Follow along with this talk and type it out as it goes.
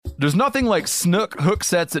There's nothing like snook hook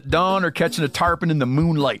sets at dawn or catching a tarpon in the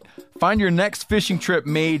moonlight. Find your next fishing trip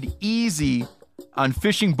made easy on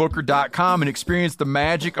fishingbooker.com and experience the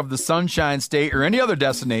magic of the Sunshine State or any other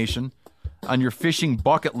destination on your fishing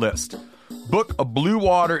bucket list. Book a blue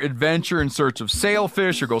water adventure in search of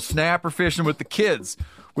sailfish or go snapper fishing with the kids.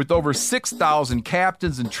 With over 6,000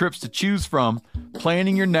 captains and trips to choose from,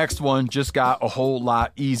 planning your next one just got a whole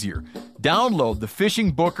lot easier. Download the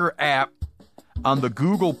Fishing Booker app on the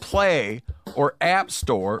Google Play or App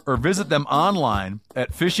Store, or visit them online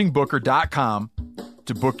at fishingbooker.com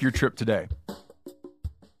to book your trip today.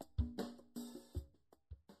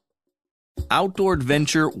 Outdoor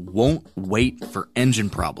adventure won't wait for engine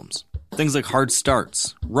problems. Things like hard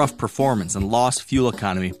starts, rough performance, and lost fuel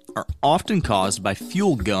economy are often caused by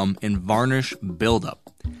fuel gum and varnish buildup.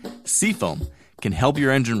 Seafoam can help your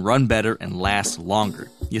engine run better and last longer.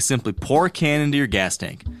 You simply pour a can into your gas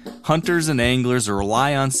tank. Hunters and anglers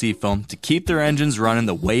rely on Seafoam to keep their engines running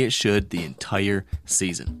the way it should the entire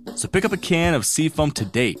season. So pick up a can of Seafoam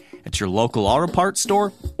today at your local auto parts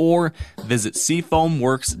store or visit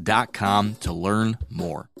seafoamworks.com to learn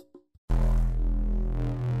more.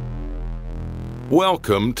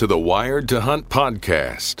 Welcome to the Wired to Hunt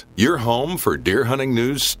podcast, your home for deer hunting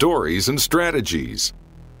news, stories, and strategies.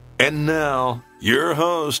 And now, your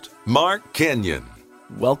host, Mark Kenyon.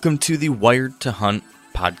 Welcome to the Wired to Hunt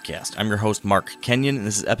podcast. I'm your host, Mark Kenyon, and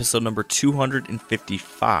this is episode number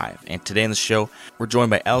 255. And today on the show, we're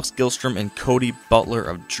joined by Alex Gilstrom and Cody Butler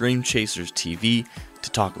of Dream Chasers TV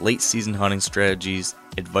to talk late season hunting strategies,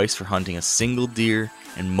 advice for hunting a single deer,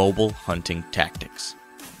 and mobile hunting tactics.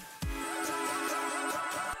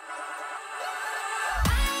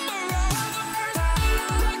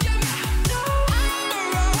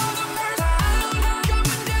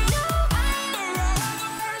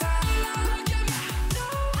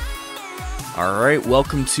 All right,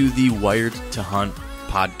 welcome to the Wired to Hunt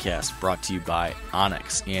podcast, brought to you by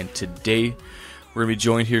Onyx. And today, we're going to be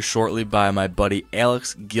joined here shortly by my buddy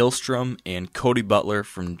Alex Gilstrom and Cody Butler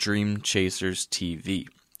from Dream Chasers TV.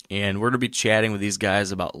 And we're going to be chatting with these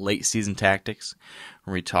guys about late season tactics.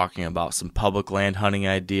 We're going to be talking about some public land hunting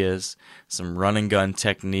ideas, some run and gun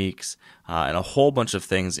techniques, and a whole bunch of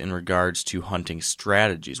things in regards to hunting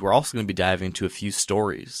strategies. We're also going to be diving into a few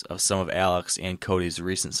stories of some of Alex and Cody's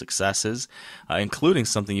recent successes, including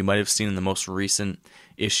something you might have seen in the most recent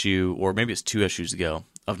issue, or maybe it's 2 issues ago,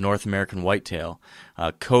 of North American Whitetail.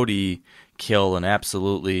 Cody killed an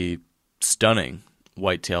absolutely stunning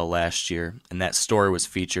whitetail last year, and that story was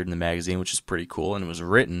featured in the magazine, which is pretty cool, and it was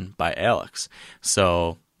written by Alex.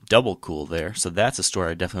 So double cool there. So that's a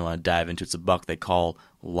story I definitely want to dive into. It's a buck they call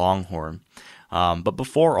Longhorn. But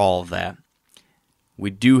before all of that, we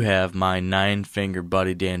do have my 9-finger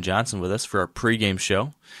buddy Dan Johnson with us for our pregame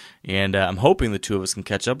show, and I'm hoping the two of us can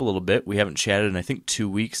catch up a little bit. We haven't chatted in, I think, 2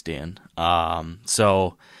 weeks, Dan.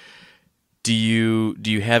 So do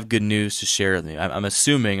you have good news to share with me? I'm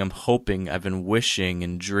assuming, I'm hoping, I've been wishing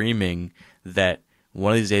and dreaming that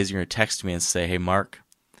one of these days you're going to text me and say, "Hey, Mark,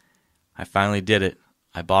 I finally did it.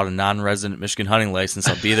 I bought a non-resident Michigan hunting license.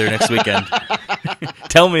 I'll be there next weekend."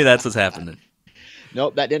 Tell me that's what's happening.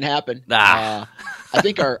 Nope, that didn't happen. I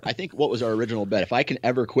think what was our original bet? If I can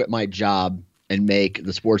ever quit my job and make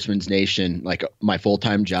the Sportsman's Nation like my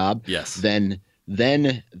full-time job, yes, then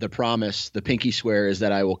the promise, the pinky swear, is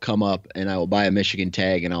that I will come up and I will buy a Michigan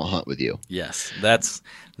tag and I'll hunt with you. Yes,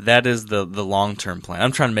 that is the long-term plan.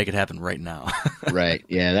 I'm trying to make it happen right now. Right.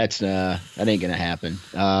 Yeah, that ain't gonna happen.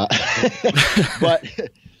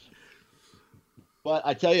 But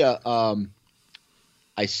I tell you,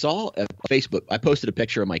 I saw a Facebook. I posted a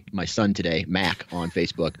picture of my son today, Mac, on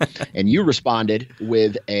Facebook, and you responded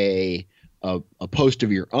with a post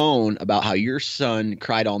of your own about how your son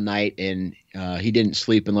cried all night and he didn't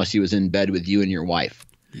sleep unless he was in bed with you and your wife.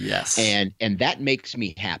 Yes. And that makes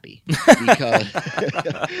me happy because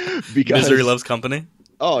misery loves company.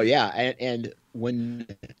 Oh yeah. And when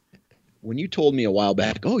you told me a while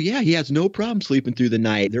back, oh yeah, he has no problem sleeping through the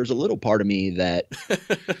night, there's a little part of me that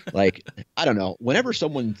like, I don't know, whenever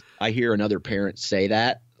I hear another parent say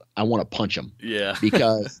that, I want to punch them. Yeah.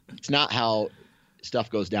 Because it's not how stuff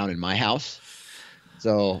goes down in my house.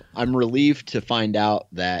 So I'm relieved to find out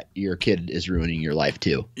that your kid is ruining your life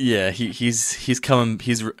too. Yeah, he's coming.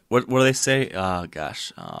 What do they say?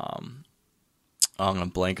 Gosh, I'm gonna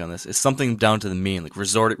blank on this. It's something down to the mean, like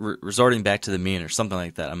resorting back to the mean or something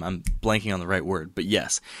like that. I'm blanking on the right word, but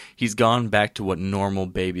yes, he's gone back to what normal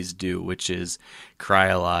babies do, which is cry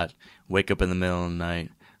a lot, wake up in the middle of the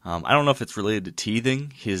night. I don't know if it's related to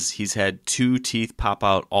teething. He's had 2 teeth pop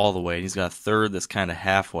out all the way, and he's got a third that's kind of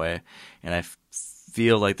halfway, and I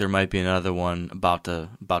feel like there might be another one about to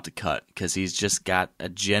cut, because he's just got a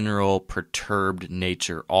general perturbed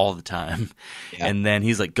nature all the time. Yeah. And then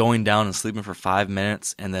he's like going down and sleeping for 5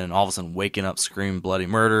 minutes, and then all of a sudden waking up screaming bloody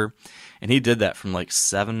murder. And he did that from like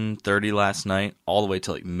 7:30 last night all the way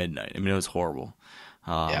till like midnight. I mean, it was horrible.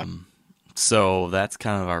 So that's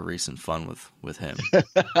kind of our recent fun with him.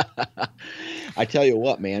 I tell you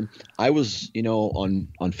what, man, I was, on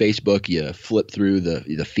Facebook, you flip through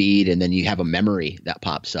the feed and then you have a memory that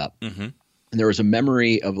pops up. Mm-hmm. And there was a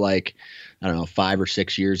memory of like, I don't know, 5 or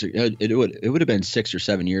 6 years ago. It would have been 6 or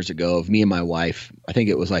 7 years ago of me and my wife. I think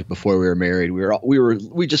it was like before we were married.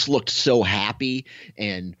 We just looked so happy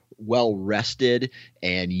and well rested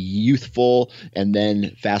and youthful. And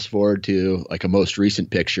then fast forward to like a most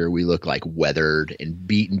recent picture, we look like weathered and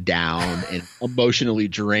beaten down and emotionally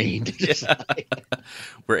drained.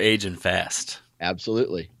 We're aging fast.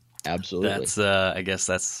 Absolutely. That's I guess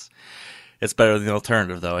it's better than the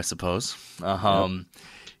alternative, though, I suppose.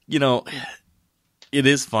 It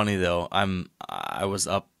is funny though. I was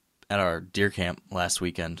up at our deer camp last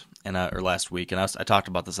week, and I talked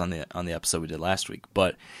about this on the episode we did last week.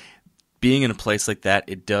 But being in a place like that,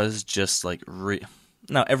 it does just like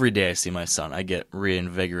now every day I see my son, I get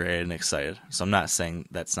reinvigorated and excited. So I'm not saying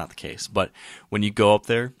that's not the case, but when you go up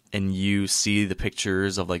there and you see the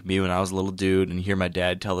pictures of like me when I was a little dude, and you hear my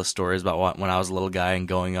dad tell the stories about when I was a little guy and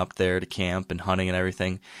going up there to camp and hunting and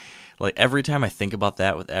everything, like every time I think about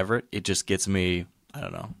that with Everett, it just gets me, I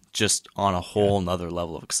don't know, just on a whole nother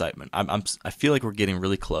level of excitement. I feel like we're getting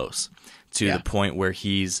really close to the point where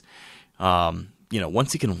he's,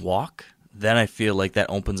 once he can walk, then I feel like that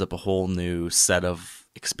opens up a whole new set of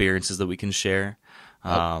experiences that we can share,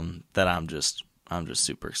 that I'm just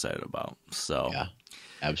super excited about. So yeah,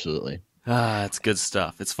 absolutely. It's good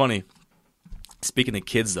stuff. It's funny. Speaking of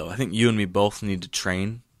kids, though, I think you and me both need to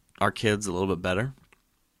train our kids a little bit better,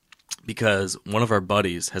 because one of our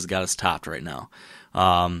buddies has got us topped right now.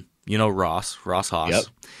 Ross Haas.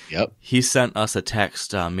 Yep. He sent us a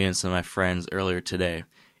text, me and some of my friends, earlier today,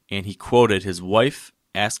 and he quoted his wife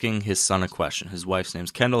asking his son a question. His wife's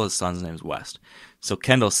name's Kendall, his son's name's West. So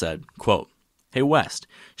Kendall said, quote, "Hey West,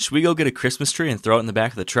 should we go get a Christmas tree and throw it in the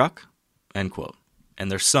back of the truck?" End quote.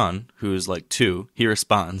 And their son, who's like 2, he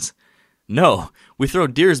responds, "No, we throw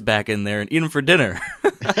deers back in there and eat them for dinner."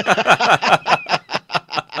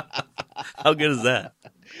 How good is that?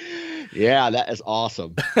 Yeah, that is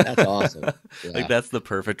awesome. That's awesome. Yeah. Like, that's the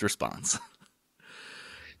perfect response.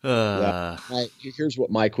 Here's what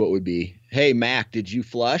my quote would be. "Hey, Mac, did you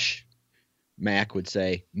flush?" Mac would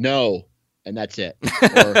say, "No." And that's it.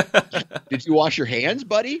 Or, "Did you wash your hands,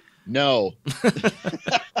 buddy?" "No."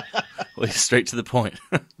 Well, straight to the point.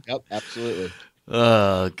 Yep, absolutely.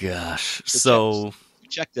 Oh, gosh. So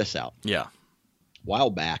check this out. Yeah. A while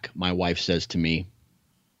back, my wife says to me,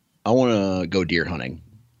 "I want to go deer hunting."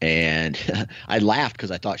 And I laughed because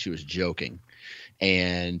I thought she was joking.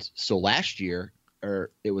 And so last year, or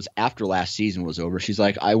it was after last season was over, she's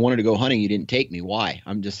like, "I wanted to go hunting. You didn't take me. Why?"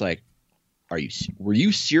 I'm just like, were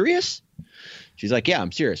you serious? She's like, "Yeah,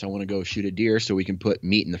 I'm serious. I want to go shoot a deer so we can put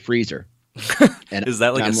meat in the freezer." And is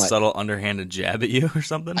that like a subtle underhanded jab at you or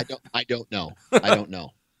something? I don't know. I don't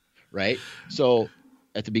know. Right. So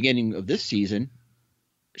at the beginning of this season,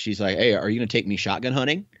 she's like, "Hey, are you going to take me shotgun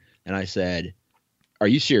hunting?" And I said, "Are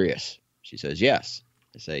you serious?" She says, "Yes."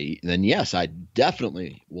 I say, "Then yes, I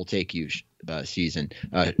definitely will take you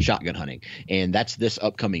shotgun hunting." And that's this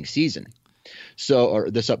upcoming season.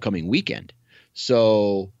 Or this upcoming weekend.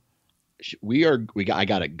 So I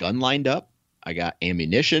got a gun lined up. I got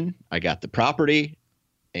ammunition. I got the property.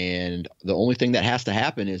 And the only thing that has to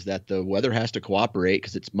happen is that the weather has to cooperate,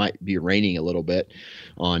 because it might be raining a little bit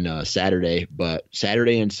on Saturday. But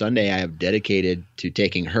Saturday and Sunday I have dedicated to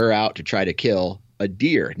taking her out to try to kill a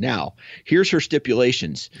deer. Now, here's her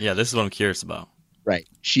stipulations. Yeah, this is what I'm curious about. Right.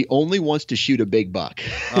 She only wants to shoot a big buck.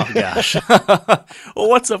 Oh, gosh. Well,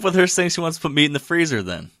 what's up with her saying she wants to put meat in the freezer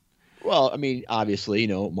then? Well, I mean, obviously,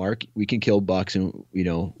 Mark, we can kill bucks and,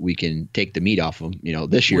 we can take the meat off them,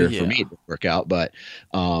 this year. For me it didn't work out. But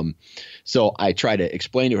so I try to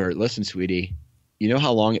explain to her, "Listen, sweetie, you know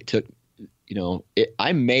how long it took,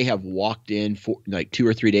 I may have walked in for like 2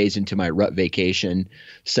 or 3 days into my rut vacation,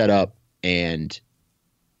 set up and,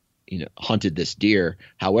 hunted this deer.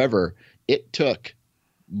 However, it took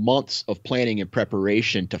months of planning and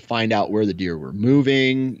preparation to find out where the deer were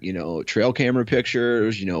moving, trail camera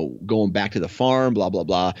pictures, going back to the farm, blah, blah,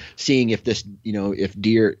 blah, seeing if this, if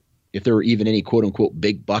there were even any quote unquote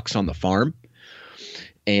big bucks on the farm."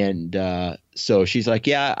 And so she's like,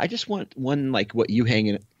 "Yeah, I just want one like what you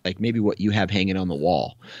maybe what you have hanging on the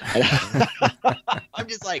wall." I'm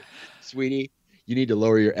just like, "Sweetie, you need to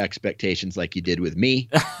lower your expectations like you did with me,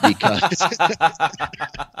 because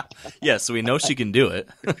Yeah, so we know she can do it.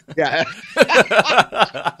 yeah.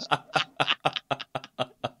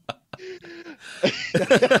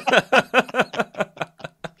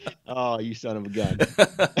 Oh, you son of a gun.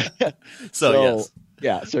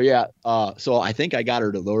 Yes. Yeah. So I think I got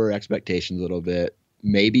her to lower her expectations a little bit.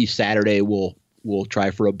 Maybe Saturday we'll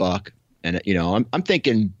try for a buck. And, I'm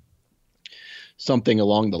thinking something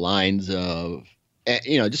along the lines of,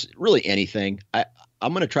 just really anything.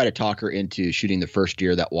 I'm going to try to talk her into shooting the first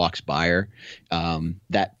deer that walks by her.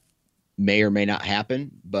 That may or may not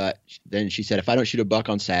happen, but then she said, if I don't shoot a buck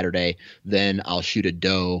on Saturday, then I'll shoot a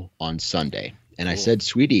doe on Sunday. And I said,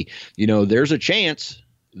 sweetie, there's a chance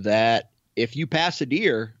that if you pass a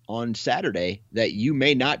deer on Saturday, that you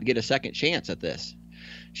may not get a second chance at this.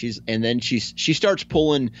 She starts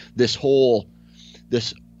pulling this whole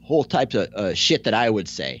type of shit that I would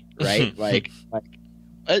say, right? like,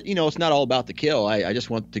 it's not all about the kill. I just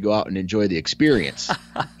want to go out and enjoy the experience.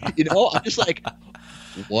 I'm just like,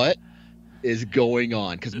 what is going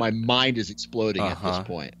on? Because my mind is exploding at this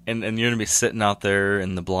point. And you're going to be sitting out there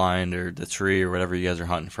in the blind or the tree or whatever you guys are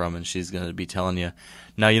hunting from, and she's going to be telling you,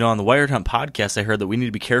 now, on the Wired Hunt podcast, I heard that we need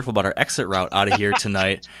to be careful about our exit route out of here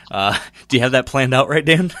tonight. Do you have that planned out right,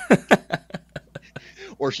 Dan?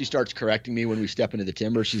 Or she starts correcting me when we step into the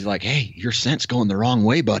timber. She's like, hey, your scent's going the wrong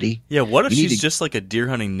way, buddy. Yeah, what if she's just like a deer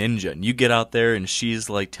hunting ninja, and you get out there and she's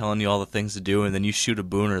like telling you all the things to do, and then you shoot a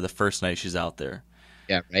booner the first night she's out there?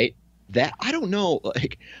 Yeah, right? That, I don't know.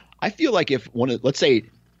 Like, I feel like if let's say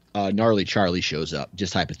Gnarly Charlie shows up,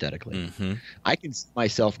 just hypothetically, I can see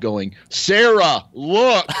myself going, Sarah,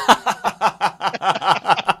 look.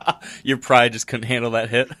 Your pride just couldn't handle that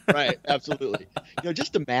hit. Right, absolutely.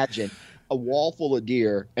 Just imagine a wall full of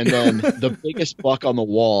deer, and then the biggest buck on the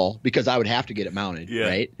wall, because I would have to get it mounted,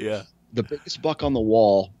 right? Yeah. The biggest buck on the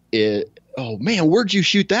wall is, oh man, where'd you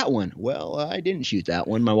shoot that one? Well, I didn't shoot that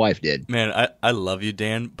one. My wife did. Man, I love you,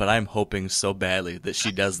 Dan, but I'm hoping so badly that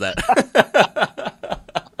she does that.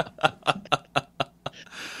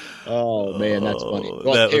 Oh man, that's funny.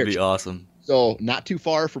 Well, that would be awesome. So not too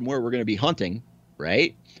far from where we're going to be hunting,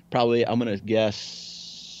 right? Probably, I'm going to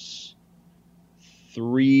guess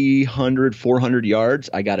 300, 400 yards.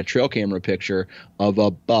 I got a trail camera picture of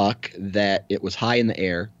a buck that it was high in the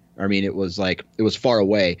air. I mean, it was far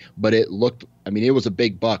away, but it looked, it was a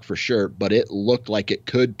big buck for sure, but it looked like it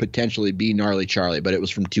could potentially be Gnarly Charlie, but it was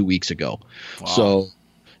from 2 weeks ago. Wow. So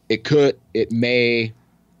it may,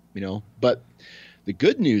 but the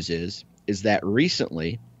good news is that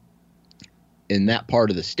recently in that part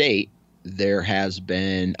of the state, there has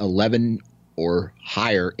been 11 or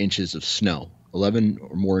higher inches of snow, 11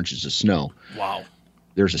 or more inches of snow. Wow.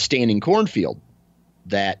 There's a standing cornfield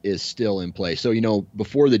that is still in place. So,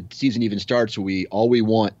 before the season even starts, all we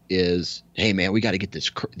want is, hey man, we got to get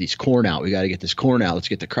these corn out. We got to get this corn out. Let's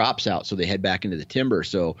get the crops out. So they head back into the timber.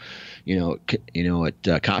 So,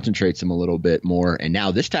 it concentrates them a little bit more. And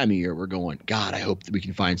now this time of year, we're going, God, I hope that we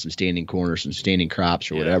can find some standing corn or some standing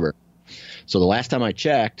crops or whatever. So the last time I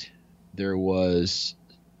checked, there was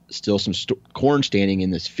still some corn standing in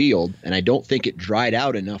this field, and I don't think it dried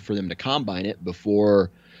out enough for them to combine it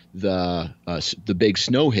before the big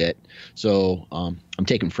snow hit. So I'm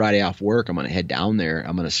taking Friday off work. I'm going to head down there.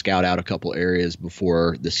 I'm going to scout out a couple areas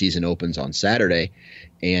before the season opens on Saturday.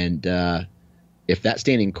 And if that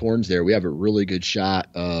standing corn's there, we have a really good shot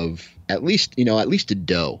of at least a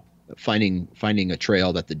doe, finding a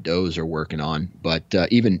trail that the does are working on, but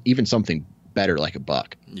even something better like a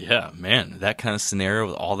buck. Yeah, man, that kind of scenario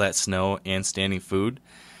with all that snow and standing food.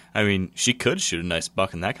 I mean, she could shoot a nice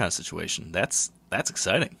buck in that kind of situation. That's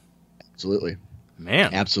exciting. Absolutely,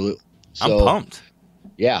 man. Absolutely. So, I'm pumped.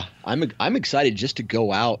 Yeah, I'm excited just to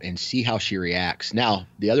go out and see how she reacts. Now,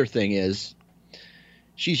 the other thing is,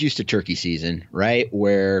 she's used to turkey season, right?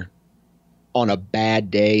 Where on a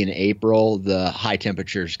bad day in April, the high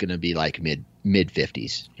temperature is going to be like mid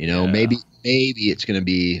 50s. Maybe it's going to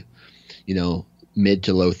be, mid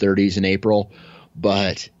to low 30s in April.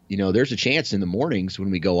 But there's a chance in the mornings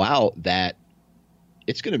when we go out that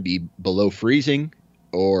it's going to be below freezing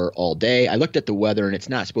or all day. I looked at the weather, and it's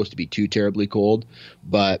not supposed to be too terribly cold,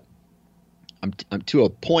 but I'm to a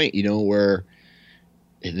point, where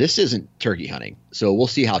this isn't turkey hunting. So we'll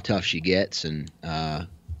see how tough she gets and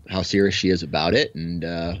how serious she is about it,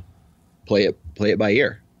 and play it by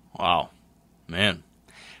ear. Wow, man.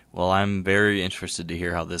 Well, I'm very interested to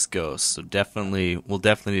hear how this goes. So we'll definitely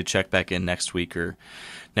need to check back in next week or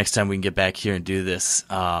next time we can get back here and do this.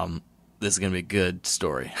 This is going to be a good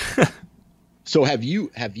story. So have you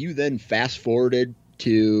then fast forwarded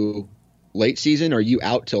to late season? Are you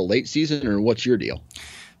out till late season, or what's your deal?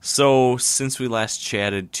 So since we last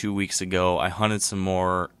chatted 2 weeks ago, I hunted some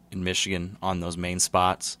more in Michigan on those main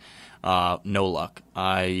spots. No luck.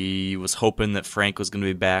 I was hoping that Frank was going to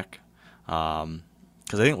be back,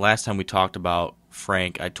 because I think last time we talked about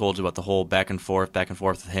Frank, I told you about the whole back and forth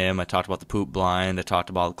with him. I talked about the poop blind. I talked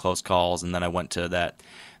about the close calls, and then I went to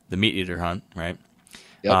the meat eater hunt, right?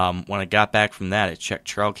 Yep. When I got back from that, I checked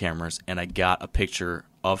trail cameras, and I got a picture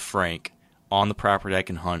of Frank on the property I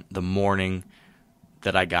can hunt the morning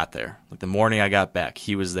that I got there. Like the morning I got back,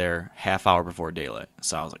 he was there half hour before daylight.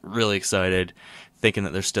 So I was like really excited, thinking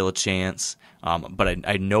that there's still a chance. But I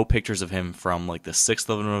had no pictures of him from like the 6th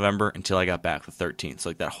of November until I got back the 13th. So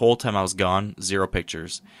like that whole time I was gone, 0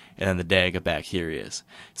 pictures. And then the day I got back, here he is.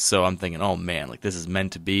 So I'm thinking, oh man, like this is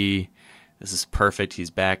meant to be. This is perfect. He's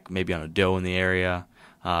back maybe on a doe in the area.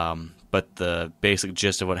 But the basic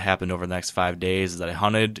gist of what happened over the next 5 days is that I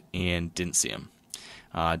hunted and didn't see him.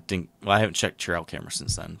 I haven't checked trail camera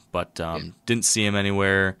since then, but didn't see him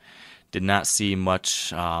anywhere. Did not see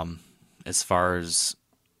much as far as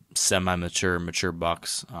semi-mature, mature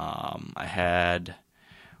bucks. I had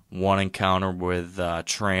one encounter with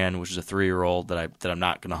Tran, which is a 3-year-old that I'm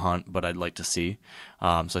not going to hunt, but I'd like to see.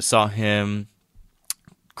 So I saw him,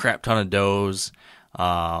 crap ton of does.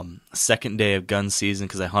 Second day of gun season,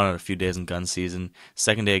 because I hunted a few days in gun season.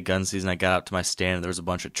 Second day of gun season, I got up to my stand, and there was a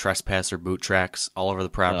bunch of trespasser boot tracks all over the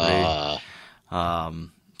property.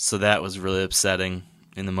 So that was really upsetting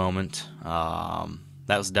in the moment.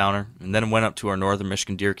 That was a downer. And then went up to our northern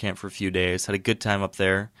Michigan deer camp for a few days. Had a good time up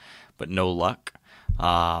there, but no luck.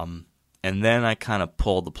 And then I kind of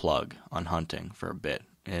pulled the plug on hunting for a bit,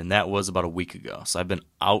 and that was about a week ago. So I've been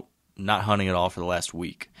out not hunting at all for the last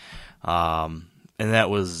week. And that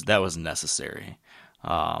was necessary.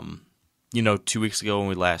 2 weeks ago when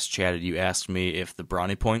we last chatted, you asked me if the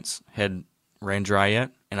brownie points had ran dry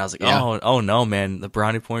yet, and I was like, Yeah. oh no, man, the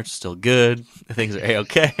brownie points are still good. Things are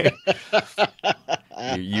a-okay.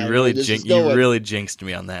 you really jinxed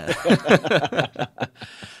me on that.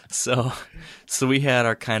 So we had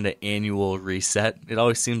our kind of annual reset. It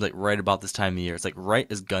always seems like right about this time of year. It's like right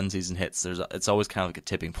as gun season hits. It's always kind of like a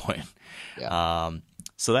tipping point. Yeah.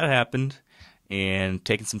 So that happened. And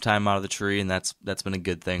taking some time out of the tree, and that's been a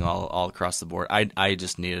good thing all across the board. I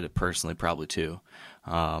just needed it personally, probably too.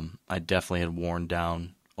 I definitely had worn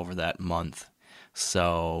down over that month.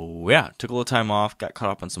 So yeah, took a little time off, got caught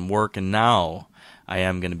up on some work, and now I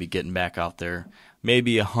am going to be getting back out there.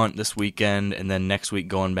 Maybe a hunt this weekend, and then next week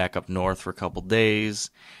going back up north for a couple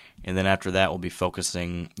days, and then after that we'll be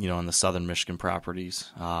focusing, on the southern Michigan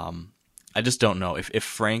properties. I just don't know if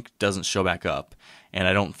Frank doesn't show back up, and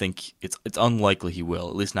I don't think it's unlikely he will,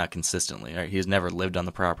 at least not consistently. Right? He has never lived on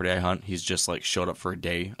the property I hunt. He's just like showed up for a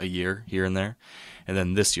day, a year, here and there, and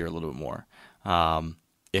then this year a little bit more.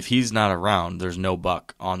 If he's not around, there's no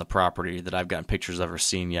buck on the property that I've gotten pictures of or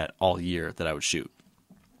seen yet all year that I would shoot.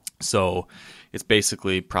 So it's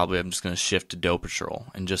basically probably I'm just going to shift to doe patrol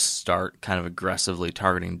and just start kind of aggressively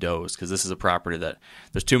targeting does, because this is a property that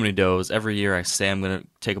there's too many does. Every year I say I'm going to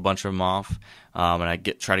take a bunch of them off, and I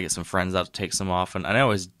try to get some friends out to take some off, and I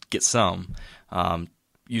always get some,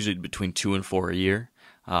 usually between 2 and 4 a year,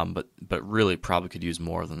 but really probably could use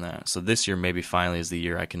more than that. So this year maybe finally is the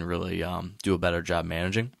year I can really do a better job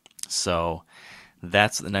managing. So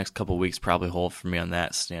that's the next couple of weeks probably hold for me on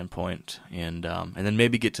that standpoint, and then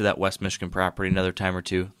maybe get to that West Michigan property another time or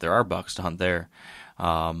two. There are bucks to hunt there.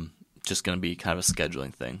 Just going to be kind of a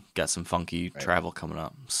scheduling thing. Got some funky travel coming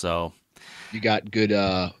up. So You got good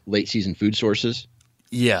late season food sources?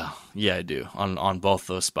 Yeah, I do on both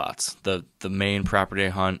those spots. The main property I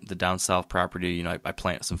hunt, the down south property, I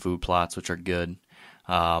plant some food plots which are good,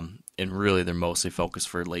 and really they're mostly focused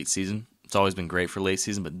for late season. It's always been great for late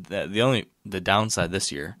season, but the downside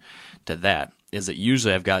this year to that is that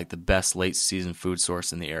usually I've got like the best late season food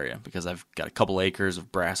source in the area because I've got a couple acres of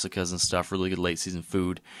brassicas and stuff, really good late season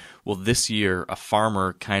food. Well, this year a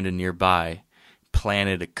farmer kind of nearby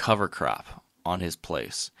planted a cover crop on his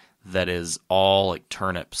place that is all like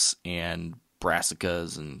turnips and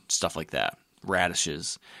brassicas and stuff like that,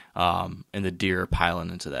 radishes, and the deer are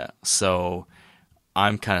piling into that. So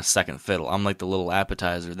I'm kind of second fiddle. I'm like the little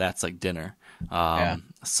appetizer. That's like dinner.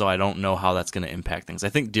 So I don't know how that's going to impact things. I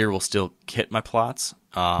think deer will still hit my plots.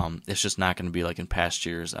 It's just not going to be like in past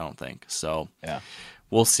years, I don't think. So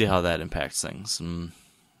we'll see how that impacts things. And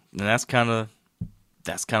that's kind of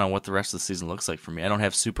what the rest of the season looks like for me. I don't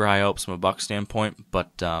have super high hopes from a buck standpoint,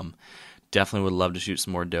 but definitely would love to shoot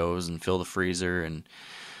some more does and fill the freezer, and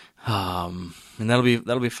that'll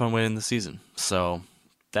be a fun way in the season. So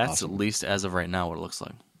that's awesome. At least as of right now what it looks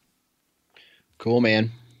like. Cool,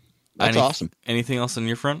 man. That's awesome. Anything else on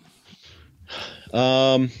your front?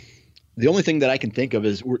 The only thing that I can think of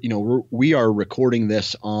is we are recording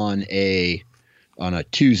this on a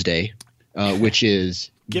Tuesday, which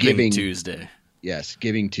is Giving Tuesday. Yes,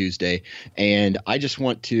 Giving Tuesday, and I just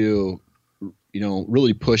want to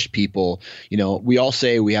really push people. We all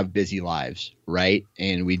say we have busy lives, right?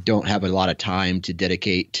 And we don't have a lot of time to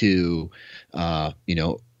dedicate to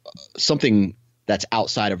something that's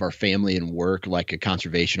outside of our family and work, like a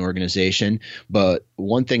conservation organization. But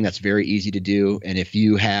one thing that's very easy to do, and if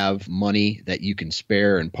you have money that you can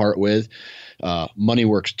spare and part with, money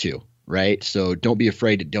works too, right? So don't be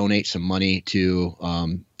afraid to donate some money to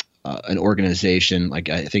an organization. Like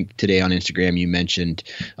I think today on Instagram you mentioned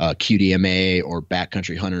QDMA or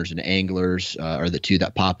Backcountry Hunters and Anglers are the two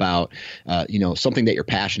that pop out. Something that you're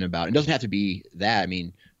passionate about. It doesn't have to be that. I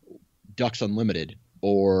mean, Ducks Unlimited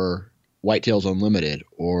or Whitetails Unlimited,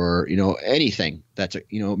 or anything that's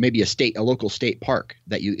maybe a local state park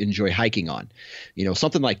that you enjoy hiking on,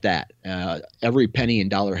 something like that. Every penny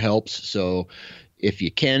and dollar helps. So if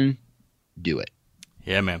you can, do it.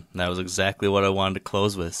 Yeah, man, that was exactly what I wanted to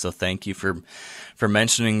close with. So thank you for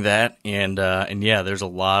mentioning that. And yeah, there's a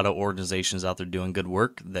lot of organizations out there doing good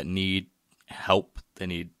work that need help. They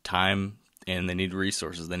need time and they need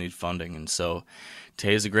resources. They need funding. And so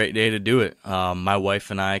today's a great day to do it. My wife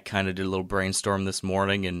and I kind of did a little brainstorm this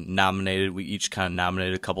morning and we each kind of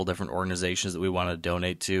nominated a couple different organizations that we want to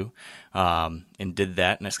donate to, and did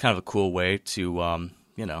that. And it's kind of a cool way to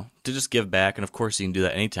just give back. And of course you can do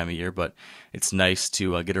that any time of year, but it's nice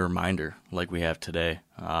to get a reminder like we have today.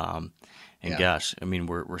 Gosh, I mean,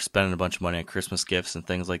 we're spending a bunch of money on Christmas gifts and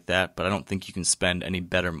things like that, but I don't think you can spend any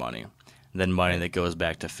better money than money that goes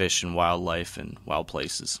back to fish and wildlife and wild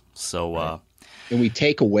places. So, right. And we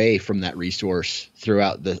take away from that resource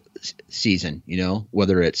throughout the season,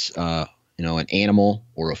 whether it's, an animal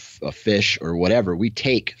or a fish or whatever, we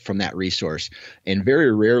take from that resource. And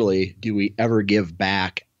very rarely do we ever give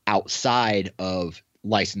back outside of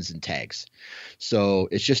license and tags. So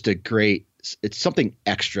it's just it's something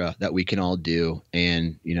extra that we can all do.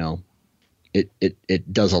 And,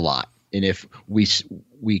 it does a lot. And if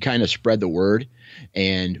we kind of spread the word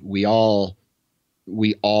and we all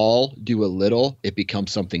do a little, it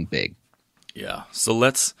becomes something big. Yeah. So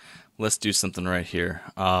let's do something right here.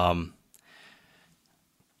 I'm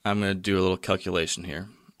going to do a little calculation here,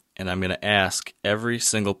 and I'm going to ask every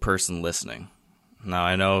single person listening. Now,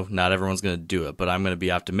 I know not everyone's going to do it, but I'm going to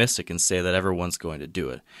be optimistic and say that everyone's going to do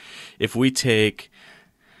it. If we take,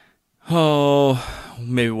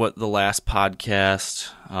 maybe what the last podcast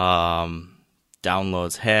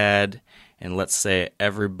downloads had, and let's say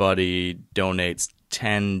everybody donates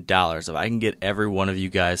 $10. If I can get every one of you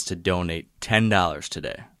guys to donate $10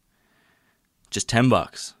 today, just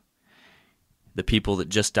 $10, the people that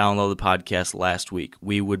just downloaded the podcast last week,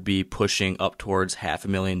 we would be pushing up towards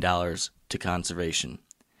 $500,000 to conservation.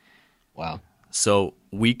 Wow. So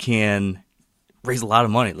we can raise a lot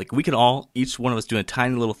of money. Like we can each one of us doing a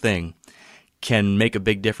tiny little thing can make a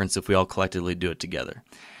big difference if we all collectively do it together.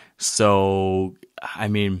 So, I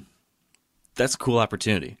mean, that's a cool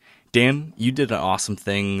opportunity. Dan, you did an awesome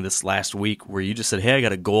thing this last week where you just said, hey, I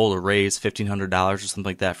got a goal to raise $1,500 or something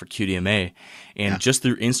like that for QDMA. And just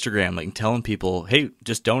through Instagram, like telling people, hey,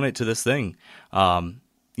 just donate to this thing.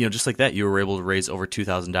 Just like that, you were able to raise over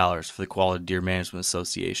 $2,000 for the Quality Deer Management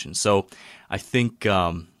Association. So I think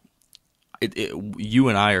you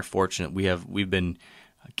and I are fortunate. We've been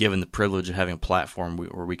given the privilege of having a platform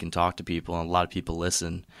where we can talk to people, and a lot of people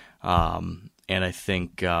listen. And I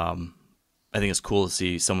think it's cool to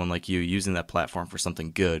see someone like you using that platform for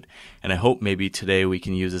something good. And I hope maybe today we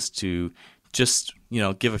can use this to just,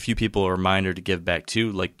 give a few people a reminder to give back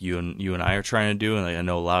too, like you and I are trying to do, and I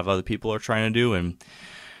know a lot of other people are trying to do, and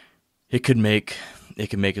it could make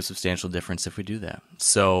a substantial difference if we do that.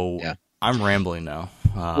 So yeah. I'm rambling now.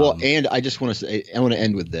 And I just want to say, I want to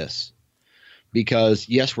end with this, because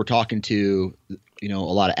yes, we're talking to, a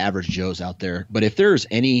lot of average Joes out there, but if there's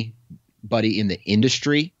anybody in the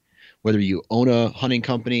industry, whether you own a hunting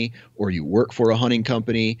company or you work for a hunting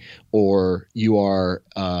company or you are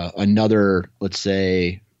another, let's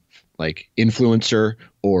say, like influencer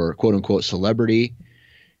or quote unquote celebrity,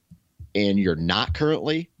 and you're not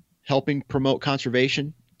currently helping promote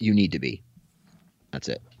conservation, you need to be. That's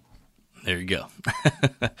it. There you go.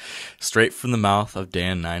 Straight from the mouth of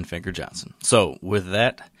Dan Ninefinger Johnson. So with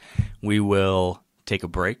that, we will take a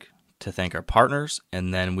break to thank our partners,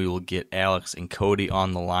 and then we will get Alex and Cody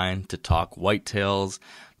on the line to talk whitetails,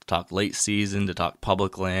 to talk late season, to talk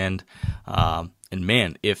public land. And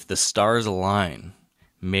man, if the stars align,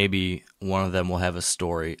 maybe one of them will have a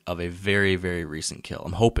story of a very, very recent kill.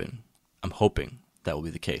 I'm hoping I'm hoping that will be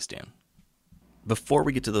the case, Dan. Before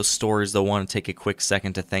we get to those stories, though, I want to take a quick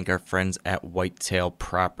second to thank our friends at Whitetail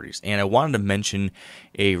Properties. And I wanted to mention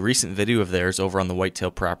a recent video of theirs over on the Whitetail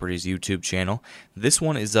Properties YouTube channel. This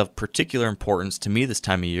one is of particular importance to me this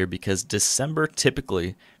time of year because December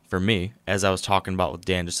typically, for me, as I was talking about with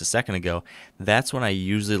Dan just a second ago, that's when I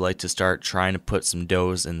usually like to start trying to put some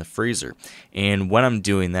does in the freezer. And when I'm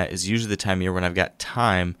doing that is usually the time of year when I've got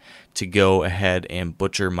time to go ahead and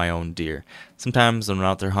butcher my own deer. Sometimes when I'm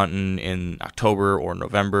out there hunting in October or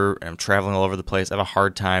November and I'm traveling all over the place, I have a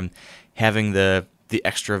hard time having the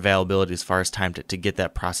extra availability as far as time to get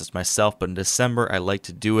that process myself. But in December, I like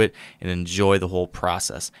to do it and enjoy the whole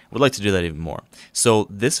process. I would like to do that even more. So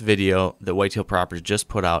this video that Whitetail Properties just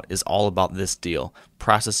put out is all about this deal,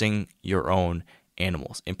 processing your own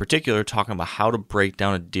animals. In particular, talking about how to break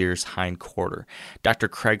down a deer's hind quarter. Dr.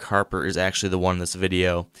 Craig Harper is actually the one in this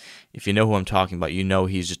video. If you know who I'm talking about, you know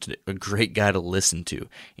he's just a great guy to listen to.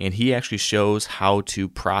 And he actually shows how to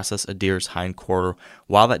process a deer's hind quarter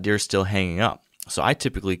while that deer is still hanging up. So I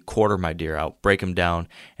typically quarter my deer out, break them down,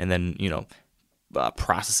 and then,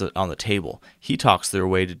 process it on the table. He talks their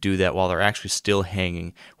way to do that while they're actually still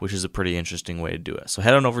hanging, which is a pretty interesting way to do it. So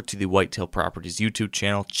head on over to the Whitetail Properties YouTube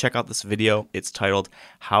channel. Check out this video. It's titled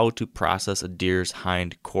How to Process a Deer's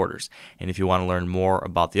Hind Quarters. And if you want to learn more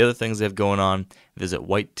about the other things they have going on, visit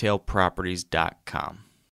whitetailproperties.com.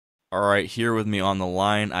 All right, here with me on the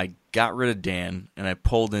line, I got rid of Dan, and I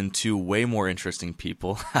pulled in two way more interesting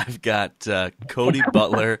people. I've got Cody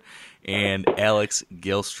Butler and Alex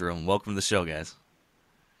Gilstrom. Welcome to the show, guys.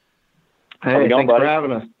 Hey, thanks for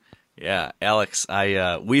having us. Yeah, Alex,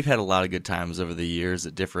 we've had a lot of good times over the years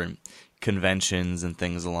at different conventions and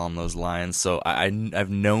things along those lines. So I've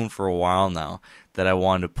known for a while now that I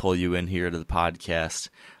wanted to pull you in here to the podcast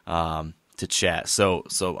to chat. So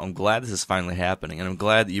I'm glad this is finally happening, and I'm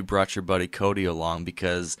glad that you brought your buddy Cody along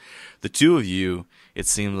because the two of you, it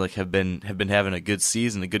seems like have been having a good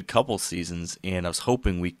season, a good couple seasons, and I was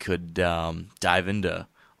hoping we could dive into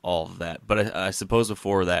all of that. But I suppose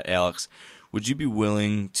before that, Alex, would you be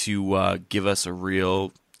willing to give us a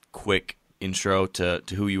real quick intro to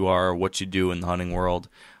who you are, what you do in the hunting world?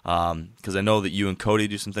 Because I know that you and Cody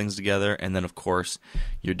do some things together, and then, of course,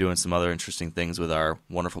 you're doing some other interesting things with our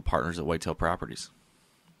wonderful partners at Whitetail Properties.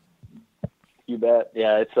 You bet.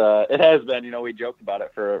 Yeah, it has been. We joked about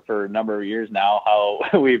it for a number of years now,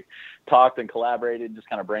 how we've talked and collaborated, just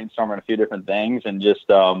kind of brainstorming a few different things, and just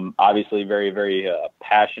obviously very, very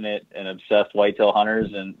passionate and obsessed whitetail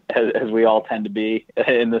hunters, and as we all tend to be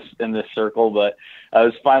in this circle. But it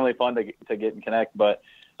was finally fun to get and connect. But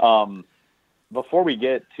before we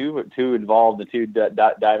get too involved and too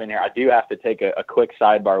dive in here, I do have to take a quick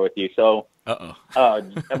sidebar with you. So,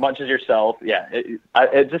 as much as yourself, yeah,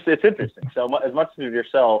 it's interesting. So as much as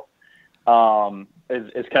yourself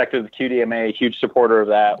is connected with QDMA, huge supporter of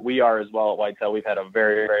that. We are as well at Whitetail. We've had a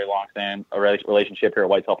very, very long-standing relationship here at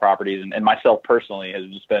Whitetail Properties, and myself personally has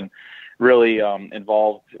just been really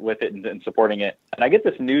involved with it and supporting it. And I get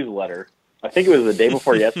this newsletter. I think it was the day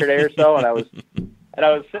before yesterday or so, and I was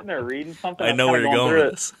sitting there reading something. I know where you're going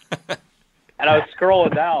with this. And I was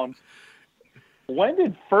scrolling down. When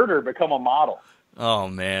did Furter become a model? Oh,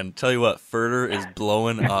 man. Tell you what, Furter is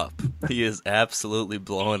blowing up. He is absolutely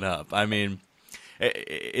blowing up. I mean,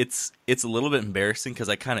 it's a little bit embarrassing because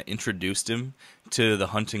I kind of introduced him to the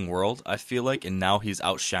hunting world, I feel like, and now he's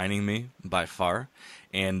outshining me by far.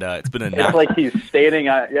 And it's been it's like he's standing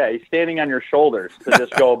on your shoulders to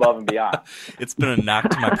just go above and beyond. It's been a knock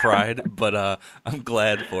to my pride, but I'm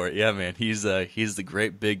glad for it. Yeah, man, he's the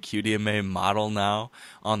great big QDMA model now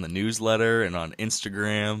on the newsletter and on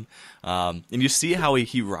Instagram. And you see how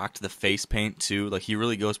he rocked the face paint too. Like he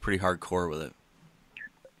really goes pretty hardcore with it.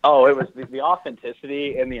 Oh, it was the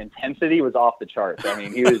authenticity and the intensity was off the charts. I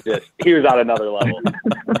mean, he was on another level.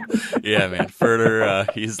 Yeah, man,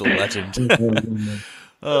 Furter, he's the legend.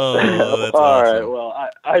 Oh, that's all awesome. Right. Well,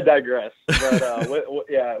 I digress. But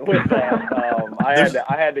with that,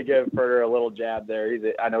 I had to give Furter a little jab there.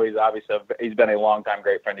 I know he's been a longtime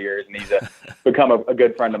great friend of yours, and he's become a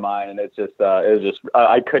good friend of mine. And it was just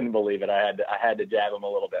I couldn't believe it. I had to jab him a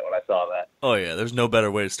little bit when I saw that. Oh yeah, there's no better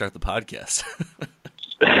way to start the podcast.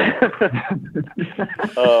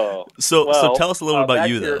 So tell us a little about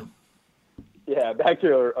you, though. Back to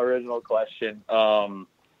your original question.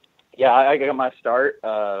 I got my start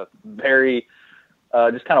very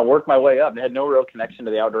just kind of worked my way up. I had no real connection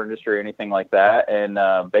to the outdoor industry or anything like that, and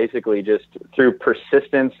basically just through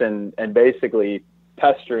persistence and basically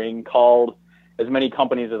pestering, called as many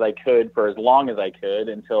companies as I could for as long as I could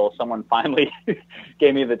until someone finally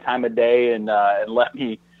gave me the time of day and let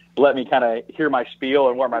me let me kind of hear my spiel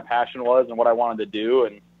and where my passion was and what I wanted to do.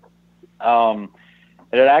 And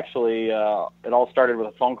it actually, it all started with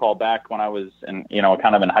a phone call back when I was kind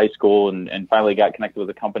of in high school, and finally got connected with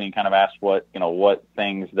a company and kind of asked what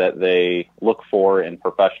things that they look for in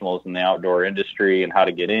professionals in the outdoor industry and how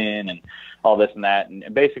to get in and all this and that. And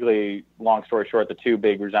basically, long story short, the two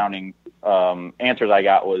big resounding answers I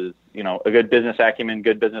got was, a good business acumen,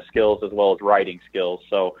 good business skills, as well as writing skills.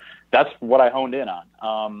 So that's what I honed in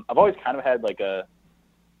on. I've always kind of had like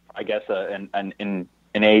an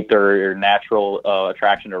innate or natural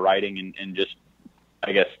attraction to writing and just,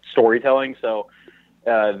 I guess, storytelling. So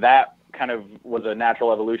that kind of was a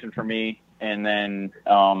natural evolution for me. And then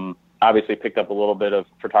obviously picked up a little bit of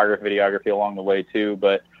photography, videography along the way too.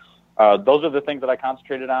 But those are the things that I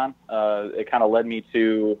concentrated on. It kind of led me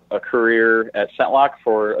to a career at ScentLok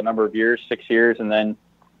for a number of years, 6 years. And then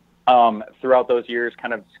throughout those years,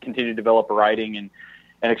 kind of continued to develop writing and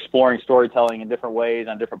exploring storytelling in different ways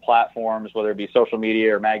on different platforms, whether it be social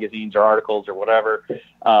media or magazines or articles or whatever.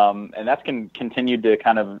 And that's continued to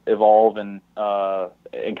kind of evolve and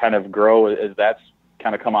kind of grow as that's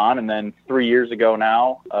kind of come on. And then 3 years ago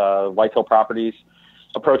now, Whitetail Properties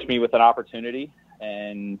approached me with an opportunity,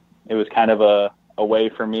 and it was kind of a way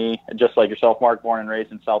for me, just like yourself, Mark, born and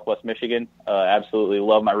raised in Southwest Michigan. Absolutely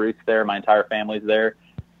love my roots there. My entire family's there.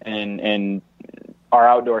 And our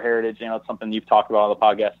outdoor heritage, it's something you've talked about on the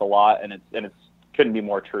podcast a lot, and it's couldn't be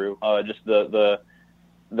more true. Just the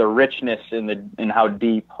richness in how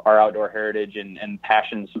deep our outdoor heritage and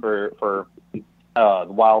passions for the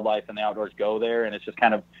wildlife and the outdoors go there, and it's just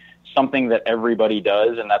kind of something that everybody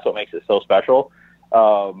does, and that's what makes it so special.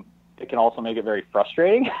 It can also make it very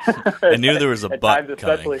frustrating. I knew there was a butt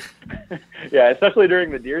coming. Especially during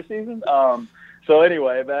the deer season. So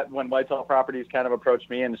anyway, when Whitetail Properties kind of approached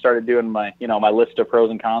me and started doing my list of pros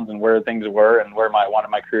and cons and where things were and where I wanted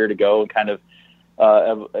my career to go and kind of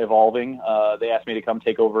evolving, they asked me to come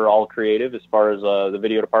take over all creative as far as the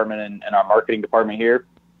video department and our marketing department here.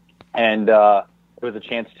 And it was a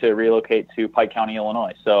chance to relocate to Pike County,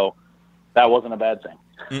 Illinois. So that wasn't a bad thing.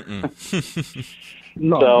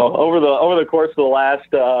 No. So over the course of the last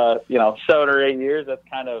 7 or 8 years, that's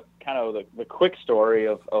kind of the quick story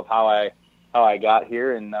of how I got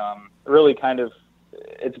here, and really kind of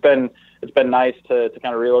it's been nice to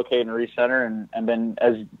kind of relocate and recenter, and then,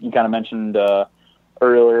 as you kind of mentioned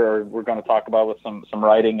earlier, or we're going to talk about with some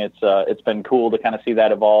writing, it's been cool to kind of see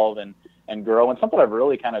that evolve and grow, and something I've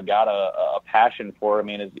really kind of got a passion for. I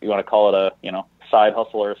mean, you want to call it a side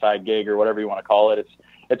hustle or a side gig or whatever you want to call it.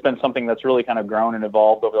 It's been something that's really kind of grown and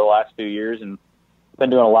evolved over the last few years, and been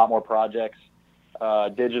doing a lot more projects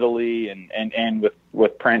digitally and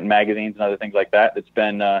with print and magazines and other things like that. It's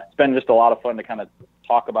been just a lot of fun to kind of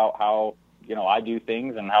talk about how I do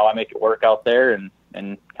things and how I make it work out there, and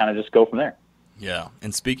kind of just go from there. Yeah.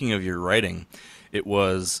 And speaking of your writing, it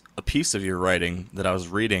was a piece of your writing that I was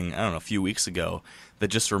reading, a few weeks ago, that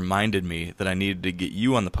just reminded me that I needed to get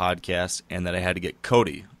you on the podcast and that I had to get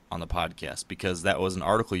Cody on the podcast, because that was an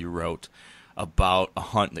article you wrote about a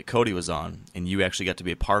hunt that Cody was on, and you actually got to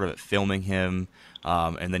be a part of it, filming him,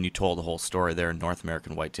 and then you told the whole story there in North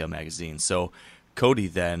American Whitetail Magazine. So, Cody,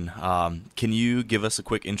 then, can you give us a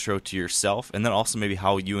quick intro to yourself, and then also maybe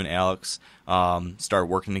how you and Alex started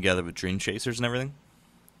working together with Dream Chasers and everything?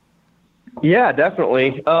 Yeah,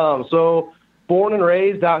 definitely. So, born and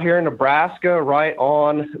raised out here in Nebraska, right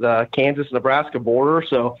on the Kansas-Nebraska border.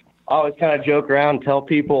 So, I always kind of joke around and tell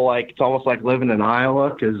people it's almost like living in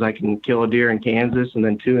Iowa, because I can kill a deer in Kansas and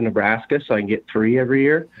then 2 in Nebraska, so I can get 3 every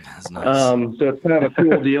year. That's nice. So it's kind of a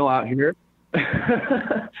cool deal out here.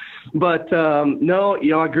 But no,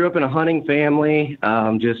 I grew up in a hunting family.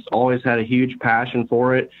 Just always had a huge passion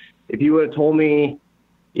for it. If you would have told me,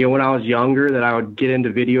 when I was younger that I would get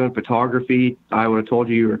into video and photography, I would have told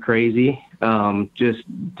you were crazy. Just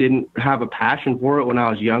didn't have a passion for it when I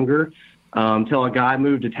was younger. Until a guy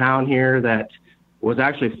moved to town here that was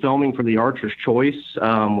actually filming for the Archer's Choice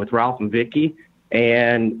with Ralph and Vicky,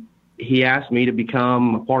 and he asked me to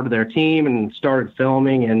become a part of their team and started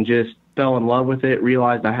filming, and just fell in love with it,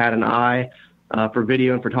 realized I had an eye for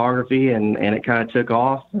video and photography, and it kind of took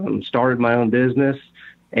off. Started my own business,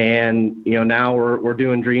 and now we're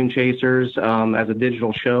doing Dream Chasers as a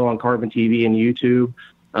digital show on Carbon TV and YouTube.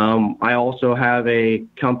 I also have a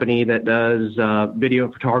company that does video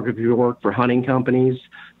and photography work for hunting companies.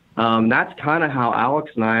 That's kind of how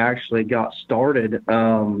Alex and I actually got started.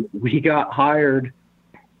 We got hired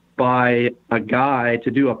by a guy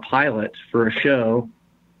to do a pilot for a show.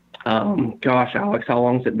 Gosh, Alex, how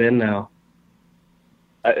long's it been now?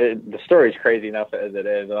 The story's crazy enough as it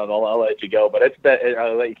is. I'll let you go, but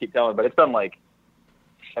I'll let you keep telling. But it's been like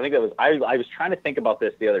I think that was I was trying to think about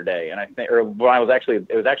this the other day, and I think, or when it was actually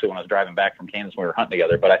when I was driving back from Kansas when we were hunting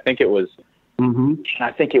together. But I think it was,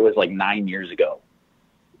 I think it was like 9 years ago.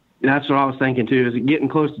 That's what I was thinking too. Is getting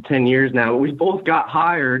close to 10 years now. We both got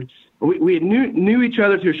hired. We knew each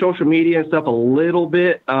other through social media and stuff a little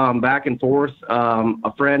bit, back and forth.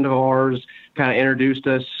 A friend of ours kind of introduced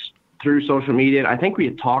us through social media. I think we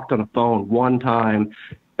had talked on the phone one time,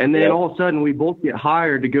 and then all of a sudden we both get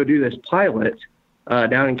hired to go do this pilot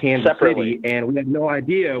down in Kansas City, and we had no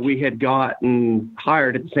idea we had gotten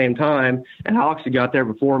hired at the same time. And Alex had got there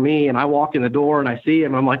before me, and I walk in the door and I see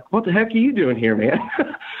him. I'm like, "What the heck are you doing here, man?"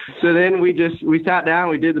 So then we sat down,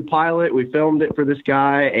 we did the pilot, we filmed it for this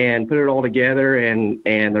guy, and put it all together, and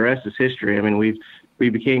the rest is history. I mean, we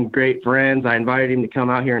became great friends. I invited him to come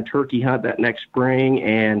out here and turkey hunt that next spring,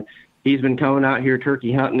 and he's been coming out here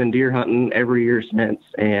turkey hunting and deer hunting every year since,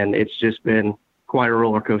 and it's just been quite a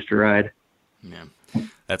roller coaster ride. Yeah,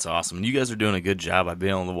 that's awesome. You guys are doing a good job. I've been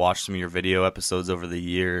able to watch some of your video episodes over the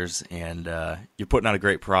years, and you're putting out a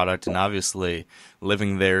great product. And obviously,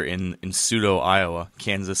 living there in Pseudo, Iowa,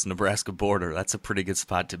 Kansas-Nebraska border, that's a pretty good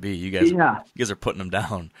spot to be. You guys are putting them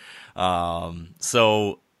down.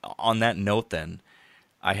 So on that note, then,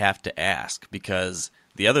 I have to ask, because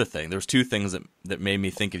the other thing, there's two things that made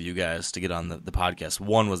me think of you guys to get on the podcast.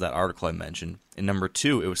 One was that article I mentioned, and number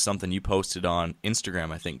two, it was something you posted on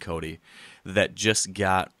Instagram, I think, Cody, that just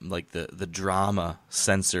got like the drama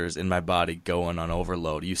sensors in my body going on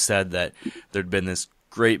overload. You said that there'd been this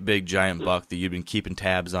great big giant buck that you'd been keeping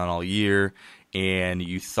tabs on all year, and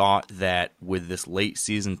you thought that with this late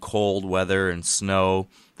season cold weather and snow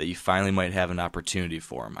that you finally might have an opportunity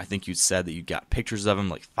for him. I think you said that you got pictures of him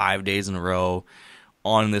like 5 days in a row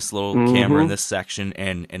on this little camera in this section,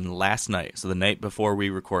 and last night, so the night before we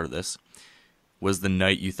recorded this, was the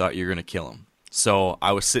night you thought you were going to kill him. So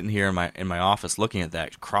I was sitting here in my office looking at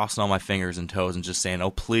that, crossing all my fingers and toes and just saying, "Oh,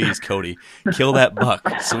 please, Cody, kill that buck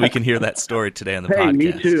so we can hear that story today on the podcast."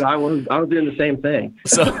 Hey, me too. I was doing the same thing.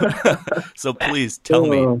 So please tell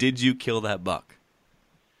me, did you kill that buck?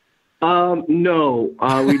 No,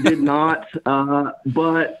 we did not.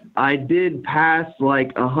 But I did pass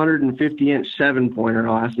like 150-inch 7-pointer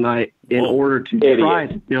last night in order to try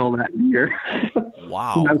to kill that deer.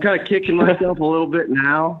 Wow. I'm kind of kicking myself a little bit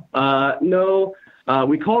now. No,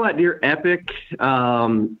 we call that deer Epic.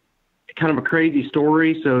 Kind of a crazy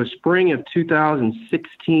story. So spring of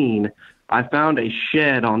 2016, I found a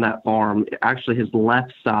shed on that farm, actually his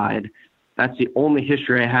left side. That's the only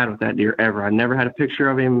history I had with that deer ever. I never had a picture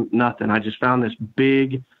of him, nothing. I just found this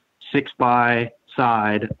big 6x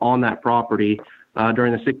side on that property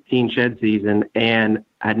during the 16 shed season, and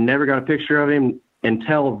I'd never got a picture of him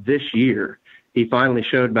until this year. He finally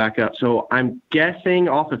showed back up. So I'm guessing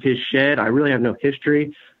off of his shed, I really have no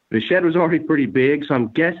history. The shed was already pretty big, so I'm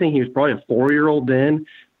guessing he was probably a 4-year-old then.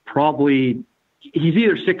 Probably he's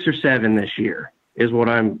either 6 or 7 this year is what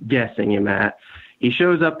I'm guessing him at. He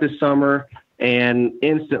shows up this summer, and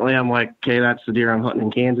instantly I'm like, okay, that's the deer I'm hunting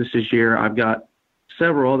in Kansas this year. I've got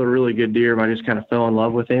several other really good deer, but I just kind of fell in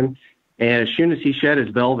love with him. And as soon as he shed his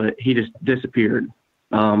velvet, he just disappeared.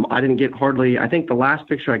 I didn't get hardly, I think the last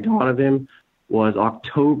picture I got of him was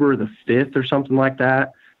October the 5th or something like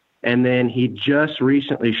that. And then he just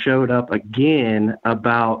recently showed up again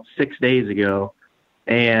about 6 days ago.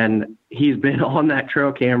 And he's been on that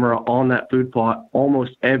trail camera, on that food plot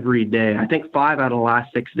almost every day. I think 5 out of the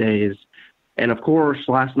last 6 days. And of course,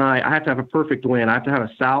 last night, I have to have a perfect wind. I have to have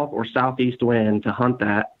a south or southeast wind to hunt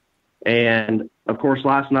that. And of course,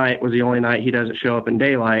 last night was the only night he doesn't show up in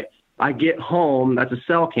daylight. I get home. That's a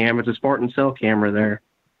cell cam. It's a Spartan cell camera there.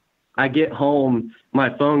 I get home. My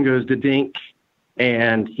phone goes to dink,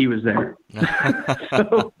 and he was there.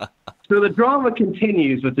 So the drama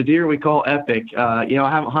continues with the deer we call Epic. I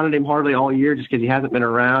haven't hunted him hardly all year just because he hasn't been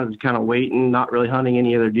around. I was kind of waiting, not really hunting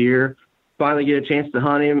any other deer. Finally get a chance to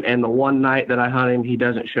hunt him, and the one night that I hunt him, he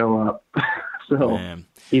doesn't show up. So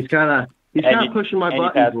he's kind of pushing my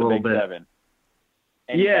buttons a little bit. 7.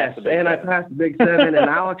 Yes, and I passed the big 7, and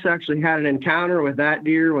Alex actually had an encounter with that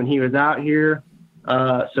deer when he was out here.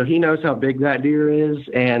 So he knows how big that deer is,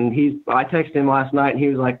 and I texted him last night, and he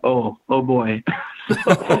was like, oh boy.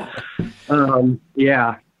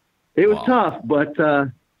 Yeah, it was tough, but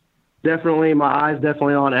definitely my eyes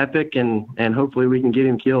definitely on Epic, and hopefully we can get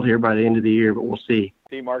him killed here by the end of the year, but we'll see.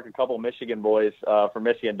 Mark, a couple Michigan boys from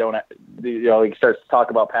Michigan he starts to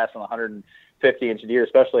talk about passing 150 150-inch deer,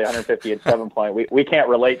 especially 150-inch 7-point, we can't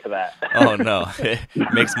relate to that. Oh no, it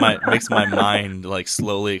makes my mind like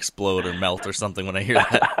slowly explode or melt or something when I hear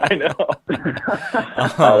that. I know.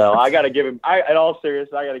 I know. I got to give him. In all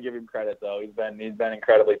seriousness, I got to give him credit though. He's been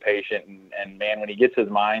incredibly patient, and man, when he gets his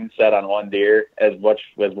mind set on one deer, as much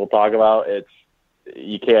as we'll talk about,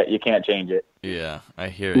 you can't change it. Yeah, I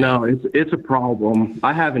hear you. No, it's a problem.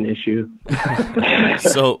 I have an issue.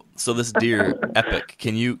 So this deer, Epic.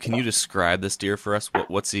 Can you describe this deer for us?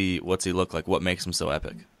 What's he look like? What makes him so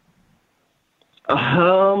epic?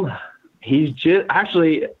 He's just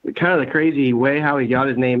actually kind of the crazy way how he got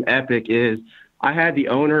his name Epic is I had the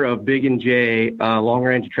owner of Big and J Long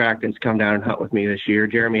Range Attractants come down and hunt with me this year,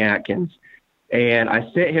 Jeremy Atkins, and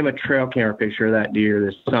I sent him a trail camera picture of that deer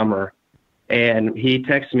this summer. And he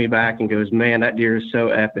texted me back and goes, "Man, that deer is so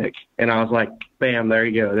epic." And I was like, "Bam, there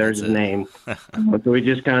you go. There's his name." So we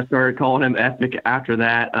just kind of started calling him Epic after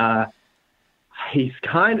that. He's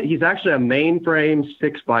actually a mainframe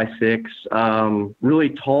 6x6, really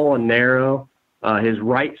tall and narrow. His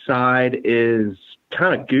right side is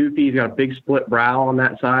kind of goofy. He's got a big split brow on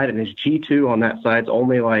that side, and his G2 on that side is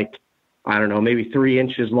only like, I don't know, maybe 3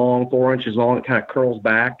 inches long, 4 inches long. It kind of curls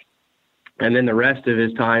back. And then the rest of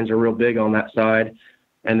his tines are real big on that side.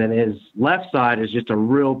 And then his left side is just a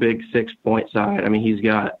real big 6-point side. I mean, he's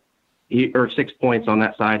got 6 points on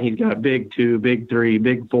that side. He's got a big 2, big 3,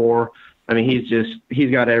 big 4. I mean,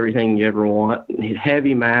 he's got everything you ever want. He's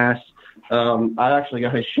heavy mass. I actually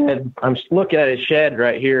got his shed. I'm looking at his shed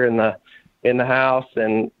right here in the house.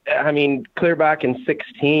 And I mean, clear back in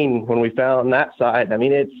 16 when we found that side, I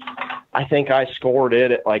mean, I think I scored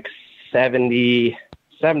it at like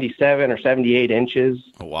 77 or 78 inches.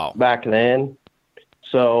 Oh, wow. Back then.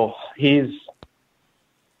 So he's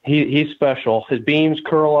special. His beams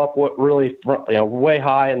curl up really way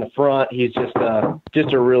high in the front. He's just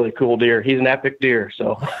a really cool deer. He's an epic deer.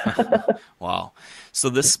 So wow. So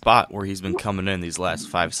this spot where he's been coming in these last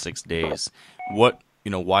 5-6 days,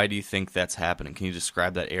 why do you think that's happening? Can you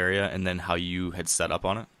describe that area and then how you had set up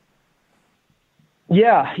on it?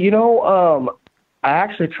 Yeah, I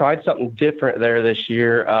actually tried something different there this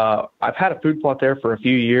year. I've had a food plot there for a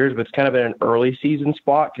few years, but it's kind of been an early season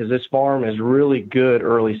spot because this farm is really good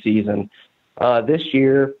early season. This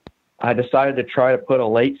year, I decided to try to put a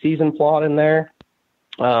late season plot in there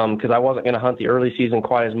because I wasn't going to hunt the early season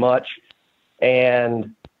quite as much.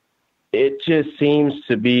 And it just seems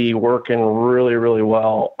to be working really, really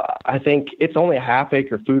well. I think it's only a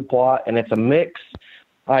half-acre food plot, and it's a mix.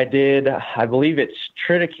 I believe it's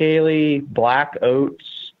triticale, black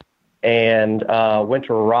oats, and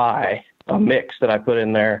winter rye, a mix that I put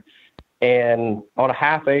in there. And on a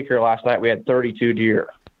half acre last night, we had 32 deer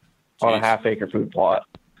on a half acre food plot.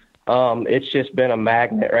 It's just been a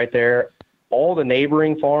magnet right there. All the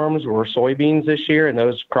neighboring farms were soybeans this year, and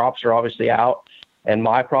those crops are obviously out. And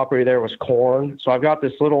my property there was corn. So I've got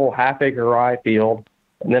this little half acre rye field,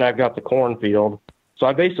 and then I've got the corn field. So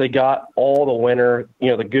I basically got all the winter,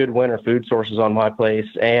 the good winter food sources on my place,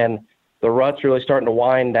 and the rut's really starting to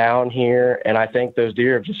wind down here. And I think those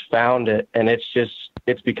deer have just found it, and it's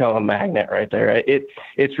become a magnet right there.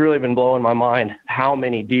 It's really been blowing my mind how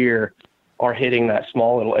many deer are hitting that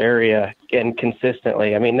small little area and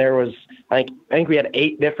consistently. I mean, there was, I think we had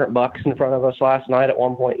 8 different bucks in front of us last night at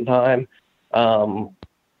one point in time.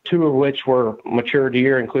 2 of which were mature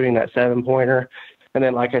deer, including that 7-pointer. And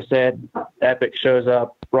then, like I said, Epic shows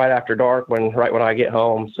up right after dark right when I get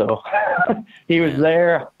home. So he was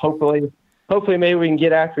there. Hopefully maybe we can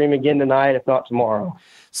get after him again tonight, if not tomorrow.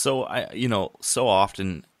 So so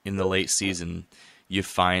often in the late season, you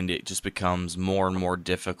find it just becomes more and more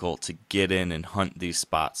difficult to get in and hunt these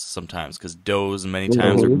spots sometimes because does many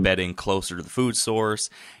times are bedding closer to the food source.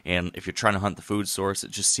 And if you're trying to hunt the food source,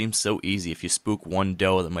 it just seems so easy. If you spook one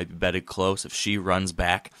doe that might be bedded close, if she runs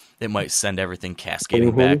back, it might send everything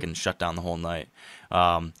cascading back and shut down the whole night.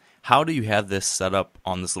 How do you have this set up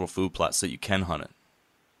on this little food plot so you can hunt it?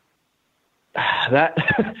 That,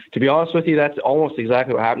 to be honest with you, that's almost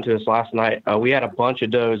exactly what happened to us last night. We had a bunch of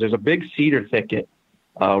does. There's a big cedar thicket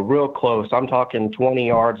real close. I'm talking 20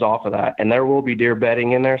 yards off of that, and there will be deer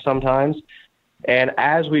bedding in there sometimes. And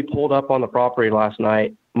as we pulled up on the property last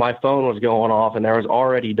night, my phone was going off, and there was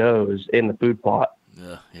already does in the food plot.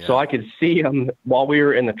 Yeah. So I could see them while we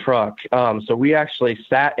were in the truck. So we actually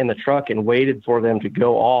sat in the truck and waited for them to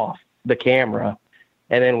go off the camera.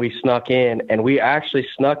 And then we snuck in, and we actually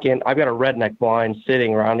snuck in. I've got a redneck blind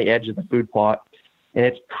sitting around the edge of the food plot, and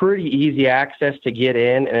it's pretty easy access to get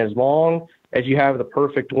in. And as long as you have the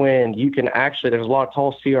perfect wind, you can actually, there's a lot of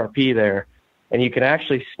tall CRP there. and you can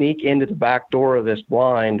actually sneak into the back door of this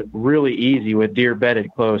blind really easy with deer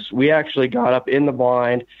bedded close. We actually got up in the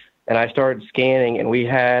blind, and I started scanning, and we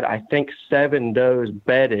had, I think, 7 does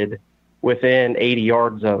bedded within 80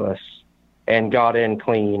 yards of us and got in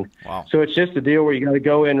clean. Wow. So it's just a deal where you got to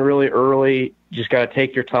go in really early, just got to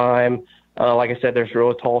take your time. Like I said, there's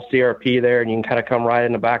really tall CRP there, and you can kind of come right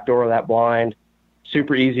in the back door of that blind.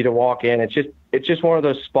 Super easy to walk in. It's just one of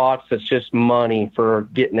those spots that's just money for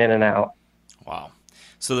getting in and out. Wow.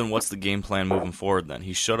 So then what's the game plan moving forward then?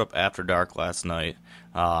 He showed up after dark last night.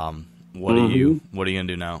 What are you going to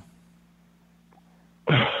do now?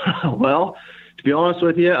 Well, to be honest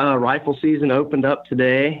with you, rifle season opened up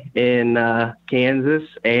today in Kansas,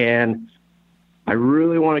 and I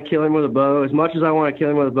really want to kill him with a bow. As much as I want to kill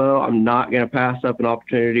him with a bow, I'm not going to pass up an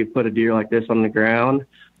opportunity to put a deer like this on the ground.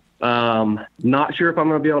 Not sure if I'm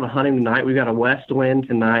going to be able to hunt him tonight. We've got a west wind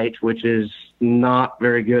tonight, which is not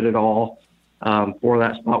very good at all for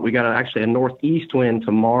that spot. We got actually a northeast wind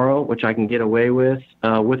tomorrow, which I can get away with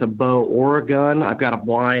a bow or a gun. I've got a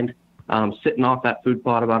blind sitting off that food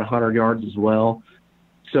plot about 100 yards as well.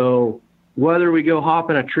 So whether we go hop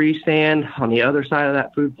in a tree stand on the other side of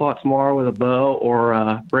that food plot tomorrow with a bow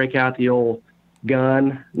or break out the old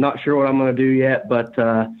gun, not sure what I'm going to do yet, but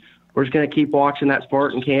we're just going to keep watching that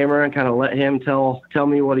Spartan camera and kind of let him tell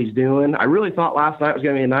me what he's doing. I really thought last night was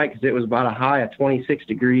going to be a night because it was about a high of 26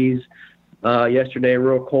 degrees yesterday,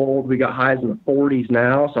 real cold. We got highs in the 40s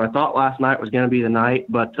now, so I thought last night was going to be the night,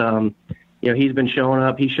 but he's been showing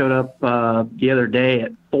up. He showed up the other day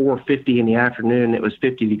at 4:50 in the afternoon. It was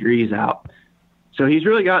 50 degrees out. So he's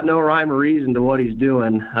really got no rhyme or reason to what he's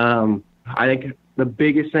doing. I think the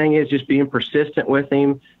biggest thing is just being persistent with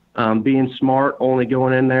him, being smart, only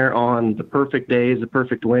going in there on the perfect days, the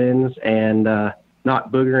perfect winds, and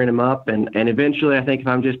not boogering him up. And eventually, I think if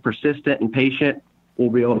I'm just persistent and patient, we'll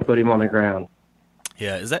be able to put him on the ground.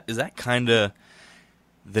 Yeah, is that kind of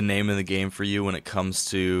the name of the game for you when it comes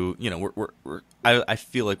to, I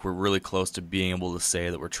feel like we're really close to being able to say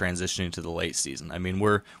that we're transitioning to the late season. I mean,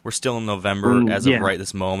 we're still in November as of right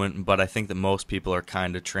this moment, but I think that most people are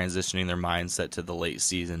kind of transitioning their mindset to the late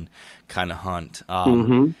season kind of hunt.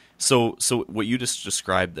 So what you just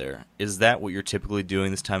described there, is that what you're typically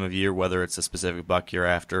doing this time of year, whether it's a specific buck you're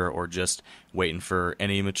after or just waiting for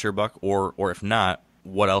any mature buck, or if not,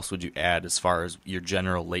 what else would you add as far as your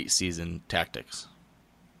general late season tactics?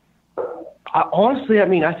 Honestly,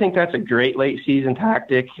 I think that's a great late season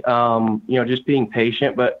tactic, just being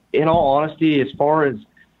patient. But in all honesty, as far as,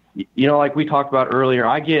 like we talked about earlier,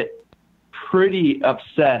 I get pretty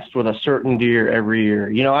obsessed with a certain deer every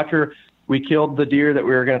year. After we killed the deer that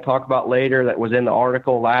we were going to talk about later that was in the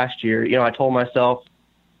article last year, I told myself,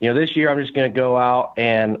 this year I'm just going to go out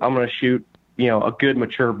and I'm going to shoot, a good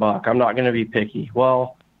mature buck. I'm not going to be picky.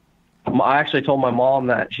 Well, I actually told my mom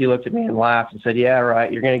that. She looked at me and laughed and said, yeah,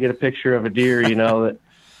 right, you're going to get a picture of a deer, that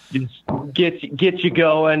just gets you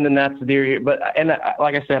going, and that's the deer. But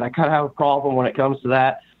like I said, I kind of have a problem when it comes to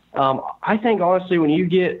that. I think, honestly, when you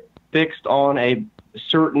get fixed on a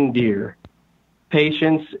certain deer,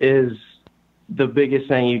 patience is the biggest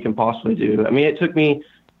thing you can possibly do. It took me,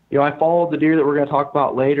 I followed the deer that we're going to talk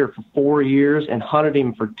about later for 4 years and hunted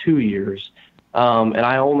him for 2 years. And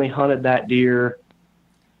I only hunted that deer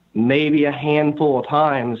maybe a handful of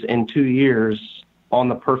times in 2 years on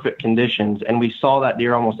the perfect conditions. And we saw that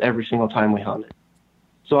deer almost every single time we hunted.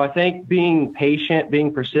 So I think being patient,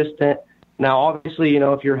 being persistent. Now, obviously,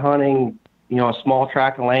 if you're hunting, a small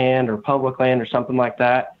tract of land or public land or something like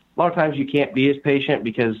that, a lot of times you can't be as patient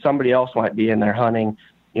because somebody else might be in there hunting.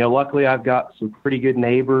 Luckily I've got some pretty good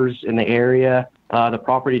neighbors in the area. The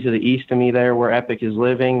property to the east of me there where Epic is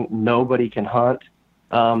living, nobody can hunt.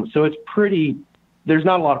 So it's there's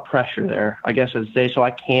not a lot of pressure there, I guess I'd say, so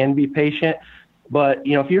I can be patient. But,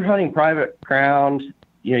 if you're hunting private ground,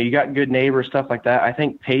 you got good neighbors, stuff like that, I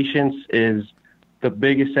think patience is the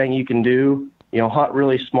biggest thing you can do. Hunt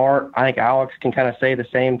really smart. I think Alex can kind of say the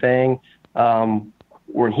same thing.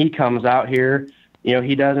 When he comes out here,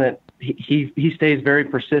 he stays very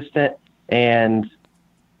persistent. And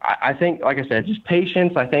I think, like I said, just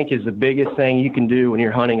patience, I think, is the biggest thing you can do when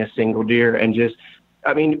you're hunting a single deer. And just,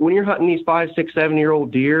 when you're hunting these 5, 6, 7-year-old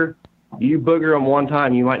deer, you booger them one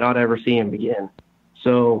time, you might not ever see them again.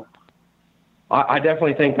 So I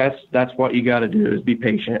definitely think that's what you got to do, is be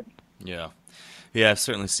patient. Yeah. Yeah, I've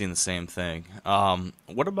certainly seen the same thing.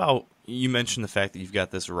 What about, you mentioned the fact that you've got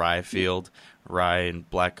this rye field, rye and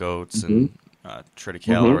black oats and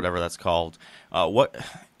triticale or whatever that's called. What,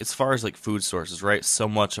 as far as like food sources, right? So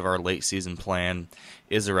much of our late season plan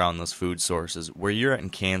is around those food sources. Where you're at in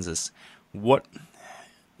Kansas,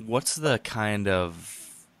 what's the kind of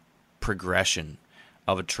progression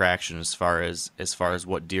of attraction as far as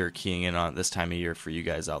what deer are keying in on at this time of year for you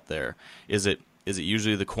guys out there? Is it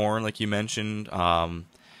usually the corn like you mentioned,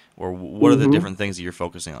 or what are the different things that you're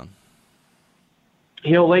focusing on?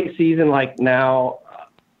 Late season like now,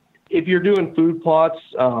 if you're doing food plots,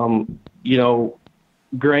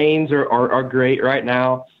 grains are great right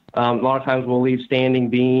now. A lot of times we'll leave standing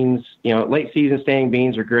beans. Late season standing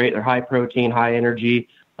beans are great. They're high protein, high energy.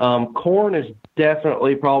 Corn is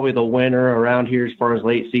definitely probably the winner around here as far as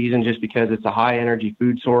late season, just because it's a high energy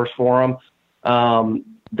food source for them.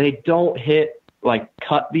 They don't hit like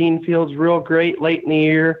cut bean fields real great late in the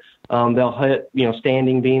year. They'll hit,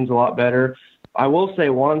 standing beans a lot better. I will say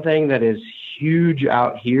one thing that is huge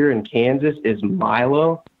out here in Kansas is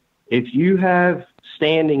milo. If you have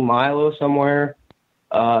standing milo somewhere,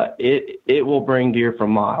 it will bring deer for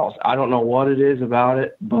miles. I don't know what it is about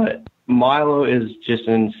it, but milo is just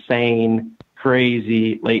an insane,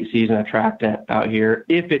 crazy late season attractant out here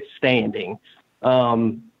if it's standing.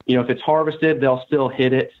 If it's harvested, they'll still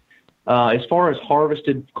hit it. As far as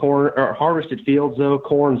harvested corn or harvested fields, though,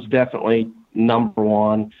 corn's definitely number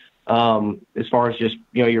one. As far as just,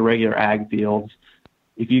 your regular ag fields.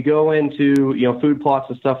 If you go into, food plots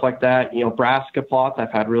and stuff like that, brassica plots,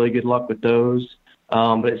 I've had really good luck with those.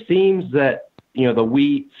 But it seems that, the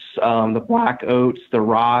wheats, the black oats, the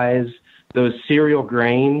rye, those cereal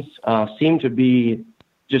grains, seem to be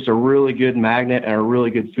just a really good magnet and a really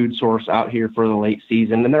good food source out here for the late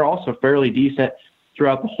season. And they're also fairly decent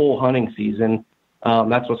throughout the whole hunting season.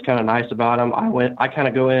 That's what's kind of nice about them. I kind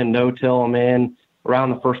of go in and no-till them in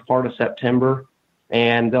around the first part of September,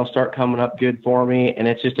 and they'll start coming up good for me. And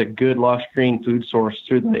it's just a good lush green food source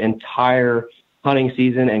through the entire hunting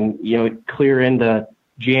season and, clear into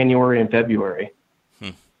January and February.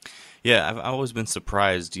 Yeah, I've always been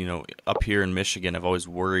surprised, up here in Michigan, I've always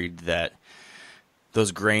worried that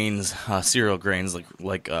those grains, cereal grains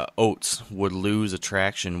like oats, would lose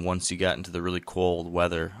attraction once you got into the really cold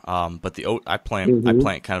weather. But the oat I plant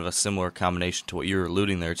kind of a similar combination to what you're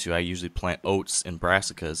alluding there to. I usually plant oats and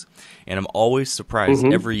brassicas, and I'm always surprised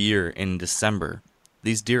every year in December.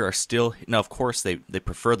 These deer are still, now of course they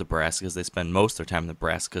prefer the brassicas, they spend most of their time in the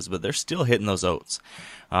brassicas, but they're still hitting those oats.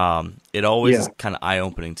 It always is kind of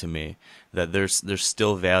eye-opening to me that there's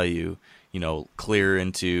still value, clear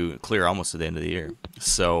almost to the end of the year.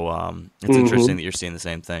 So it's interesting that you're seeing the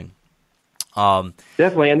same thing.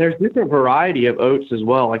 Definitely, and there's different variety of oats as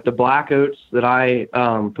well. Like the black oats that I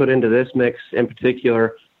put into this mix in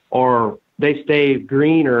particular, they stay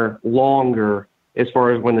greener longer as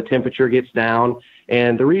far as when the temperature gets down.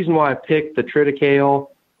 And the reason why I picked the triticale,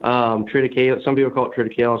 some people call it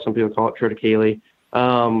triticale, some people call it triticale.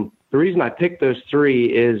 The reason I picked those three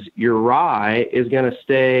is your rye is going to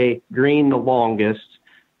stay green the longest,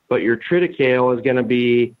 but your triticale is going to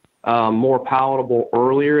be more palatable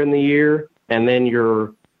earlier in the year. And then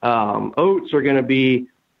your oats are going to be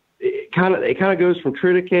it kind of goes from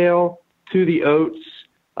triticale to the oats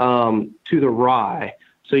to the rye.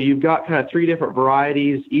 So you've got kind of three different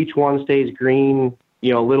varieties. Each one stays green,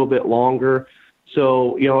 a little bit longer.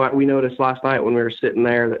 So, we noticed last night when we were sitting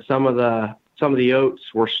there that some of the oats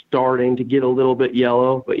were starting to get a little bit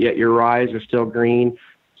yellow, but yet your rye are still green.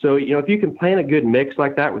 So, if you can plant a good mix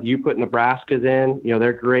like that with you putting Nebraskas in,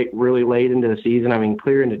 they're great really late into the season. I mean,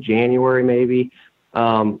 clear into January maybe.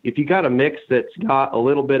 If you got a mix that's got a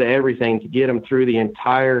little bit of everything to get them through the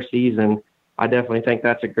entire season, I definitely think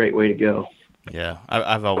that's a great way to go. Yeah,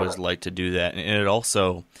 I've always liked to do that. And it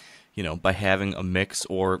also, by having a mix,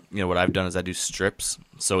 or, what I've done is I do strips.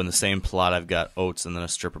 So in the same plot, I've got oats and then a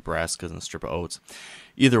strip of brassicas and a strip of oats.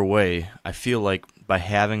 Either way, I feel like by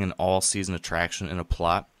having an all-season attraction in a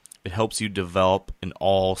plot, it helps you develop an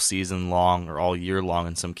all-season long, or all year long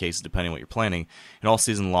in some cases, depending on what you're planning, an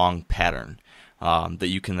all-season long pattern that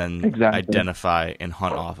you can then identify and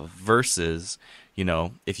hunt off of. Versus,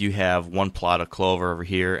 if you have one plot of clover over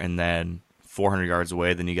here and then 400 yards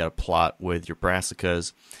away, then you got a plot with your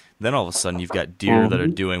brassicas. Then all of a sudden you've got deer that are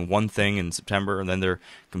doing one thing in September, and then they're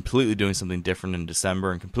completely doing something different in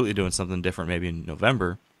December, and completely doing something different maybe in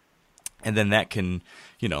November. And then that can,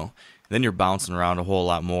 then you're bouncing around a whole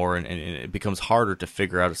lot more, and it becomes harder to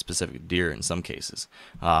figure out a specific deer in some cases,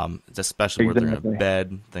 especially where they're in a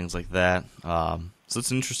bed, things like that. So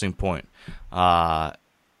it's an interesting point.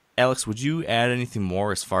 Alex, would you add anything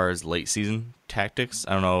more as far as late season tactics?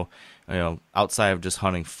 I don't know. Outside of just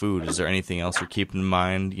hunting food, is there anything else you're keeping in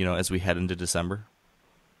mind, as we head into December?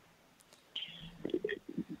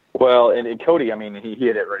 Well, and Cody, I mean, he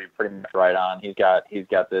hit it pretty much right on. He's got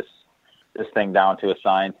this thing down to a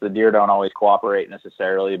science. The deer don't always cooperate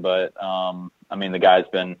necessarily, but I mean, the guy's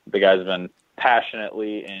been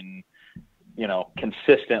passionately and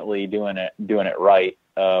consistently doing it right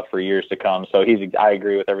for years to come. So I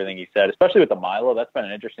agree with everything he said, especially with the Milo. That's been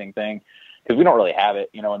an interesting thing because we don't really have it.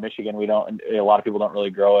 In Michigan, a lot of people don't really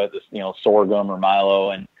grow it, sorghum or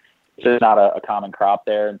Milo, and it's just not a common crop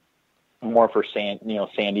there. More for sandy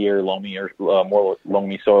or loamy or more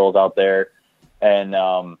loamy soils out there. And,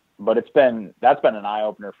 but that's been an eye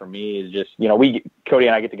opener for me is just, Cody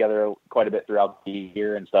and I get together quite a bit throughout the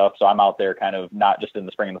year and stuff. So I'm out there kind of not just in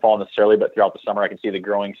the spring and the fall necessarily, but throughout the summer, I can see the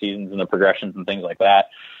growing seasons and the progressions and things like that.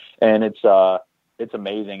 And it's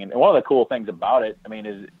amazing. And one of the cool things about it,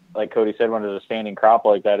 is like Cody said, when it's a standing crop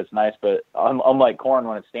like that, it's nice, but unlike corn,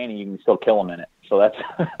 when it's standing, you can still kill them in it. So that's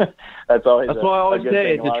always what I always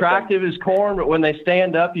say. It's attractive as corn, but when they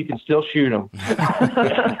stand up, you can still shoot them.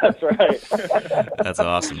 That's right. That's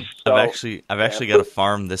awesome. So, I've actually got a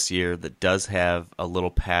farm this year that does have a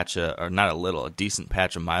little patch a decent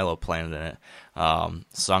patch of Milo planted in it.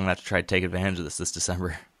 So I'm gonna have to try to take advantage of this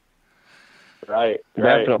December. Right.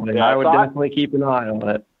 Definitely. Yeah, I would definitely keep an eye on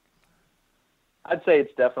it. I'd say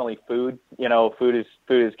it's definitely food. Food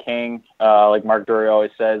is king. Like Mark Drury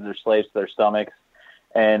always says, they're slaves to their stomachs.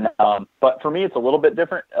 And but for me, it's a little bit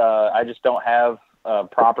different. I just don't have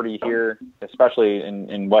property here, especially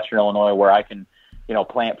in Western Illinois, where I can,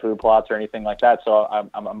 plant food plots or anything like that. So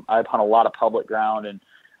I hunt a lot of public ground, and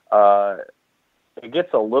it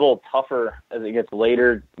gets a little tougher as it gets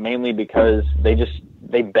later, mainly because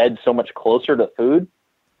they bed so much closer to food.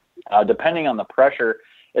 Depending on the pressure,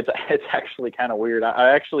 it's actually kind of weird.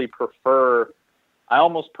 I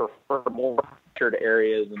almost prefer more pressured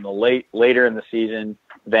areas in the later in the season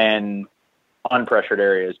than unpressured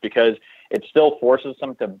areas, because it still forces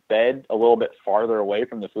them to bed a little bit farther away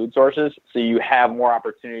from the food sources. So you have more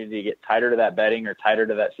opportunity to get tighter to that bedding or tighter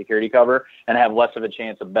to that security cover and have less of a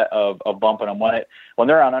chance of bumping them when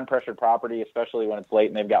they're on unpressured property, especially when it's late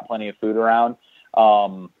and they've got plenty of food around.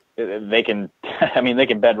 They can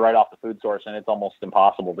bed right off the food source, and it's almost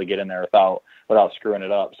impossible to get in there without screwing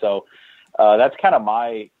it up. So that's kind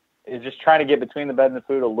of is just trying to get between the bed and the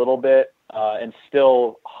food a little bit, and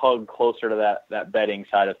still hug closer to that bedding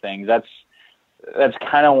side of things. That's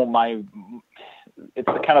kind of it's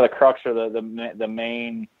kind of the crux or the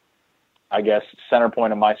main, I guess, center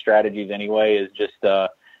point of my strategies anyway, is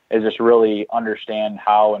just really understand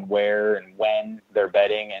how and where and when they're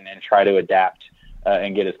bedding, and then try to adapt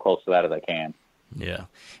and get as close to that as I can. Yeah,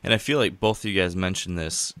 and I feel like both of you guys mentioned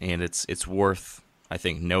this, and it's worth, I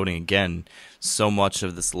think, noting again, so much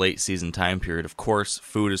of this late season time period, of course,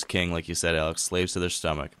 food is king, like you said, Alex, slaves to their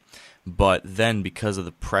stomach. But then because of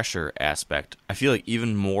the pressure aspect, I feel like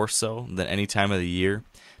even more so than any time of the year,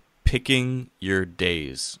 picking your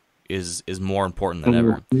days is more important than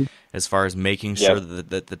ever, as far as making sure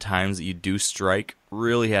that the times that you do strike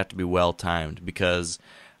really have to be well timed, because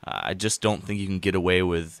I just don't think you can get away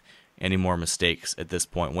with any more mistakes at this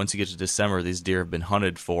point. Once you get to December, these deer have been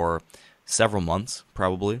hunted for several months,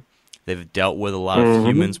 probably. They've dealt with a lot of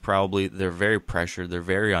humans, probably. They're very pressured. They're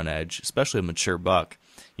very on edge, especially a mature buck.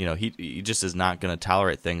 He just is not going to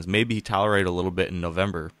tolerate things. Maybe he tolerated a little bit in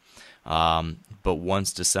November, but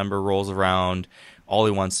once December rolls around, all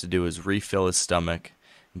he wants to do is refill his stomach,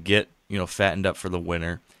 get fattened up for the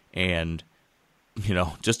winter, and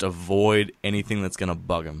just avoid anything that's going to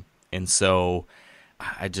bug him. And so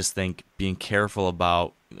I just think being careful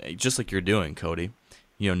about, just like you're doing, Cody,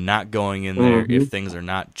 not going in there if things are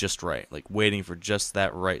not just right, like waiting for just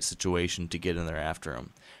that right situation to get in there after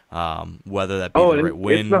him. Whether that be the right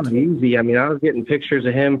wind. It's not easy. I was getting pictures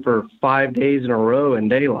of him for 5 days in a row in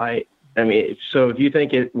daylight. So if you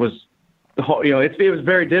think it was, it was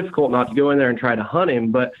very difficult not to go in there and try to hunt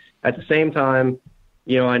him, but at the same time,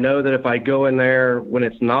 I know that if I go in there when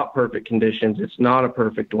it's not perfect conditions, it's not a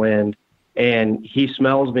perfect wind, and he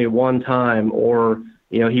smells me one time, or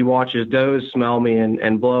he watches does smell me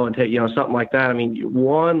and blow and take, something like that.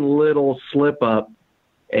 One little slip up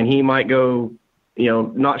and he might go,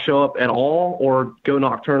 not show up at all or go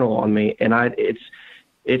nocturnal on me. And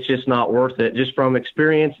it's just not worth it. Just from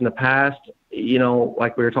experience in the past,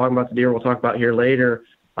 like we were talking about the deer we'll talk about here later,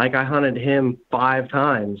 like I hunted him 5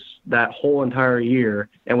 times that whole entire year,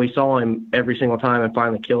 and we saw him every single time and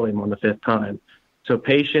finally killed him on the 5th time. So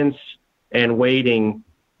patience and waiting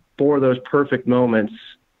for those perfect moments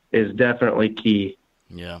is definitely key.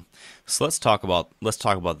 Yeah. So let's talk about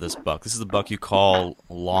this buck. This is the buck you call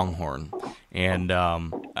Longhorn, and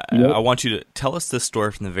I want you to tell us this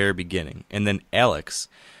story from the very beginning. And then Alex,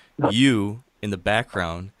 you in the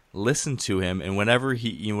background listen to him, and whenever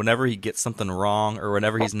he gets something wrong, or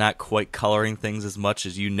whenever he's not quite coloring things as much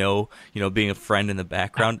as being a friend in the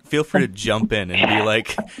background, feel free to jump in and be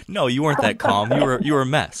like, no, you weren't that calm, you were a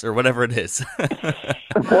mess, or whatever it is.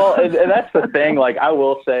 Well, and that's the thing. Like, I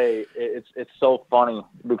will say, it's so funny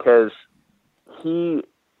because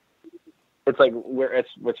it's like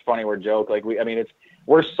it's funny, we're joke, like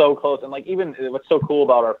we're so close, and like even what's so cool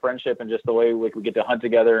about our friendship and just the way we get to hunt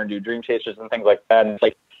together and do dream chasers and things like that, and it's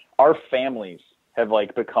like our families have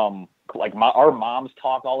like become like our moms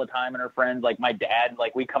talk all the time and her friends, like my dad,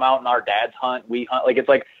 like we come out and our dads hunt, we hunt,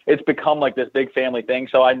 like it's become like this big family thing.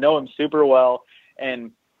 So I know him super well,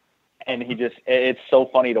 and it's so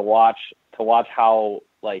funny to watch how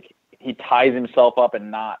like he ties himself up in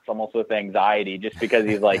knots almost with anxiety, just because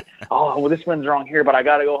he's like, oh, well, this one's wrong here, but I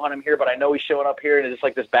got to go hunt him here, but I know he's showing up here. And it's just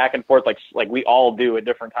like this back and forth, like we all do at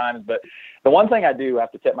different times. But the one thing I do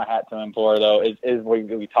have to tip my hat to him for, though, is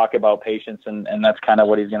we talk about patience, and that's kind of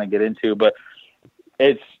what he's going to get into. But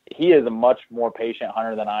he is a much more patient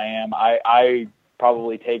hunter than I am. I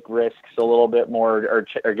probably take risks a little bit more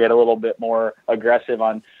or get a little bit more aggressive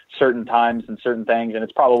on certain times and certain things, and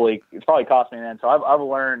it's probably cost me then. So I've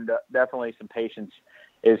learned definitely some patience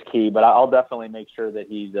is key, but I'll definitely make sure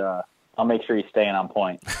that I'll make sure he's staying on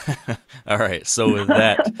point. All right. So with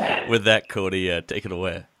that, Cody, take it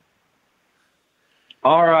away.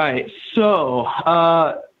 All right. So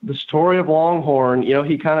the story of Longhorn,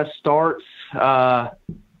 he kind of starts.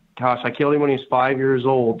 I killed him when he was 5 years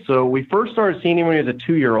old. So we first started seeing him when he was a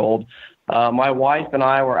 2-year-old. My wife and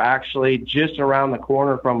I were actually just around the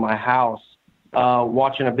corner from my house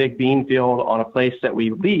watching a big bean field on a place that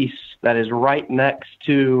we lease that is right next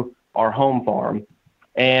to our home farm.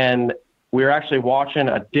 And we were actually watching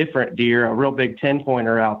a different deer, a real big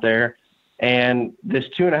 10-pointer out there. And this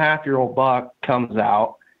 2.5-year-old buck comes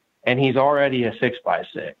out, and he's already a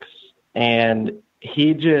 6x6. And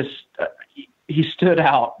he just he stood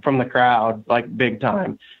out from the crowd like big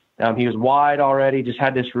time. He was wide already, just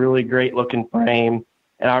had this really great looking frame.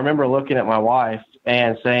 And I remember looking at my wife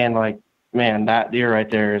and saying, like, man, that deer right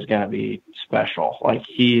there is going to be special. Like,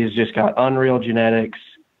 he's just got unreal genetics.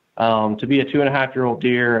 To be a 2.5-year-old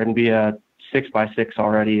deer and be a 6x6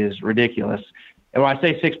 already is ridiculous. And when I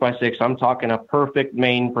say 6x6, I'm talking a perfect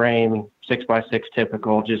main frame, 6x6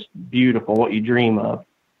 typical, just beautiful, what you dream of.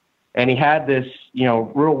 And he had this,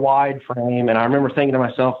 real wide frame. And I remember thinking to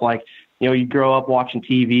myself, like, you grow up watching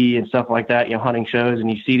TV and stuff like that, hunting shows,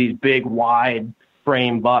 and you see these big, wide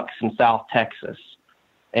frame bucks in South Texas.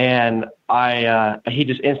 And he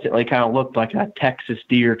just instantly kind of looked like a Texas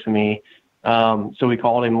deer to me. So we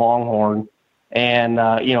called him Longhorn. And,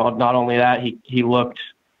 not only that, he looked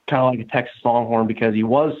kind of like a Texas Longhorn because he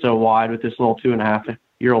was so wide with this little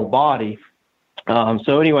 2.5-year-old body.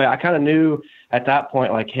 So anyway, I kind of knew at that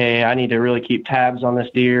point, like, hey, I need to really keep tabs on this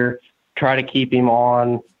deer, try to keep him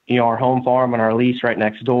on, our home farm and our lease right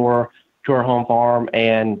next door to our home farm,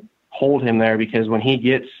 and hold him there, because when he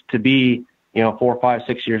gets to be, 4, 5,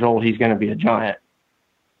 6 years old, he's going to be a giant.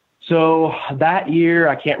 So that year,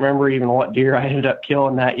 I can't remember even what deer I ended up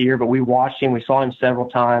killing that year, but we watched him. We saw him several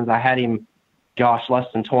times. I had him, less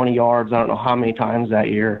than 20 yards. I don't know how many times that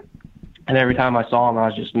year. And every time I saw him, I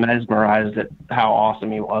was just mesmerized at how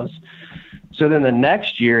awesome he was. So then the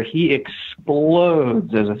next year, he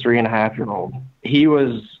explodes as a 3.5-year-old. He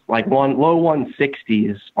was like low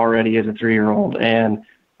 160s already as a 3-year-old. And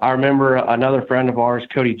I remember another friend of ours,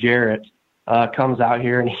 Cody Jarrett, comes out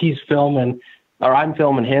here, and I'm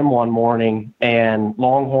filming him one morning, and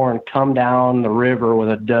Longhorn come down the river with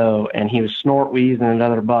a doe, and he was snort wheezing at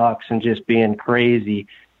other bucks and just being crazy,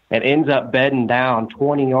 and ends up bedding down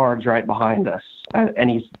 20 yards right behind us. And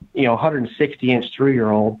he's, 160-inch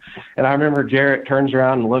 3-year-old. And I remember Jarrett turns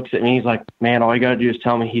around and looks at me. He's like, man, all you got to do is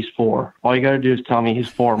tell me he's 4. All you got to do is tell me he's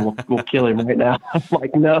 4, and we'll kill him right now. I'm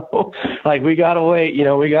like, no, like, we got to wait,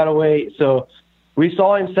 we got to wait. So we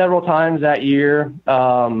saw him several times that year.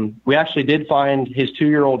 We actually did find his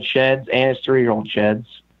 2-year-old sheds and his 3-year-old sheds.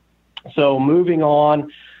 So moving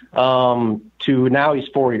on to now he's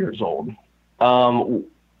 4 years old.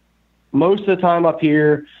 Most of the time up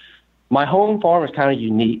here, my home farm is kind of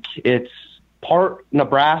unique. It's part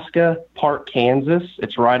Nebraska, part Kansas.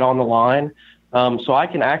 It's right on the line. So I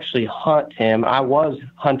can actually hunt him. I was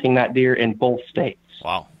hunting that deer in both states.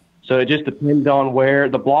 Wow. So it just depends on where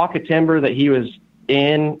the block of timber that he was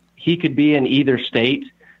in, he could be in either state.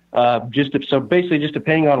 So basically just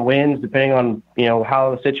depending on winds, depending on,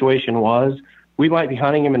 how the situation was, we might be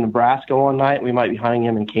hunting him in Nebraska one night. We might be hunting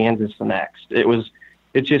him in Kansas the next.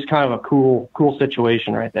 It's just kind of a cool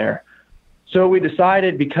situation right there. So we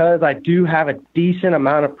decided, because I do have a decent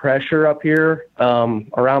amount of pressure up here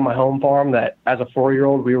around my home farm, that as a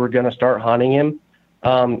 4-year-old, we were going to start hunting him.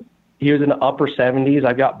 He was in the upper 70s.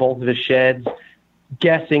 I got both of his sheds.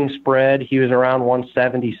 Guessing spread, he was around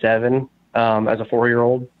 177 as a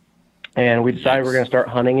 4-year-old. And we decided we're going to start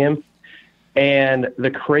hunting him. And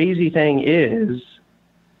the crazy thing is,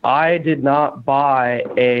 I did not buy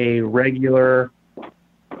a regular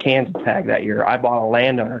Kansas tag that year. I bought a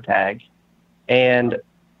landowner tag. And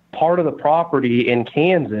part of the property in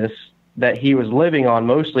Kansas that he was living on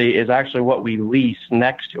mostly is actually what we lease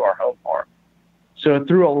next to our home farm. So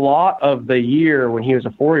through a lot of the year when he was a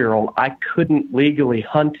 4-year-old, I couldn't legally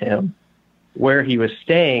hunt him where he was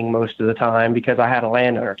staying most of the time because I had a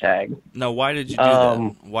landowner tag. Now, why did you do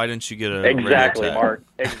that? Why didn't you get a exactly, tag? Mark?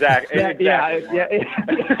 Exactly.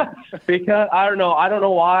 Yeah. Because I don't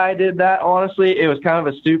know why I did that. Honestly, it was kind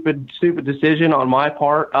of a stupid decision on my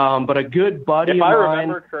part. But a good buddy of mine,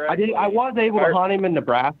 remember correctly, I was able to hunt him in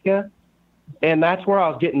Nebraska, and that's where I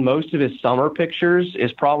was getting most of his summer pictures.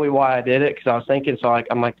 Is probably why I did it, because I was thinking,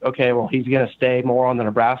 I'm like, okay, well, he's going to stay more on the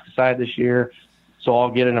Nebraska side this year. So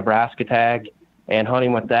I'll get a Nebraska tag and hunt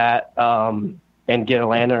him with that, and get a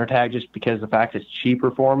landowner tag just because the fact it's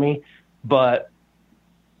cheaper for me. But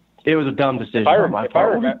it was a dumb decision. If I remember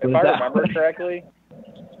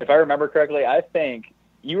correctly, I think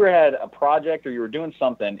you had a project or you were doing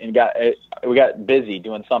something and we got busy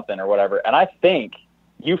doing something or whatever. And I think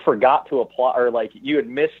you forgot to apply, or like you had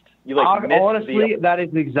missed. Honestly, that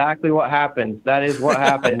is exactly what happened. That is what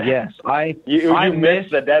happened. Yes, I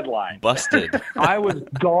missed the deadline. Busted. I was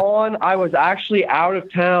gone. I was actually out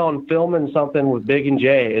of town filming something with Big and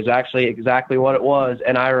Jay. Is actually exactly what it was.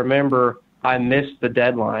 And I remember I missed the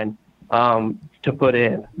deadline to put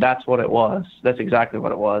in. That's what it was. That's exactly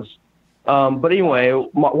what it was. But anyway,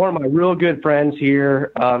 one of my real good friends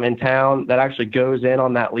here in town that actually goes in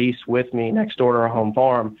on that lease with me next door to our home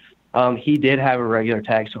farm, he did have a regular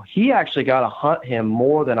tag. So he actually got to hunt him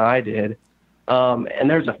more than I did. And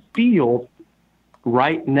there's a field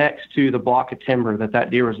right next to the block of timber that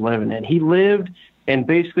deer was living in. He lived in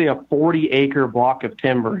basically a 40-acre block of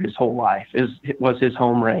timber his whole life. Was his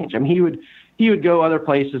home range. I mean, he would go other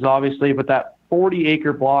places, obviously, but that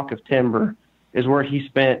 40-acre block of timber is where he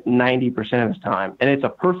spent 90% of his time. And it's a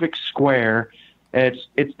perfect square. And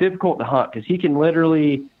it's difficult to hunt because he can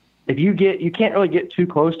literally, you can't really get too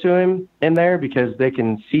close to him in there because they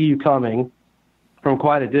can see you coming from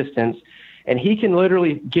quite a distance. And he can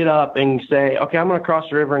literally get up and say, okay, I'm going to cross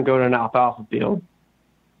the river and go to an alfalfa field.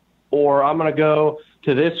 Or I'm going to go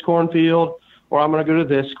to this cornfield, or I'm going to go to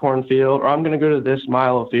this cornfield, or I'm going to go to this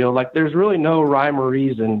milo field. Like, there's really no rhyme or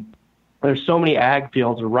reason. There's so many ag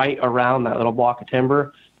fields right around that little block of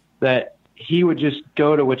timber that he would just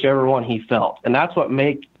go to whichever one he felt. And that's what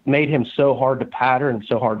made him so hard to pattern and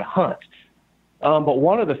so hard to hunt. But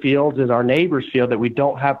one of the fields is our neighbor's field that we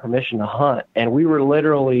don't have permission to hunt. And we were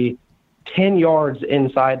literally 10 yards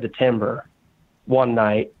inside the timber one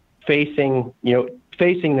night facing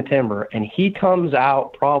the timber. And he comes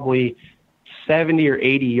out probably 70 or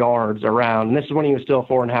 80 yards around. And this is when he was still a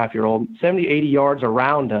 4.5-year-old, 70, 80 yards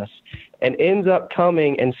around us, and ends up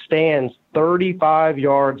coming and stands 35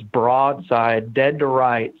 yards broadside, dead to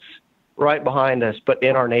rights, right behind us, but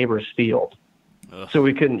in our neighbor's field. Ugh. So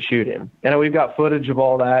we couldn't shoot him. And we've got footage of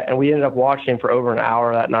all that, and we ended up watching him for over an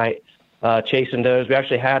hour that night, chasing does. We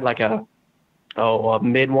actually had like a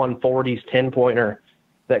mid-140s 10-pointer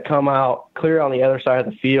that come out clear on the other side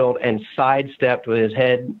of the field and sidestepped with his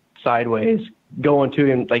head sideways, going to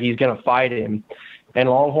him like he's going to fight him. And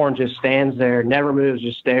Longhorn just stands there, never moves,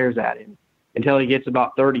 just stares at him until he gets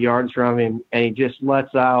about 30 yards from him, and he just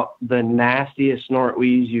lets out the nastiest snort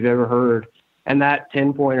wheeze you've ever heard. And that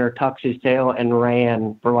 10-pointer tucks his tail and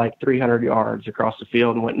ran for like 300 yards across the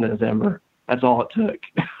field and went into the timber. That's all it took.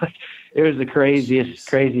 It was the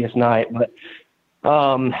craziest night. But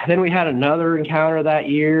then we had another encounter that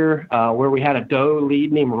year where we had a doe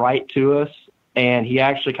leading him right to us, and he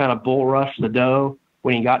actually kind of bull rushed the doe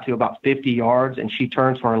when he got to about 50 yards, and she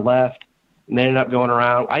turns for her left and they ended up going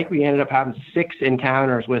around. I think we ended up having 6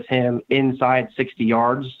 encounters with him inside 60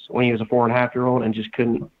 yards when he was a 4.5-year-old, and just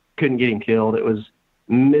couldn't get him killed. It was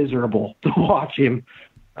miserable to watch him.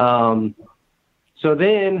 So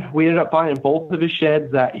then we ended up finding both of his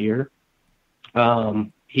sheds that year.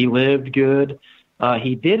 He lived good.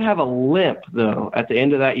 He did have a limp, though, at the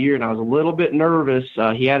end of that year, and I was a little bit nervous.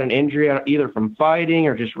 He had an injury either from fighting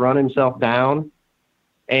or just run himself down.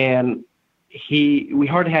 And we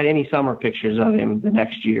hardly had any summer pictures of him the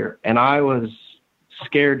next year. And I was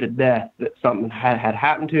scared to death that something had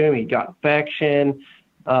happened to him. He got infection.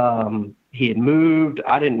 he had moved.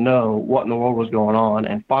 I didn't know what in the world was going on.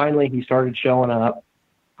 And finally he started showing up.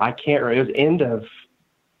 I can't remember.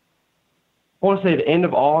 I want to say the end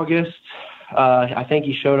of August. I think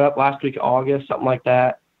he showed up last week of August, something like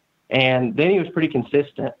that. And then he was pretty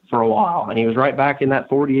consistent for a while. And he was right back in that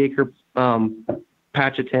 40-acre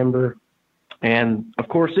patch of timber. And, of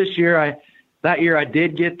course, that year I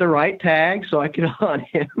did get the right tag so I could hunt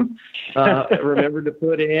him. Remembered to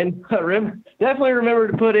put in. Definitely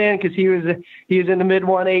remembered to put in because he was in the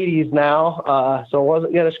mid-180s now, so I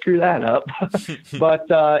wasn't going to screw that up. But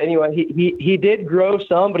anyway, he did grow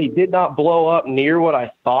some, but he did not blow up near what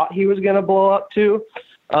I thought he was going to blow up to,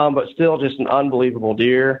 but still just an unbelievable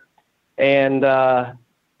deer. And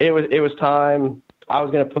it was time. I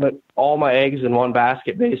was going to put all my eggs in one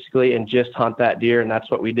basket basically and just hunt that deer, and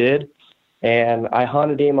that's what we did. And I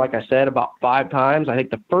hunted him, like I said, about 5 times. I think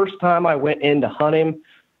the first time I went in to hunt him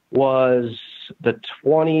was the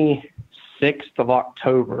 26th of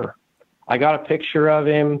October. I got a picture of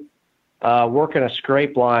him working a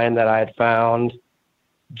scrape line that I had found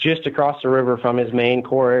just across the river from his main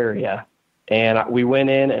core area. And we went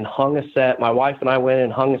in and hung a set. My wife and I went in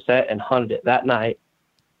and hung a set and hunted it that night.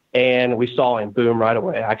 And we saw him, boom, right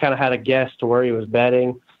away. I kind of had a guess to where he was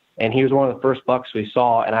bedding. And he was one of the first bucks we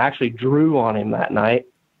saw, and I actually drew on him that night.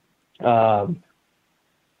 And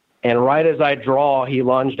right as I draw, he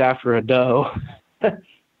lunged after a doe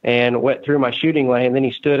and went through my shooting lane. Then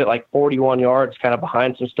he stood at like 41 yards, kind of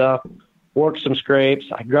behind some stuff, worked some scrapes.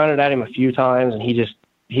 I grunted at him a few times, and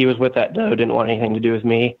he was with that doe, didn't want anything to do with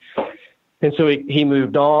me. And so he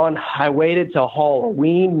moved on. I waited till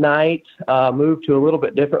Halloween night, moved to a little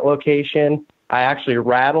bit different location. I actually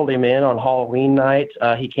rattled him in on Halloween night.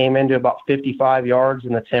 He came into about 55 yards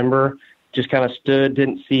in the timber, just kind of stood,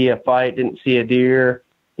 didn't see a fight, didn't see a deer,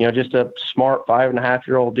 just a smart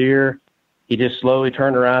 5.5-year-old deer. He just slowly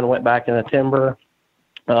turned around and went back in the timber.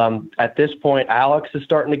 At this point, Alex is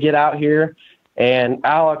starting to get out here, and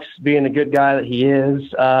Alex, being the good guy that he is,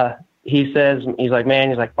 he's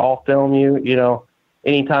like, I'll film you,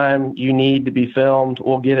 anytime you need to be filmed,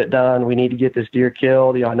 we'll get it done. We need to get this deer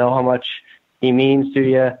killed. I know how much he means to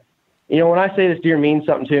you. When I say this deer means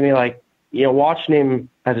something to me, like, watching him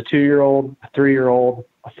as a 2-year-old, a 3-year-old,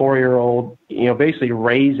 a 4-year-old, basically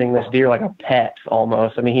raising this deer like a pet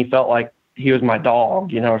almost. I mean, he felt like he was my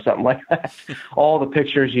dog, or something like that. All the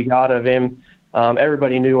pictures you got of him,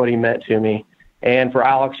 everybody knew what he meant to me. And for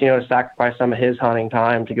Alex, to sacrifice some of his hunting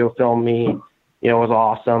time to go film me, was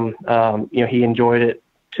awesome. He enjoyed it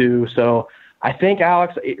too. So I think,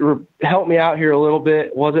 Alex, help me out here a little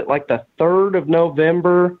bit. Was it like the 3rd of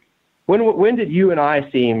November? When did you and I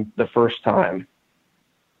see him the first time?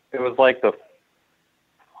 It was like it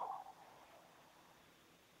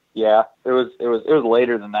was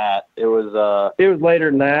later than that. It was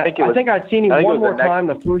later than that. I think I'd seen him one more time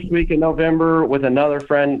the first week in November with another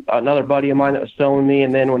buddy of mine that was filming me.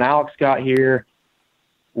 And then when Alex got here,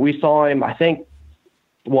 we saw him, I think,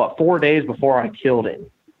 4 days before I killed him.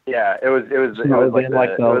 Yeah, it was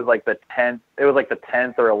like the 10th. It was like the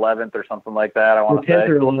 10th or 11th or something like that. I want to say 10th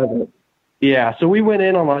or 11th. Yeah, so we went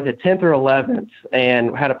in on like the 10th or 11th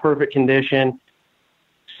and had a perfect condition.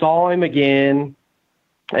 Saw him again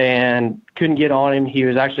and couldn't get on him. He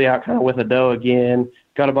was actually out kind of with a doe again.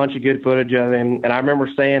 Got a bunch of good footage of him, and I remember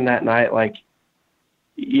saying that night, like,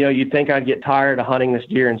 you'd think I'd get tired of hunting this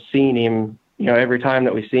deer and seeing him, every time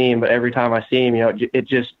that we see him, but every time I see him, it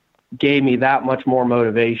just gave me that much more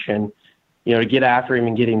motivation, to get after him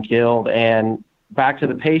and get him killed. And back to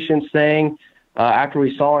the patience thing, after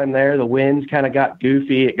we saw him there, the winds kind of got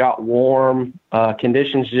goofy. It got warm.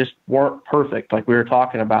 Conditions just weren't perfect, like we were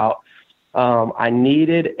talking about. I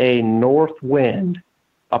needed a north wind,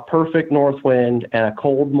 a perfect north wind, and a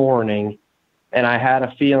cold morning. And I had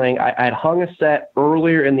a feeling I'd hung a set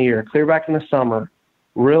earlier in the year, clear back in the summer,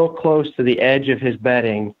 real close to the edge of his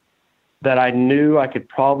bedding, that I knew I could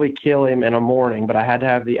probably kill him in a morning, but I had to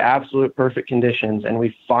have the absolute perfect conditions. And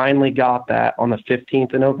we finally got that on the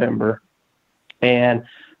 15th of November. And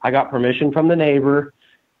I got permission from the neighbor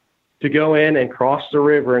to go in and cross the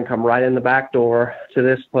river and come right in the back door to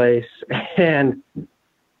this place. And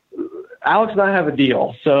Alex and I have a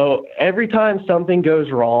deal. So every time something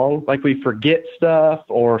goes wrong, like we forget stuff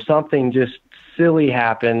or something just silly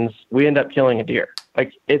happens, we end up killing a deer.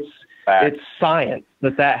 Like it's science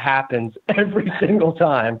that happens every single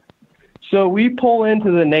time. So we pull into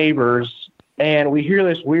the neighbors and we hear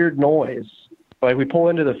this weird noise. Like we pull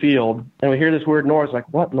into the field and we hear this weird noise,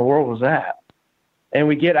 like, what in the world was that? And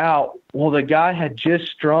we get out. Well, the guy had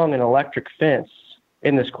just strung an electric fence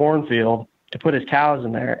in this cornfield to put his cows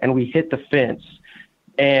in there, and we hit the fence.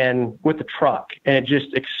 and with the truck, and it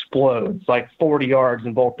just explodes like 40 yards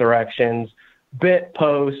in both directions, bent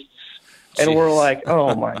posts. And Jeez. we're like,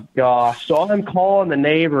 oh my gosh. So I'm calling the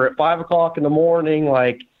neighbor at 5 o'clock in the morning,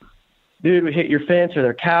 like, dude, we hit your fence. Are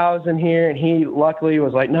there cows in here? And he luckily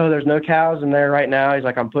was like, no, there's no cows in there right now. He's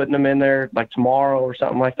like, I'm putting them in there like tomorrow or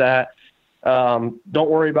something like that. Don't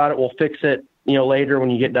worry about it. We'll fix it, later when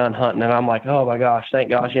you get done hunting. And I'm like, oh my gosh, thank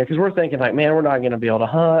gosh. Yeah. Cause we're thinking like, man, we're not going to be able to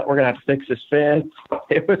hunt. We're going to have to fix this fence.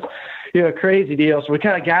 It was, a crazy deal. So we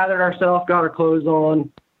kind of gathered ourselves, got our clothes on,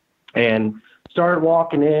 and started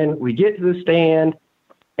walking in. We get to the stand,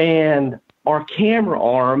 and our camera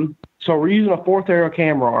arm, so we're using a 4th Arrow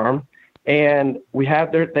camera arm, and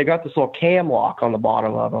they got this little cam lock on the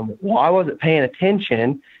bottom of them. Well, I wasn't paying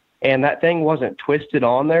attention, and that thing wasn't twisted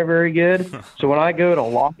on there very good. So when I go to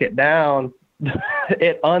lock it down,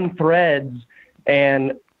 it unthreads,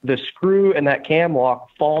 and the screw and that cam lock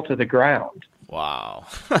fall to the ground. Wow.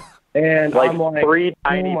 And Like I'm like, 3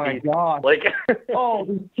 tiny oh my pieces. God. Like, Oh,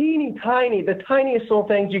 these teeny tiny, the tiniest little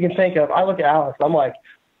things you can think of. I look at Alex, I'm like,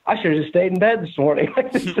 I should have just stayed in bed this morning.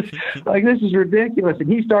 This is ridiculous.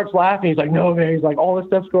 And he starts laughing. He's like, no, man. He's like, all this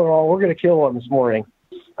stuff's going on. We're going to kill one this morning.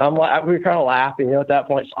 I'm like, we were kind of laughing, at that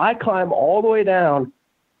point. So I climb all the way down,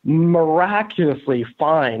 miraculously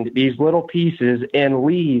find these little pieces in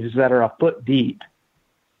leaves that are a foot deep,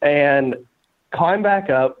 and climb back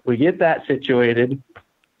up. We get that situated.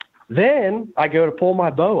 Then I go to pull my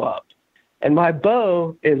bow up, and my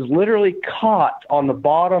bow is literally caught on the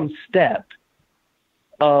bottom step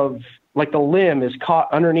of, like, the limb is caught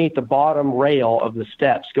underneath the bottom rail of the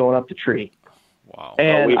steps going up the tree. Wow.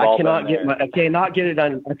 And we've I all cannot been there. I cannot get it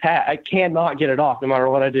unattached. I cannot get it off no matter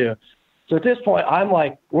what I do. So at this point, I'm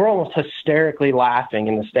like, we're almost hysterically laughing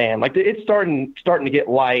in the stand. Like, it's starting to get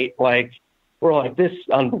light. Like, we're like, this is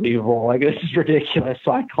unbelievable. Like, this is ridiculous.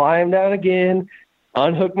 So I climb down again,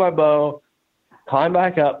 unhook my bow, climb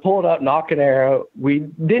back up, pull it up, knock an arrow. We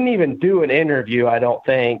didn't even do an interview, I don't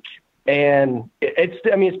think. And it's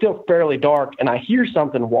still fairly dark, and I hear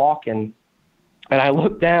something walking, and I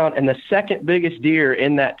look down, and the second biggest deer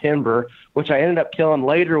in that timber, which I ended up killing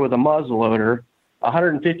later with a muzzleloader,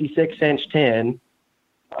 156-inch 10,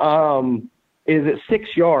 is at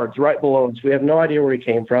 6 yards right below us. We have no idea where he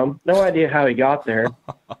came from, no idea how he got there,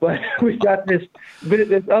 but we've got this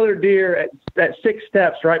other deer at 6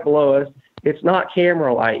 steps right below us. It's not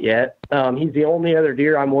camera light yet. He's the only other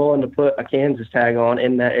deer I'm willing to put a Kansas tag on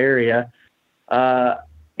in that area.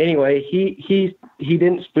 Anyway, he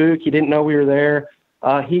didn't spook. He didn't know we were there.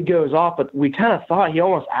 He goes off, but we kind of thought he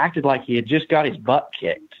almost acted like he had just got his butt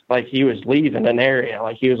kicked, like he was leaving an area,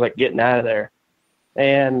 like he was like getting out of there.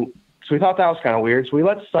 And so we thought that was kind of weird. So we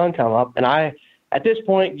let the sun come up, and at this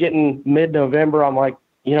point, getting mid-November, I'm like,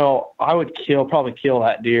 I would probably kill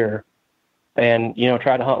that deer and,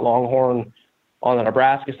 try to hunt longhorn on the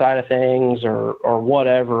Nebraska side of things or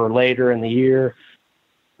whatever later in the year.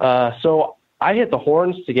 So I hit the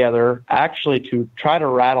horns together actually to try to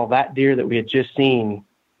rattle that deer that we had just seen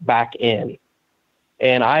back in.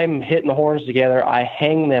 And I'm hitting the horns together. I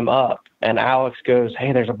hang them up, and Alex goes,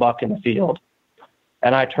 hey, there's a buck in the field.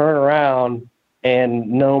 And I turn around and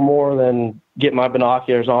no more than get my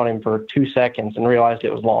binoculars on him for 2 seconds and realized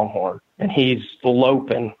it was longhorn. And he's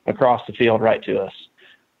loping across the field right to us.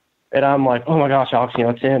 And I'm like, oh my gosh, Alex,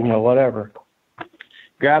 it's him, whatever.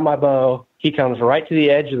 Grab my bow. He comes right to the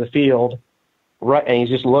edge of the field, right, and he's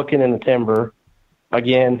just looking in the timber.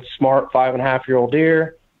 Again, smart 5.5-year-old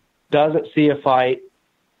deer, doesn't see a fight.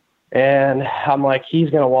 And I'm like, he's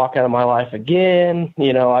going to walk out of my life again.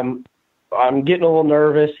 I'm getting a little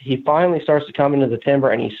nervous. He finally starts to come into the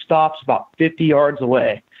timber, and he stops about 50 yards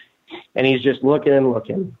away. And he's just looking and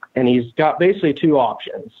looking. And he's got basically 2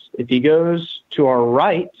 options. If he goes to our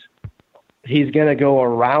right, he's going to go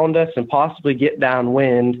around us and possibly get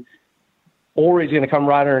downwind, or he's going to come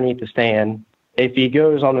right underneath the stand. If he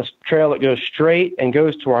goes on this trail that goes straight and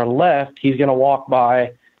goes to our left, he's going to walk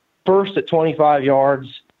by first at 25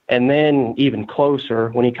 yards and then even closer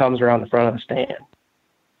when he comes around the front of the stand.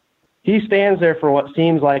 He stands there for what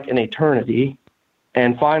seems like an eternity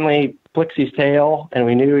and finally flicks his tail, and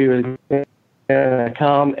we knew he was going to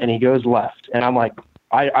come, and he goes left. And I'm like,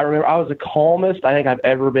 I remember I was the calmest I think I've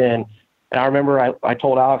ever been. And I remember I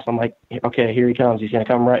told Alex, I'm like, okay, here he comes. He's going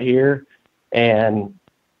to come right here, and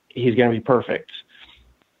he's going to be perfect.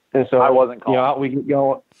 And so I wasn't calm. We get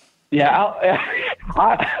going. Yeah,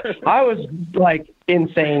 I was like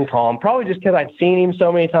insane calm, probably just because I'd seen him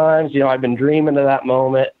so many times. I'd been dreaming of that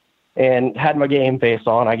moment and had my game face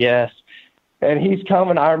on, I guess. And he's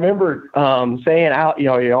coming. I remember saying out,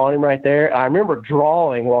 you're on him right there. I remember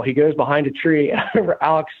drawing while he goes behind a tree. I remember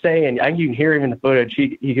Alex saying, I think you can hear him in the footage.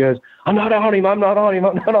 He goes, I'm not on him. I'm not on him.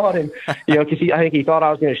 I'm not on him. Because I think he thought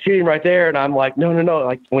I was going to shoot him right there. And I'm like, no.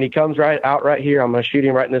 Like when he comes out right here, I'm going to shoot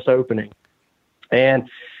him right in this opening.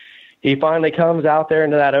 And he finally comes out there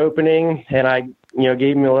into that opening, and I,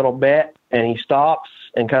 gave him a little bet, and he stops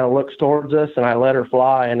and kind of looks towards us, and I let her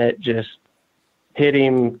fly, and it just hit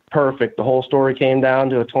him perfect. The whole story came down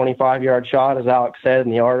to a 25-yard shot, as Alex said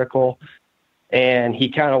in the article. And he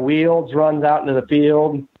kind of wheels, runs out into the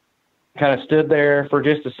field, kind of stood there for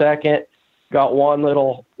just a second, got one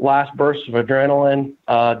little last burst of adrenaline,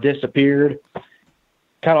 disappeared,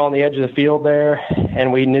 kind of on the edge of the field there.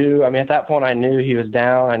 And we knew, at that point I knew he was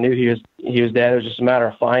down. I knew he was dead. It was just a matter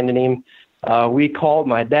of finding him. We called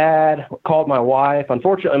my dad, called my wife.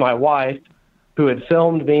 Unfortunately, my wife, who had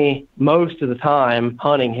filmed me most of the time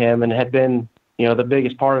hunting him and had been, the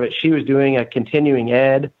biggest part of it. She was doing a continuing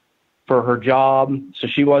ed for her job, so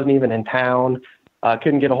she wasn't even in town.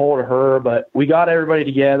 Couldn't get a hold of her, but we got everybody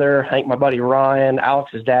together. I think my buddy Ryan,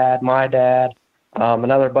 Alex's dad, my dad,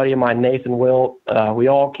 another buddy of mine, Nathan Wilt. We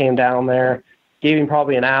all came down there, gave him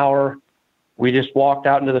probably an hour. We just walked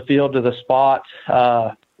out into the field to the spot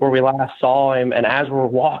where we last saw him, and as we're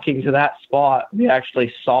walking to that spot, we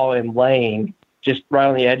actually saw him laying just right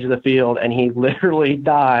on the edge of the field, and he literally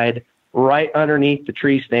died right underneath the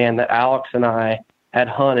tree stand that Alex and I had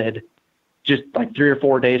hunted just like 3 or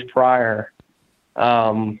 4 days prior,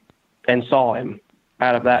 and saw him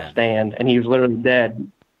out of that stand, and he was literally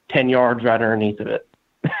dead 10 yards right underneath of it.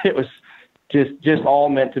 It was just all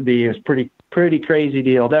meant to be. It was pretty crazy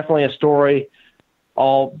deal. Definitely a story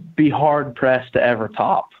I'll be hard pressed to ever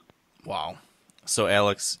top. Wow. So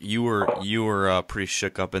Alex, you were pretty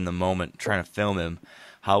shook up in the moment trying to film him.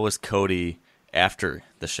 How was Cody after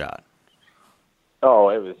the shot? Oh,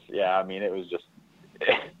 it was, it was just,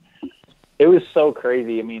 it was so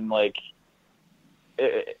crazy. And the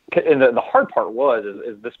hard part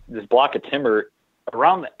is this block of timber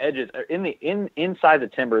around the edges, inside the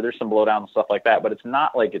timber. There's some blowdown and stuff like that, but it's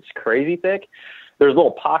not like it's crazy thick. There's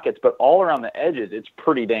little pockets, but all around the edges, it's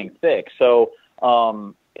pretty dang thick. So,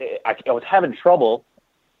 I was having trouble.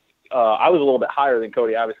 I was a little bit higher than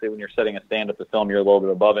Cody. Obviously, when you're setting a stand up to film, you're a little bit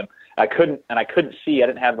above him. I couldn't see. I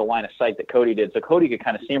didn't have the line of sight that Cody did. So Cody could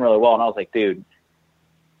kind of see him really well. And I was like, dude,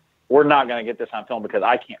 we're not going to get this on film because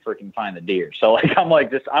I can't freaking find the deer. So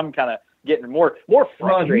I'm kind of getting more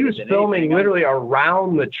frustrated. He was filming literally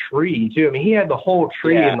around the tree too. He had the whole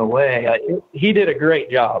tree in the way. He did a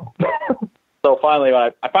great job. So finally,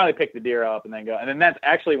 when I finally picked the deer up and then that's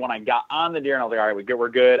actually when I got on the deer and I was like, all right, we're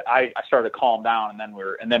good. I started to calm down and then we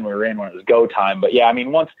were in when it was go time. But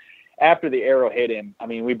once after the arrow hit him,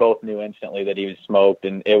 we both knew instantly that he was smoked,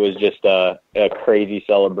 and it was just a crazy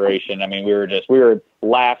celebration. We were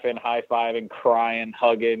laughing, high-fiving, crying,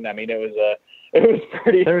 hugging. It was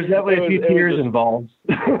pretty. There was definitely a few tears involved.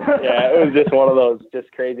 It was just one of those,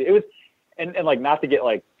 just crazy. It was, and not to get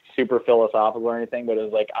super philosophical or anything, but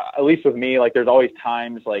it was at least with me, there's always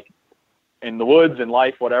times in the woods and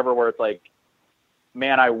life, whatever, where it's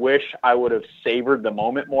man, I wish I would have savored the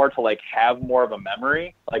moment more to have more of a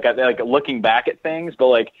memory, looking back at things.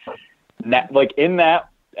 But in that,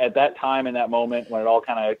 at that time, in that moment when it all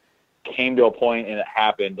kind of came to a point and it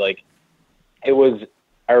happened, it was,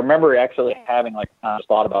 I remember actually having I just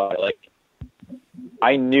thought about it,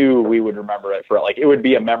 I knew we would remember it for it would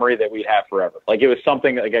be a memory that we'd have forever. It was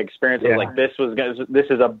something I experienced. This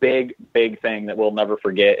is a big thing that we'll never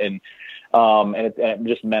forget. And it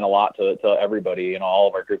just meant a lot to everybody, all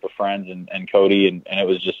of our group of friends and Cody. And it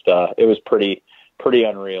was just, it was pretty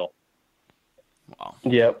unreal. Wow.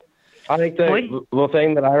 Yep. I think the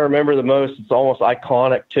thing that I remember the most, it's almost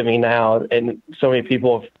iconic to me now, and so many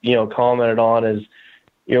people have, commented on, is,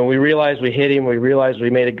 we realized we hit him. We realized we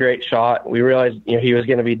made a great shot. We realized, he was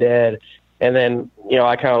going to be dead. And then,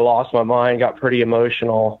 I kind of lost my mind, got pretty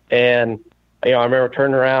emotional. And, I remember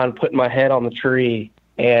turning around, putting my head on the tree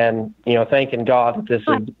and, thanking God that this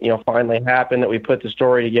had, finally happened, that we put the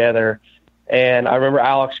story together. And I remember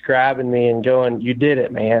Alex grabbing me and going, "You did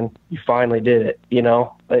it, man. You finally did it."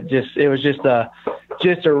 It was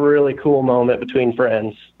just a really cool moment between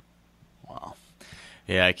friends. Wow.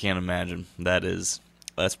 Yeah, I can't imagine. That's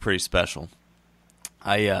pretty special.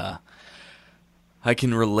 I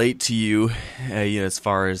can relate to you, as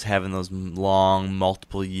far as having those long,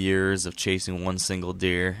 multiple years of chasing one single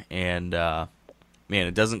deer, and man,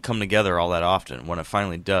 it doesn't come together all that often. When it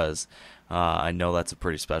finally does, I know that's a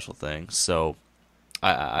pretty special thing. So,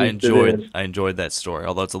 I enjoyed that story,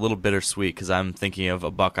 although it's a little bittersweet because I'm thinking of a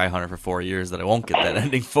buck I hunted for 4 years that I won't get that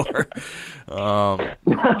ending for.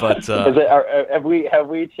 But have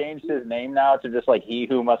we changed his name now to just like he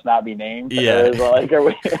who must not be named? Yeah, are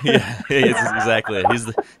we... yeah, it's exactly it. He's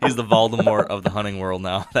the Voldemort of the hunting world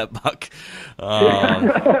now. That buck.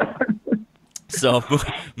 So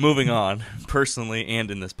moving on, personally and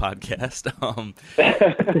in this podcast,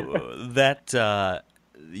 that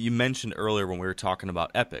you mentioned earlier when we were talking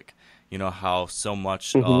about Epic, you know, how so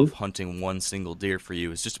much of hunting one single deer for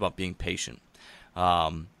you is just about being patient.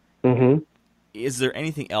 Is there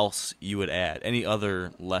anything else you would add? Any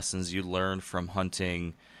other lessons you learned from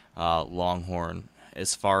hunting longhorn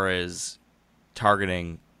as far as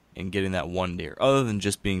targeting and getting that one deer, other than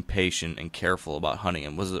just being patient and careful about hunting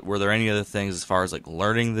him? Were there any other things as far as like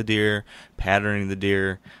learning the deer, patterning the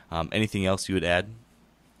deer, anything else you would add?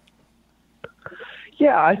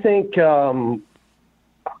 Yeah, I think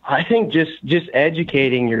just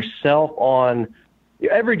educating yourself on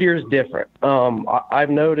every deer is different. I've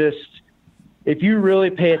noticed if you really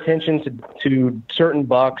pay attention to certain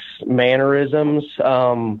bucks' mannerisms,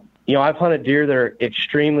 I've hunted deer that are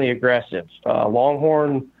extremely aggressive.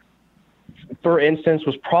 Longhorn, for instance,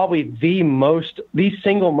 was probably the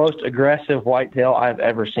single most aggressive whitetail I've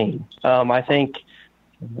ever seen. I think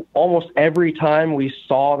almost every time we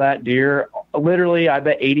saw that deer, literally, I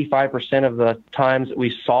bet 85% of the times that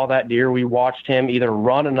we saw that deer, we watched him either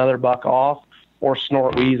run another buck off or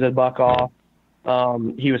snort wheeze a buck off.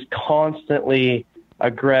 He was constantly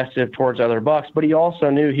aggressive towards other bucks, but he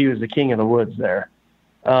also knew he was the king of the woods there.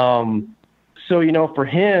 So, for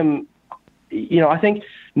him, I think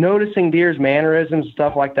noticing deer's mannerisms and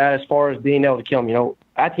stuff like that, as far as being able to kill them,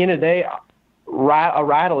 at the end of the day, a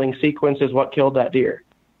rattling sequence is what killed that deer.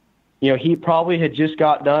 He probably had just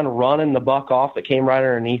got done running the buck off that came right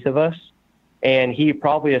underneath of us, and he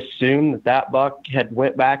probably assumed that buck had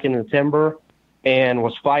went back into the timber and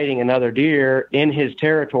was fighting another deer in his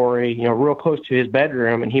territory, real close to his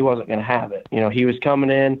bedroom, and he wasn't going to have it. He was coming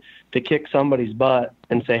in to kick somebody's butt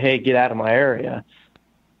and say, hey, get out of my area.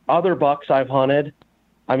 Other bucks I've hunted,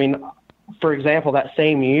 for example, that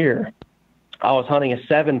same year, I was hunting a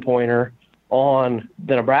 7-pointer on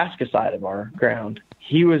the Nebraska side of our ground.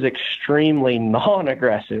 He was extremely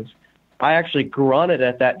non-aggressive. I actually grunted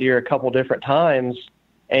at that deer a couple different times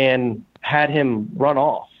and had him run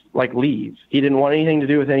off, like leave. He didn't want anything to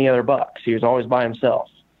do with any other bucks. He was always by himself.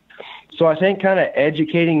 So I think kind of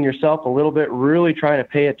educating yourself a little bit, really trying to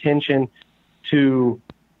pay attention to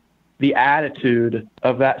the attitude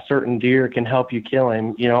of that certain deer can help you kill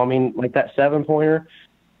him. Like that 7-pointer,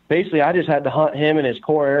 basically I just had to hunt him in his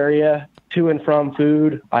core area, to and from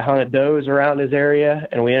food. I hunted does around his area,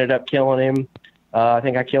 and we ended up killing him. I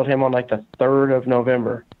think I killed him on like the 3rd of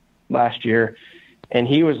November last year, and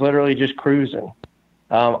he was literally just cruising.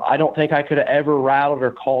 I don't think I could have ever rattled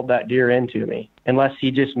or called that deer into me unless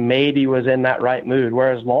he just maybe was in that right mood.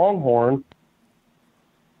 Whereas Longhorn,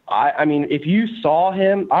 if you saw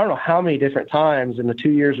him, I don't know how many different times in the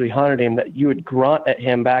 2 years we hunted him that you would grunt at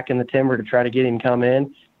him back in the timber to try to get him come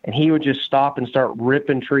in, and he would just stop and start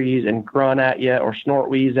ripping trees and grunt at you or snort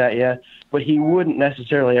wheeze at you. But he wouldn't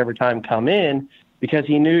necessarily every time come in because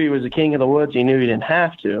he knew he was the king of the woods. He knew he didn't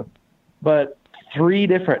have to. But 3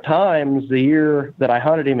 different times the year that I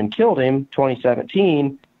hunted him and killed him,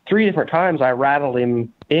 2017, 3 different times I rattled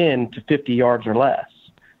him in to 50 yards or less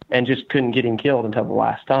and just couldn't get him killed until the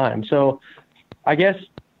last time. So I guess,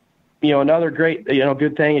 another great,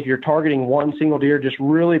 good thing, if you're targeting one single deer, just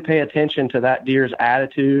really pay attention to that deer's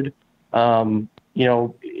attitude.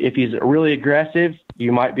 If he's really aggressive,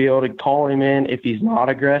 you might be able to call him in. If he's not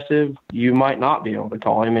aggressive, you might not be able to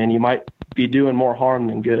call him in. You might be doing more harm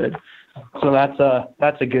than good. So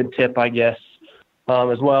that's a good tip, I guess,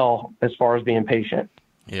 as well, as far as being patient.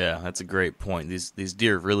 Yeah, that's a great point. These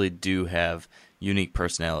deer really do have unique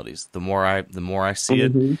personalities. The more I see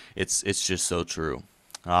it, it's just so true.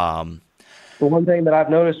 The one thing that I've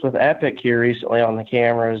noticed with Epic here recently on the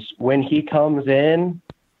cameras, when he comes in,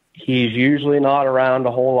 he's usually not around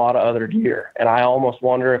a whole lot of other deer. And I almost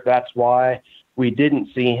wonder if that's why we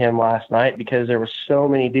didn't see him last night, because there were so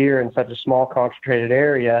many deer in such a small concentrated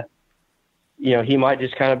area. He might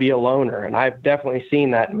just kind of be a loner. And I've definitely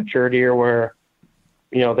seen that in mature deer where,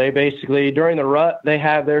 they basically, during the rut, they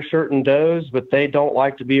have their certain does, but they don't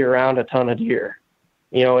like to be around a ton of deer.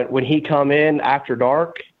 When he come in after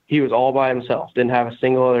dark, he was all by himself, didn't have a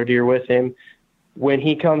single other deer with him. When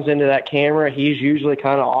he comes into that camera, he's usually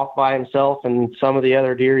kind of off by himself, and some of the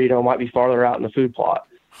other deer, might be farther out in the food plot.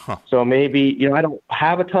 So maybe, I don't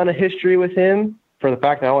have a ton of history with him for the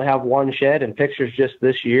fact that I only have one shed and pictures just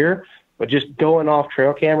this year, But just going off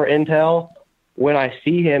trail camera intel, when I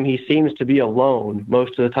see him, he seems to be alone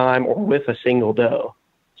most of the time or with a single doe.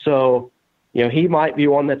 So, he might be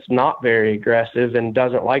one that's not very aggressive and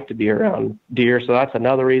doesn't like to be around deer. So that's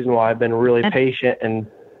another reason why I've been really patient and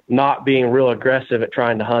not being real aggressive at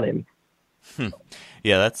trying to hunt him.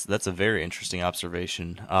 Yeah, that's a very interesting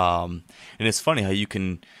observation. And it's funny how you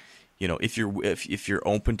can, if you're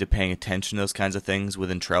open to paying attention to those kinds of things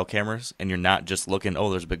within trail cameras, and you're not just looking, oh,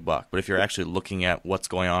 there's a big buck, but if you're actually looking at what's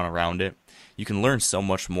going on around it, you can learn so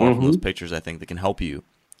much more from those pictures, I think, that can help you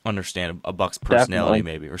understand a buck's personality, Definitely.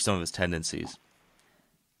 maybe, or some of his tendencies.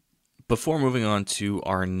 Before moving on to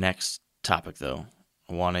our next topic, though,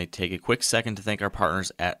 I want to take a quick second to thank our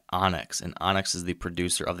partners at onX. And onX is the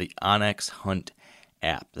producer of the onX Hunt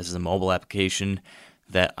app. This is a mobile application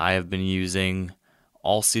that I have been using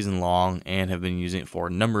all season long and have been using it for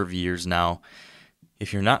a number of years now.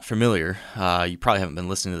 If you're not familiar, you probably haven't been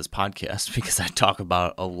listening to this podcast because I talk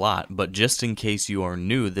about it a lot. But just in case you are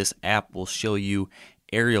new, this app will show you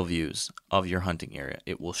aerial views of your hunting area.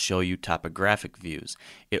 It will show you topographic views.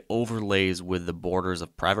 It overlays with the borders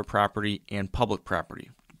of private property and public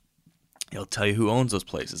property. It'll tell you who owns those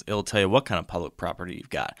places. It'll tell you what kind of public property you've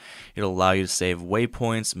got. It'll allow you to save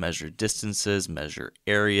waypoints, measure distances, measure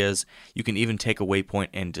areas. You can even take a waypoint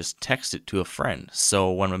and just text it to a friend.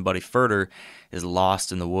 So when my buddy Furter is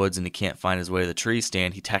lost in the woods and he can't find his way to the tree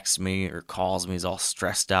stand, he texts me or calls me. He's all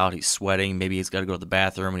stressed out. He's sweating. Maybe he's got to go to the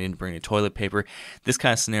bathroom and he didn't bring any toilet paper. This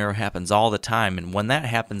kind of scenario happens all the time. And when that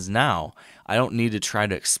happens now, I don't need to try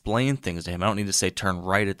to explain things to him. I don't need to say turn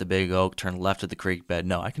right at the big oak, turn left at the creek bed.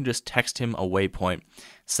 No, I can just text him a waypoint,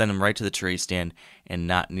 send him right to the tree stand, and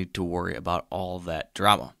not need to worry about all that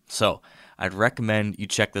drama. So I'd recommend you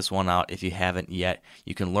check this one out if you haven't yet.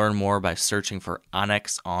 You can learn more by searching for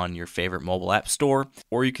onX on your favorite mobile app store,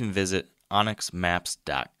 or you can visit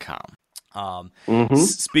onxmaps.com.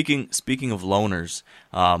 Speaking of loners,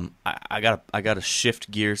 I gotta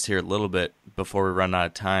shift gears here a little bit before we run out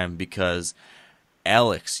of time, because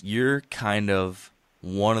Alex, you're kind of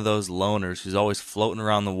one of those loners who's always floating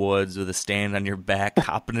around the woods with a stand on your back,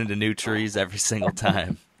 hopping into new trees every single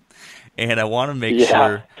time. And I want to make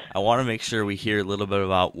sure we hear a little bit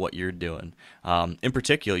about what you're doing. In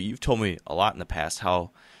particular, you've told me a lot in the past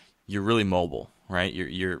how you're really mobile, right?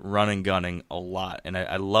 You're running, gunning a lot, and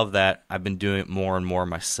I love that. I've been doing it more and more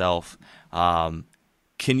myself.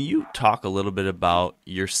 Can you talk a little bit about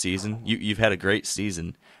your season? You've had a great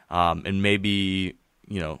season, and maybe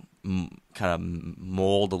kind of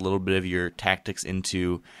mold a little bit of your tactics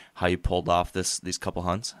into how you pulled off these couple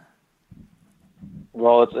hunts.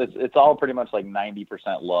 Well, it's all pretty much like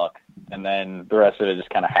 90% luck, and then the rest of it just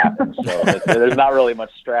kind of happens. So there's not really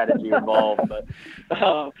much strategy involved. But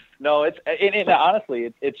no,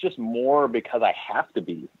 honestly, it's just more because I have to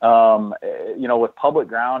be. With public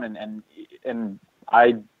ground, and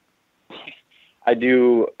I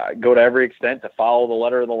do go to every extent to follow the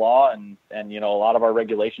letter of the law, and a lot of our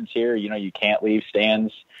regulations here. You can't leave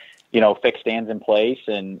stands. Fixed stands in place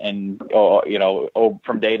and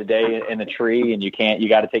from day to day in the tree, and you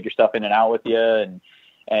got to take your stuff in and out with you.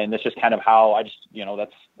 And that's just kind of how I just,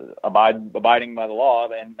 that's abiding by the law.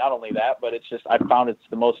 And not only that, but it's just, I found it's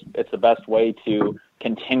the best way to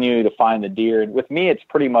continue to find the deer. And with me, it's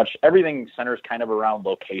pretty much everything centers kind of around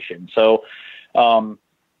location. So, and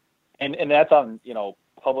that's on,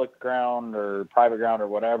 public ground or private ground or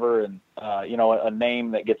whatever. And, a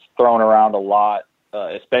name that gets thrown around a lot.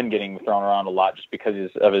 It's been getting thrown around a lot just because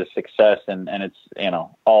of his success, and it's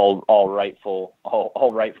all rightful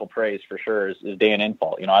praise for sure is Dan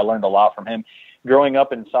Infalt. I learned a lot from him growing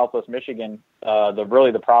up in Southwest Michigan.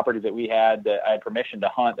 The property that we had that I had permission to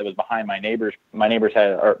hunt that was behind my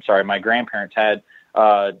grandparents had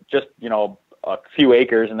just a few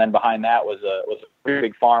acres, and then behind that was a very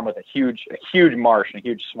big farm with a huge marsh and a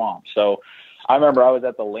huge swamp. So I remember I was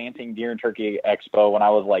at the Lansing Deer and Turkey Expo when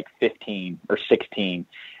I was like 15 or 16,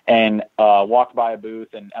 and walked by a booth,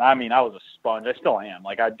 and I mean, I was a sponge. I still am.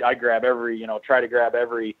 Like I grab every, try to grab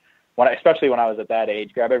every, especially when I was at that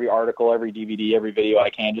age, grab every article, every DVD, every video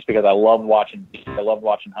I can, just because I loved watching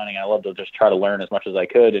hunting. I loved to just try to learn as much as I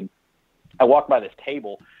could. And I walked by this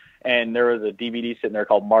table, and there was a DVD sitting there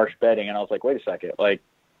called Marsh Bedding, and I was like, wait a second, like,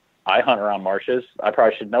 I hunt around marshes. I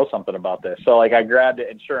probably should know something about this. So I grabbed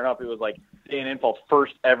it, and sure enough, it was like Dan Infalt's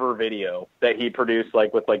first ever video that he produced,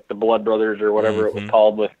 with the Blood Brothers or whatever it was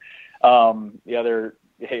called, with the other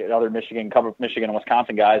Michigan and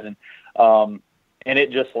Wisconsin guys. And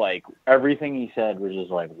it just everything he said was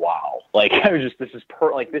just wow. I was just, this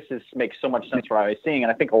makes so much sense for what I was seeing.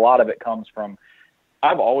 And I think a lot of it comes from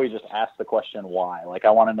I've always just asked the question why. Like,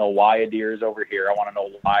 I want to know why a deer is over here. I want to know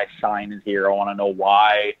why sign is here. I want to know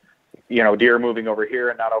why, deer are moving over here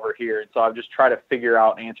and not over here. And so I've just tried to figure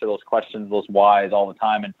out and answer those questions, those whys all the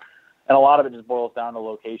time. And a lot of it just boils down to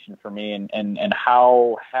location for me and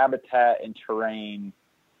how habitat and terrain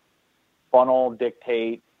funnel,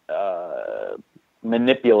 dictate,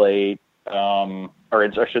 manipulate, or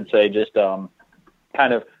I should say just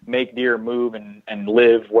kind of make deer move and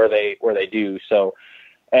live where they do. So,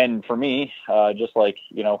 and for me, just like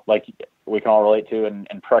we can all relate to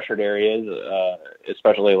in pressured areas,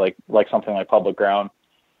 especially like something like public ground,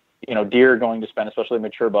 deer are going to spend, especially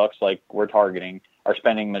mature bucks like we're targeting, are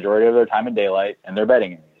spending majority of their time in daylight and their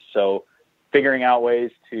bedding areas. So figuring out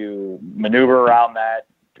ways to maneuver around that,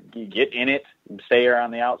 get in it, stay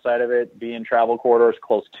around the outside of it, be in travel corridors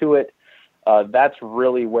close to it. That's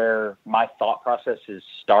really where my thought processes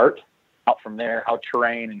start. Out from there, how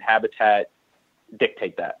terrain and habitat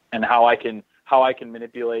dictate that, and how I can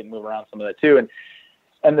manipulate and move around some of that too.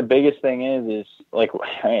 And the biggest thing is like,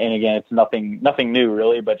 and again, it's nothing new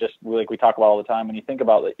really, but just like we talk about all the time, when you think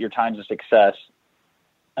about your times of success,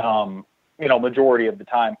 majority of the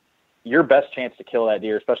time, your best chance to kill that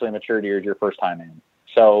deer, especially a mature deer, is your first time in.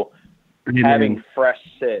 So having fresh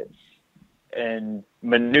sits and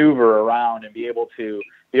maneuver around and be able to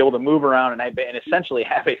move around and essentially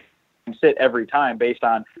have a sit every time based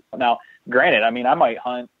on, now granted, I mean, I might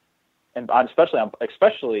hunt, and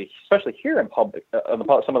especially here in public, some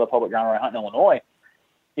of the public ground where I hunt in Illinois,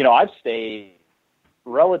 I've stayed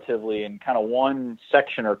relatively in kind of one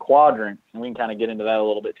section or quadrant, and we can kind of get into that a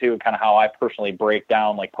little bit too, and kind of how I personally break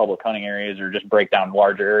down like public hunting areas or just break down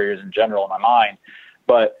larger areas in general in my mind.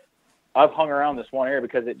 But I've hung around this one area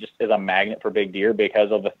because it just is a magnet for big deer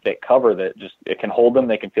because of the thick cover that just, it can hold them.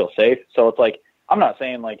 They can feel safe. So it's like, I'm not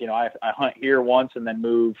saying like, I hunt here once and then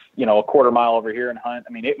move, a quarter mile over here and hunt.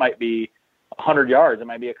 I mean, it might be 100 yards. It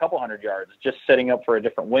might be a couple hundred yards, just setting up for a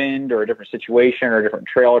different wind or a different situation or a different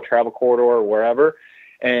trail or travel corridor or wherever.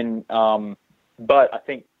 And, but I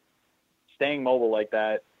think staying mobile like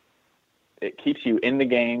that, it keeps you in the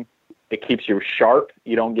game. It keeps you sharp.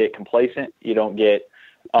 You don't get complacent. You don't get,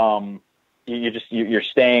 you're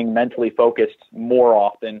staying mentally focused more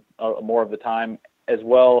often, more of the time, as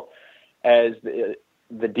well as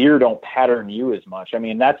the deer don't pattern you as much. I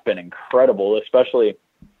mean, that's been incredible, especially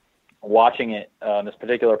watching it on this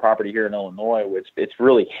particular property here in Illinois, which it's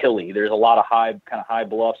really hilly. There's a lot of high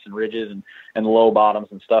bluffs and ridges and low bottoms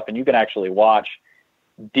and stuff. And you can actually watch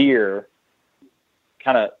deer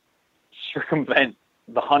kind of circumvent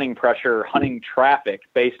the hunting pressure, hunting traffic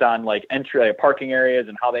based on like entry, like parking areas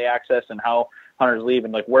and how they access and how hunters leave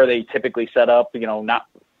and like where they typically set up, not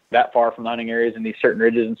that far from the hunting areas and these certain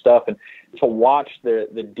ridges and stuff. And to watch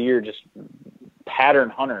the deer just pattern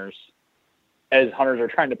hunters as hunters are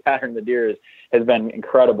trying to pattern the deer has been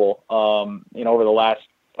incredible. Over the last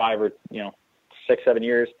 5 or 6, 7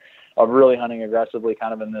 years of really hunting aggressively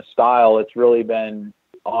kind of in this style, it's really been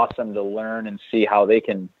awesome to learn and see how they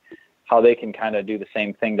can kind of do the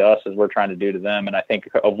same thing to us as we're trying to do to them. And I think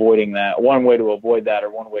avoiding that, one way to avoid that or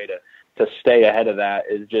one way to stay ahead of that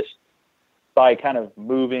is just by kind of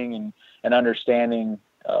moving and understanding,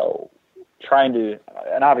 trying to,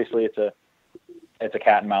 and obviously it's a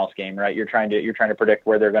cat and mouse game, right? You're trying to predict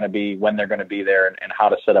where they're going to be, when they're going to be there, and how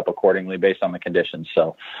to set up accordingly based on the conditions.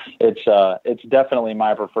 So it's definitely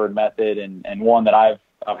my preferred method and one that I've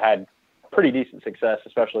had pretty decent success,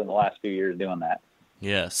 especially in the last few years doing that.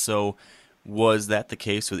 Yeah. So was that the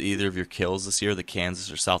case with either of your kills this year, the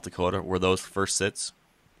Kansas or South Dakota? Were those first sits?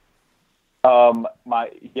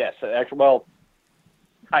 Yes, actually, well,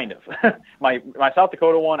 kind of. my South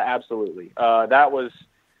Dakota one, absolutely. That was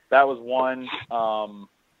one.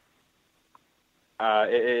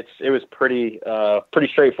 It was pretty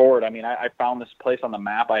straightforward. I mean, I found this place on the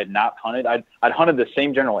map. I had not hunted. I'd hunted the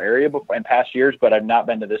same general area before in past years, but I've not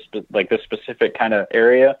been to this specific kind of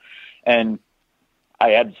area. And I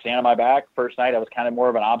had to stand on my back first night. I was kind of more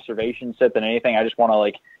of an observation sit than anything. I just want to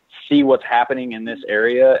like see what's happening in this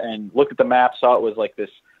area and look at the map. Saw it was like this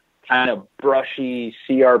kind of brushy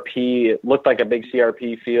CRP. It looked like a big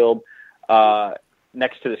CRP field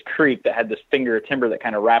next to this creek that had this finger of timber that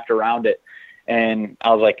kind of wrapped around it. And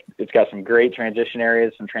I was like, it's got some great transition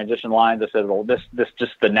areas, some transition lines. I said, well, this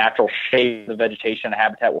just the natural shape of the vegetation and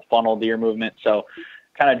habitat will funnel deer movement. So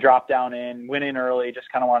kind of dropped down in, went in early,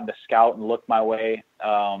 just kind of wanted to scout and look my way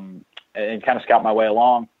and kind of scout my way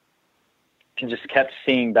along, and just kept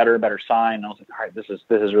seeing better and better sign. And I was like, all right, this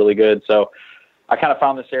is really good. So I kind of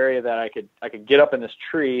found this area that I could get up in this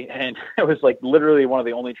tree, and it was like literally one of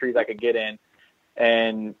the only trees I could get in.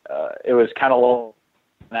 And it was kind of low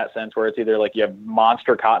that sense, where it's either like you have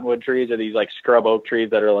monster cottonwood trees or these like scrub oak trees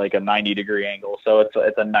that are like a 90-degree angle. So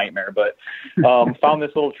it's a nightmare. But found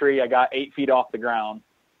this little tree. I got 8 feet off the ground,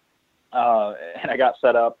 and I got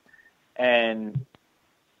set up. And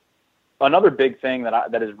another big thing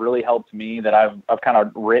that has really helped me, that I've kind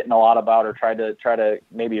of written a lot about, or tried to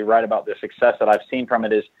maybe write about the success that I've seen from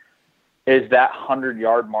it, is that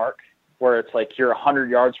 100-yard mark, where it's like you're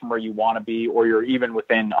 100 yards from where you want to be, or you're even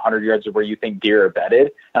within 100 yards of where you think deer are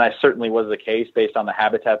bedded. And I certainly was the case based on the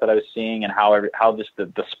habitat that I was seeing and how just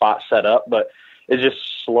the spot set up. But it's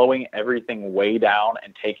just slowing everything way down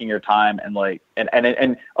and taking your time and like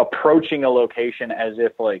and approaching a location as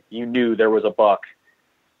if like you knew there was a buck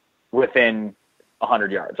within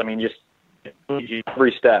 100 yards. I mean, just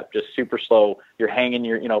every step, just super slow. You're hanging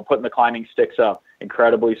putting the climbing sticks up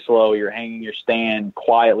incredibly slow. You're hanging your stand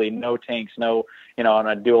quietly, no tanks, and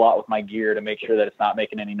I do a lot with my gear to make sure that it's not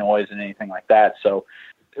making any noise and anything like that. So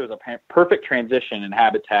it was a perfect transition in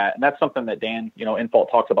habitat. And that's something that Dan, Infalt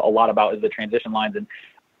talks about a lot about, is the transition lines. And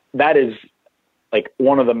that is like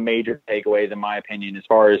one of the major takeaways, in my opinion, as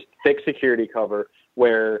far as thick security cover,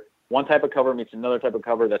 where one type of cover meets another type of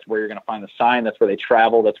cover. That's where you're going to find the sign. That's where they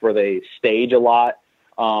travel. That's where they stage a lot.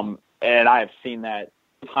 And I have seen that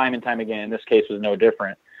time and time again. This case was no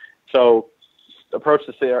different. So approached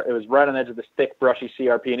the CRP. It was right on the edge of this thick, brushy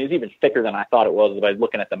CRP, and it was even thicker than I thought it was by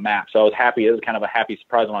looking at the map. So I was happy. It was kind of a happy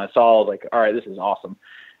surprise when I saw. I was like, all right, this is awesome.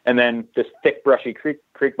 And then this thick, brushy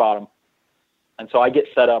creek bottom. And so I get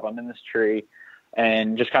set up. I'm in this tree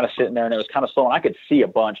and just kind of sitting there, and it was kind of slow, and I could see a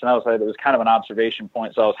bunch. And it was kind of an observation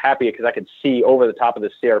point. So I was happy because I could see over the top of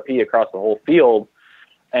the CRP across the whole field.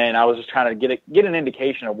 And I was just trying to get an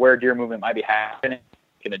indication of where deer movement might be happening,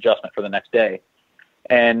 an adjustment for the next day.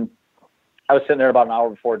 And I was sitting there about an hour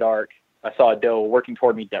before dark. I saw a doe working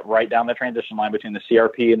toward me right down the transition line between the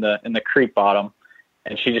CRP and the creek bottom.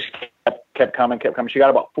 And she just kept coming. She got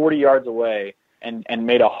about 40 yards away and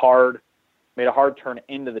made a hard turn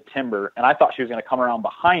into the timber. And I thought she was going to come around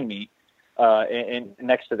behind me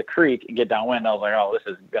next to the creek and get downwind. I was like, oh,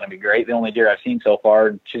 this is going to be great. The only deer I've seen so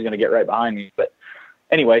far, she's going to get right behind me. But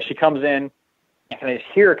anyway, she comes in, and I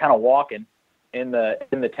just hear her kind of walking in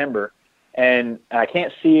the timber. And I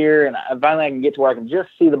can't see her, and finally I can get to where I can just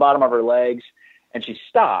see the bottom of her legs, and she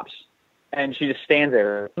stops, and she just stands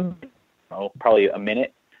there, probably a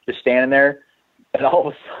minute, just standing there, and all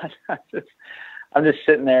of a sudden I'm just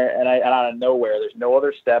sitting there, and out of nowhere, there's no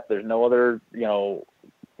other step, there's no other, no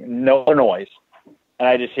other noise, and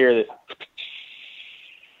I just hear this,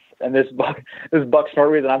 and this buck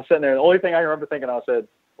snort wheeze, and I'm sitting there, and the only thing I remember thinking, I said,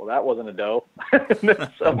 well, that wasn't a doe.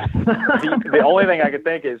 So the only thing I could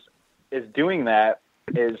think is doing that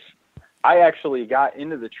is I actually got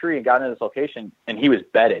into the tree and got into this location, and he was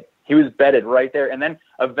bedded. He was bedded right there. And then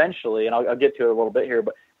eventually, and I'll get to it a little bit here,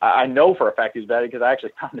 but I know for a fact he's bedded because I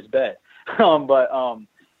actually found his bed.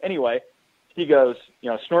 Anyway, he goes,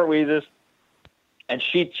 snort wheezes, and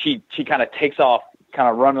she kind of takes off, kind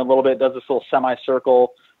of running a little bit, does this little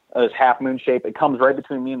semicircle, this half moon shape. It comes right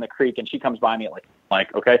between me and the creek, and she comes by me at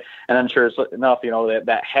like, okay. And then sure enough,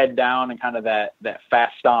 that head down and kind of that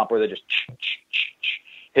fast stomp where they just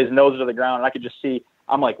his nose to the ground. And I could just see,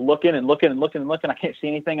 I'm like looking. I can't see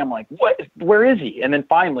anything. I'm like, what, where is he? And then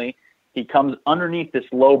finally he comes underneath this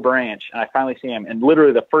low branch, and I finally see him. And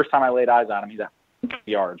literally the first time I laid eyes on him, he's at 50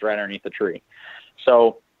 yards right underneath the tree.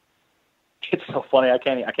 So it's so funny. I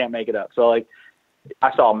can't make it up. So like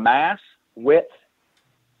I saw mass, width,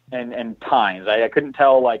 and tines. I couldn't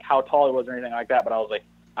tell like how tall he was or anything like that, but I was like,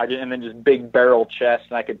 and then just big barrel chest.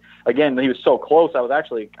 And I could, again, he was so close.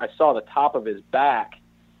 I saw the top of his back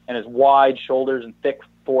and his wide shoulders and thick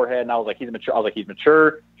forehead. And I was like, he's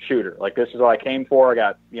mature shooter. Like, this is what I came for. I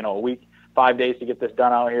got, a week, 5 days to get this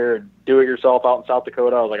done out here and do it yourself out in South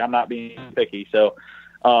Dakota. I was like, I'm not being picky. So,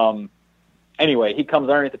 anyway, he comes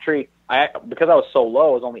underneath the tree. Because I was so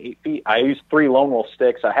low, I was only 8 feet. I used 3 Lone Wolf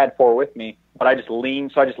sticks. I had 4 with me, but I just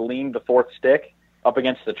leaned the 4th stick up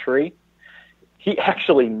against the tree. He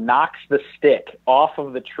actually knocks the stick off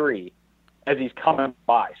of the tree as he's coming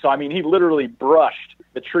by. So, I mean, he literally brushed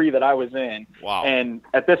the tree that I was in. Wow. And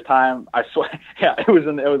at this time, it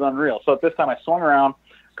was unreal. So at this time, I swung around,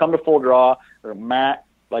 come to full draw, or Matt,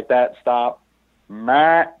 like that, stop.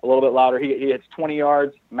 Matt, a little bit louder. He hits 20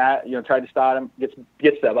 yards. Matt, tried to stop him, gets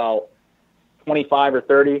to about 25 or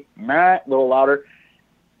 30. Matt, a little louder.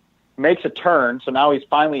 Makes a turn. So now he's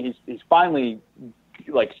finally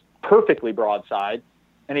like perfectly broadside,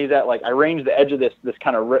 and he's at like, I ranged the edge of this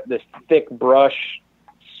kind of this thick brush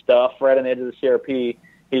stuff right on the edge of the CRP.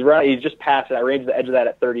 He's just past it. I ranged the edge of that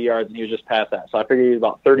at 30 yards, and he was just past that. So I figured he was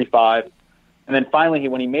about 35. And then finally,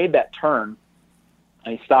 when he made that turn,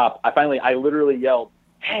 and he stopped. I literally yelled,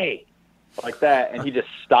 "Hey," like that, and he just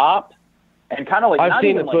stopped and kind of like. I've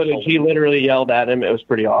seen the footage. He literally yelled at him. It was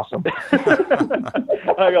pretty awesome.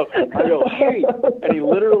 I go, "Hey," and he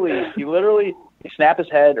literally snapped his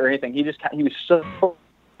head or anything. He was so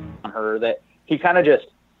on her that he kind of just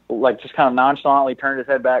kind of nonchalantly turned his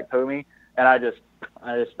head back to me, and I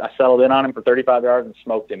settled in on him for 35 yards and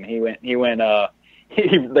smoked him. They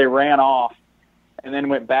ran off and then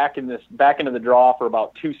went back into the draw for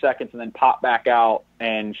about 2 seconds and then popped back out,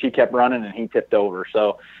 and she kept running and he tipped over.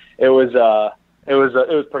 So it was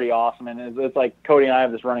pretty awesome. And it's like Cody and I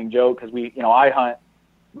have this running joke because I hunt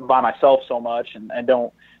by myself so much and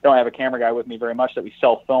don't have a camera guy with me very much, that we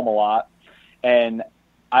self-film a lot. And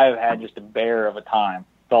I've had just a bear of a time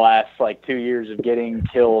the last 2 years of getting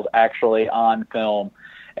killed actually on film.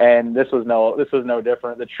 And this was no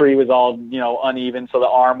different. The tree was all, uneven, so the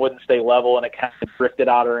arm wouldn't stay level, and it kind of drifted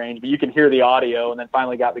out of range. But you can hear the audio, and then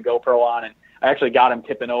finally got the GoPro on, and I actually got him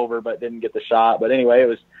tipping over, but didn't get the shot. But anyway, it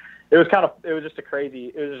was just a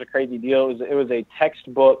crazy deal. It was a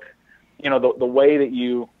textbook, the way that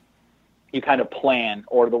you kind of plan,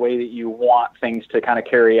 or the way that you want things to kind of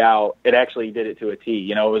carry out. It actually did it to a T.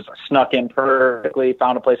 It was snuck in perfectly,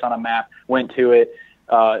 found a place on a map, went to it.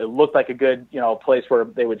 It looked like a good, place where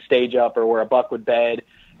they would stage up or where a buck would bed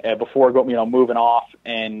before moving off,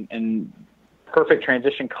 and perfect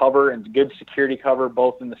transition cover and good security cover,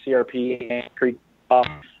 both in the CRP and creek.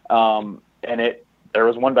 And there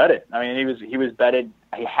was one bedded. I mean, he was bedded.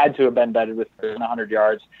 He had to have been bedded with 100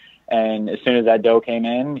 yards. And as soon as that doe came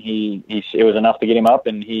in, it was enough to get him up,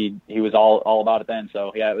 and he was all about it then.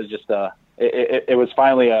 So yeah, it was just it was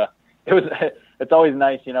finally it's always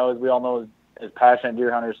nice, as we all know, as passionate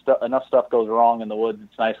deer hunters, enough stuff goes wrong in the woods.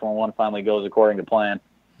 It's nice when one finally goes according to plan.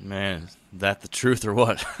 Man, is that the truth or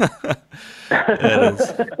what?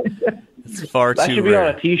 It's far that too should be rare.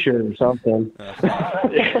 on a T-shirt or something.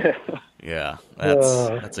 Yeah,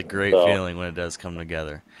 that's a great feeling when it does come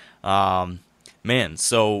together. Man,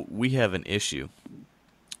 so we have an issue,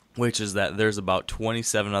 which is that there's about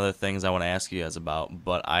 27 other things I want to ask you guys about,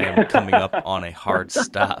 but I am coming up on a hard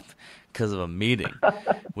stop because of a meeting,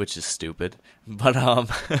 which is stupid. But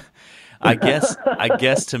I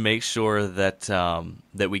guess to make sure that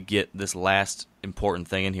that we get this last important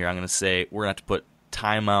thing in here, I'm going to say we're going to have to put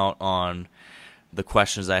timeout on the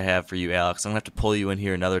questions I have for you, Alex. I'm going to have to pull you in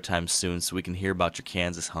here another time soon so we can hear about your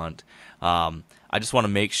Kansas hunt. I just want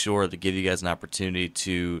to make sure to give you guys an opportunity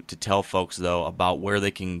to tell folks, though, about where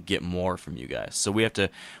they can get more from you guys. So we have to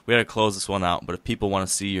close this one out, but if people want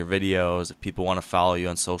to see your videos, if people want to follow you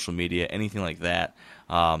on social media, anything like that,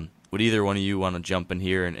 would either one of you want to jump in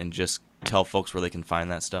here and just tell folks where they can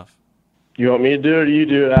find that stuff? You want me to do it, or you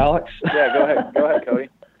do it, Alex? Yeah, go ahead, Cody.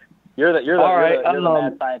 You're the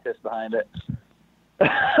mad scientist behind it.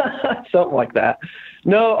 Something like that.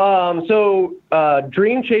 No, so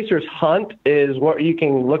Dream Chasers Hunt is what you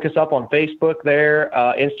can look us up on Facebook there,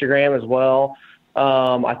 Instagram as well.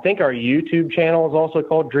 I think our YouTube channel is also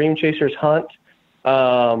called Dream Chasers Hunt.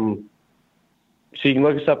 So you can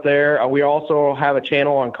look us up there. We also have a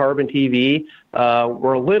channel on Carbon TV.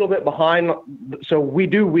 We're a little bit behind. So we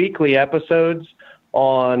do weekly episodes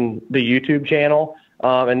on the YouTube channel.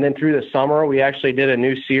 And then through the summer, we actually did a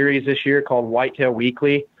new series this year called Whitetail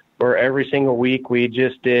Weekly, where every single week we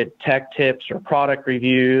just did tech tips or product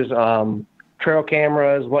reviews, trail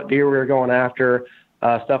cameras, what deer we were going after,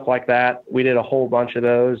 stuff like that. We did a whole bunch of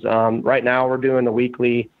those. Right now we're doing the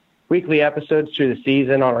weekly episodes through the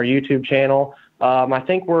season on our YouTube channel. I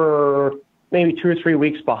think we're maybe 2 or 3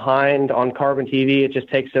 weeks behind on Carbon TV. It just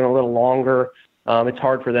takes them a little longer. It's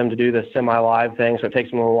hard for them to do the semi-live thing, so it takes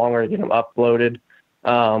them a little longer to get them uploaded.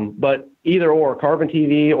 But either or, Carbon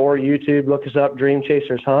TV or YouTube, look us up, Dream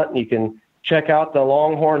Chasers Hunt, and you can check out the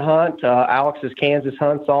Longhorn hunt. Alex's Kansas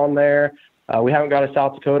hunt's on there. We haven't got a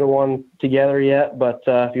South Dakota one together yet, but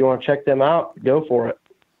if you want to check them out, go for it.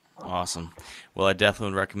 Awesome. Well, I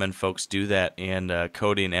definitely would recommend folks do that. And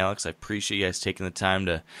Cody and Alex, I appreciate you guys taking the time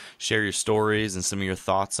to share your stories and some of your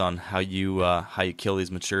thoughts on how you kill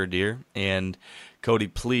these mature deer. And Cody,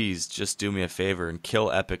 please just do me a favor and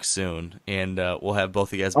kill Epic soon, and we'll have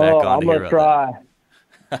both of you guys back on. I'm gonna try.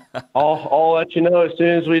 I'll let you know as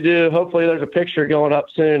soon as we do. Hopefully, there's a picture going up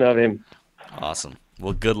soon of him. Awesome.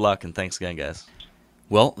 Well, good luck, and thanks again, guys.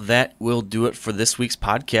 Well, that will do it for this week's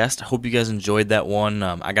podcast. I hope you guys enjoyed that one.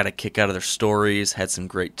 I got a kick out of their stories, had some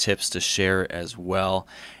great tips to share as well.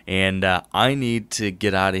 And I need to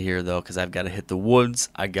get out of here, though, because I've got to hit the woods.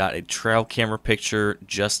 I got a trail camera picture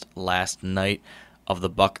just last night of the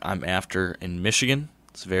buck I'm after in Michigan.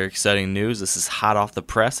 It's very exciting news. This is hot off the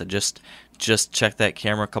press. I just just checked that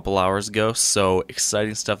camera a couple hours ago, so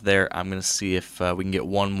exciting stuff there. I'm going to see if we can get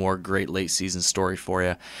one more great late season story for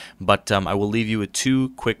you. But I will leave you with 2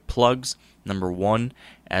 quick plugs. Number 1,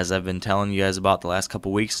 as I've been telling you guys about the last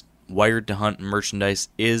couple weeks, Wired to Hunt merchandise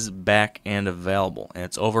is back and available, and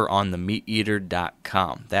it's over on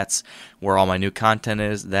themeateater.com. That's where all my new content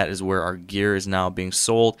is. That is where our gear is now being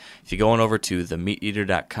sold. If you go on over to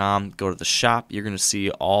themeateater.com, go to the shop, you're going to see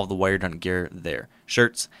all the Wired Hunt gear there.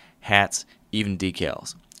 Shirts, hats, even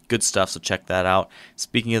decals. Good stuff, so check that out.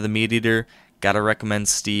 Speaking of the Meat Eater, gotta recommend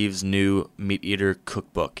Steve's new Meat Eater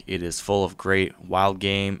cookbook. It is full of great wild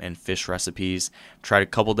game and fish recipes. Tried a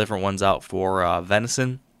couple different ones out for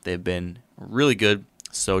venison. They've been really good,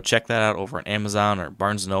 so check that out over on Amazon or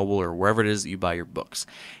Barnes & Noble or wherever it is that you buy your books.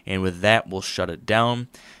 And with that, we'll shut it down.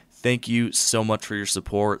 Thank you so much for your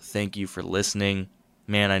support. Thank you for listening.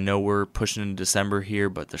 Man, I know we're pushing into December here,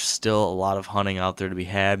 but there's still a lot of hunting out there to be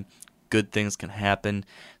had. Good things can happen,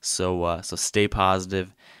 so stay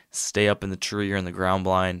positive, stay up in the tree or in the ground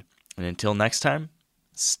blind, and until next time,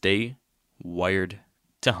 stay wired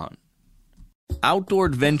to hunt. Outdoor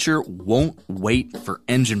adventure won't wait for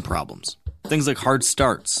engine problems. Things like hard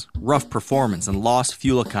starts, rough performance, and lost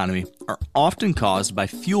fuel economy are often caused by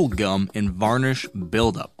fuel gum and varnish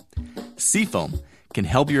buildup. Seafoam can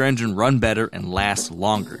help your engine run better and last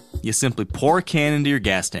longer. You simply pour a can into your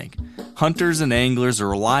gas tank. Hunters and anglers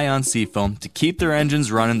rely on Seafoam to keep their engines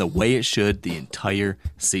running the way it should the entire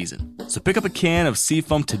season. So pick up a can of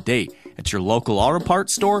Seafoam today at your local auto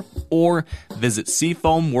parts store or visit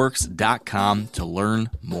seafoamworks.com to learn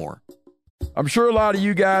more. I'm sure a lot of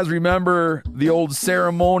you guys remember the old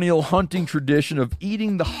ceremonial hunting tradition of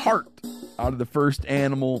eating the heart out of the first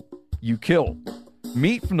animal you kill.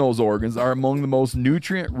 Meat from those organs are among the most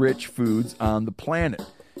nutrient-rich foods on the planet.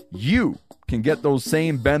 You can get those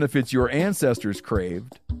same benefits your ancestors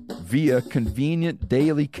craved via convenient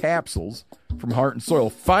daily capsules from Heart and Soil.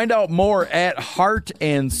 Find out more at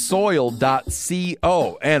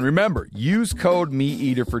heartandsoil.co. And remember, use code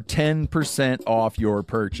MeatEater for 10% off your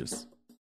purchase.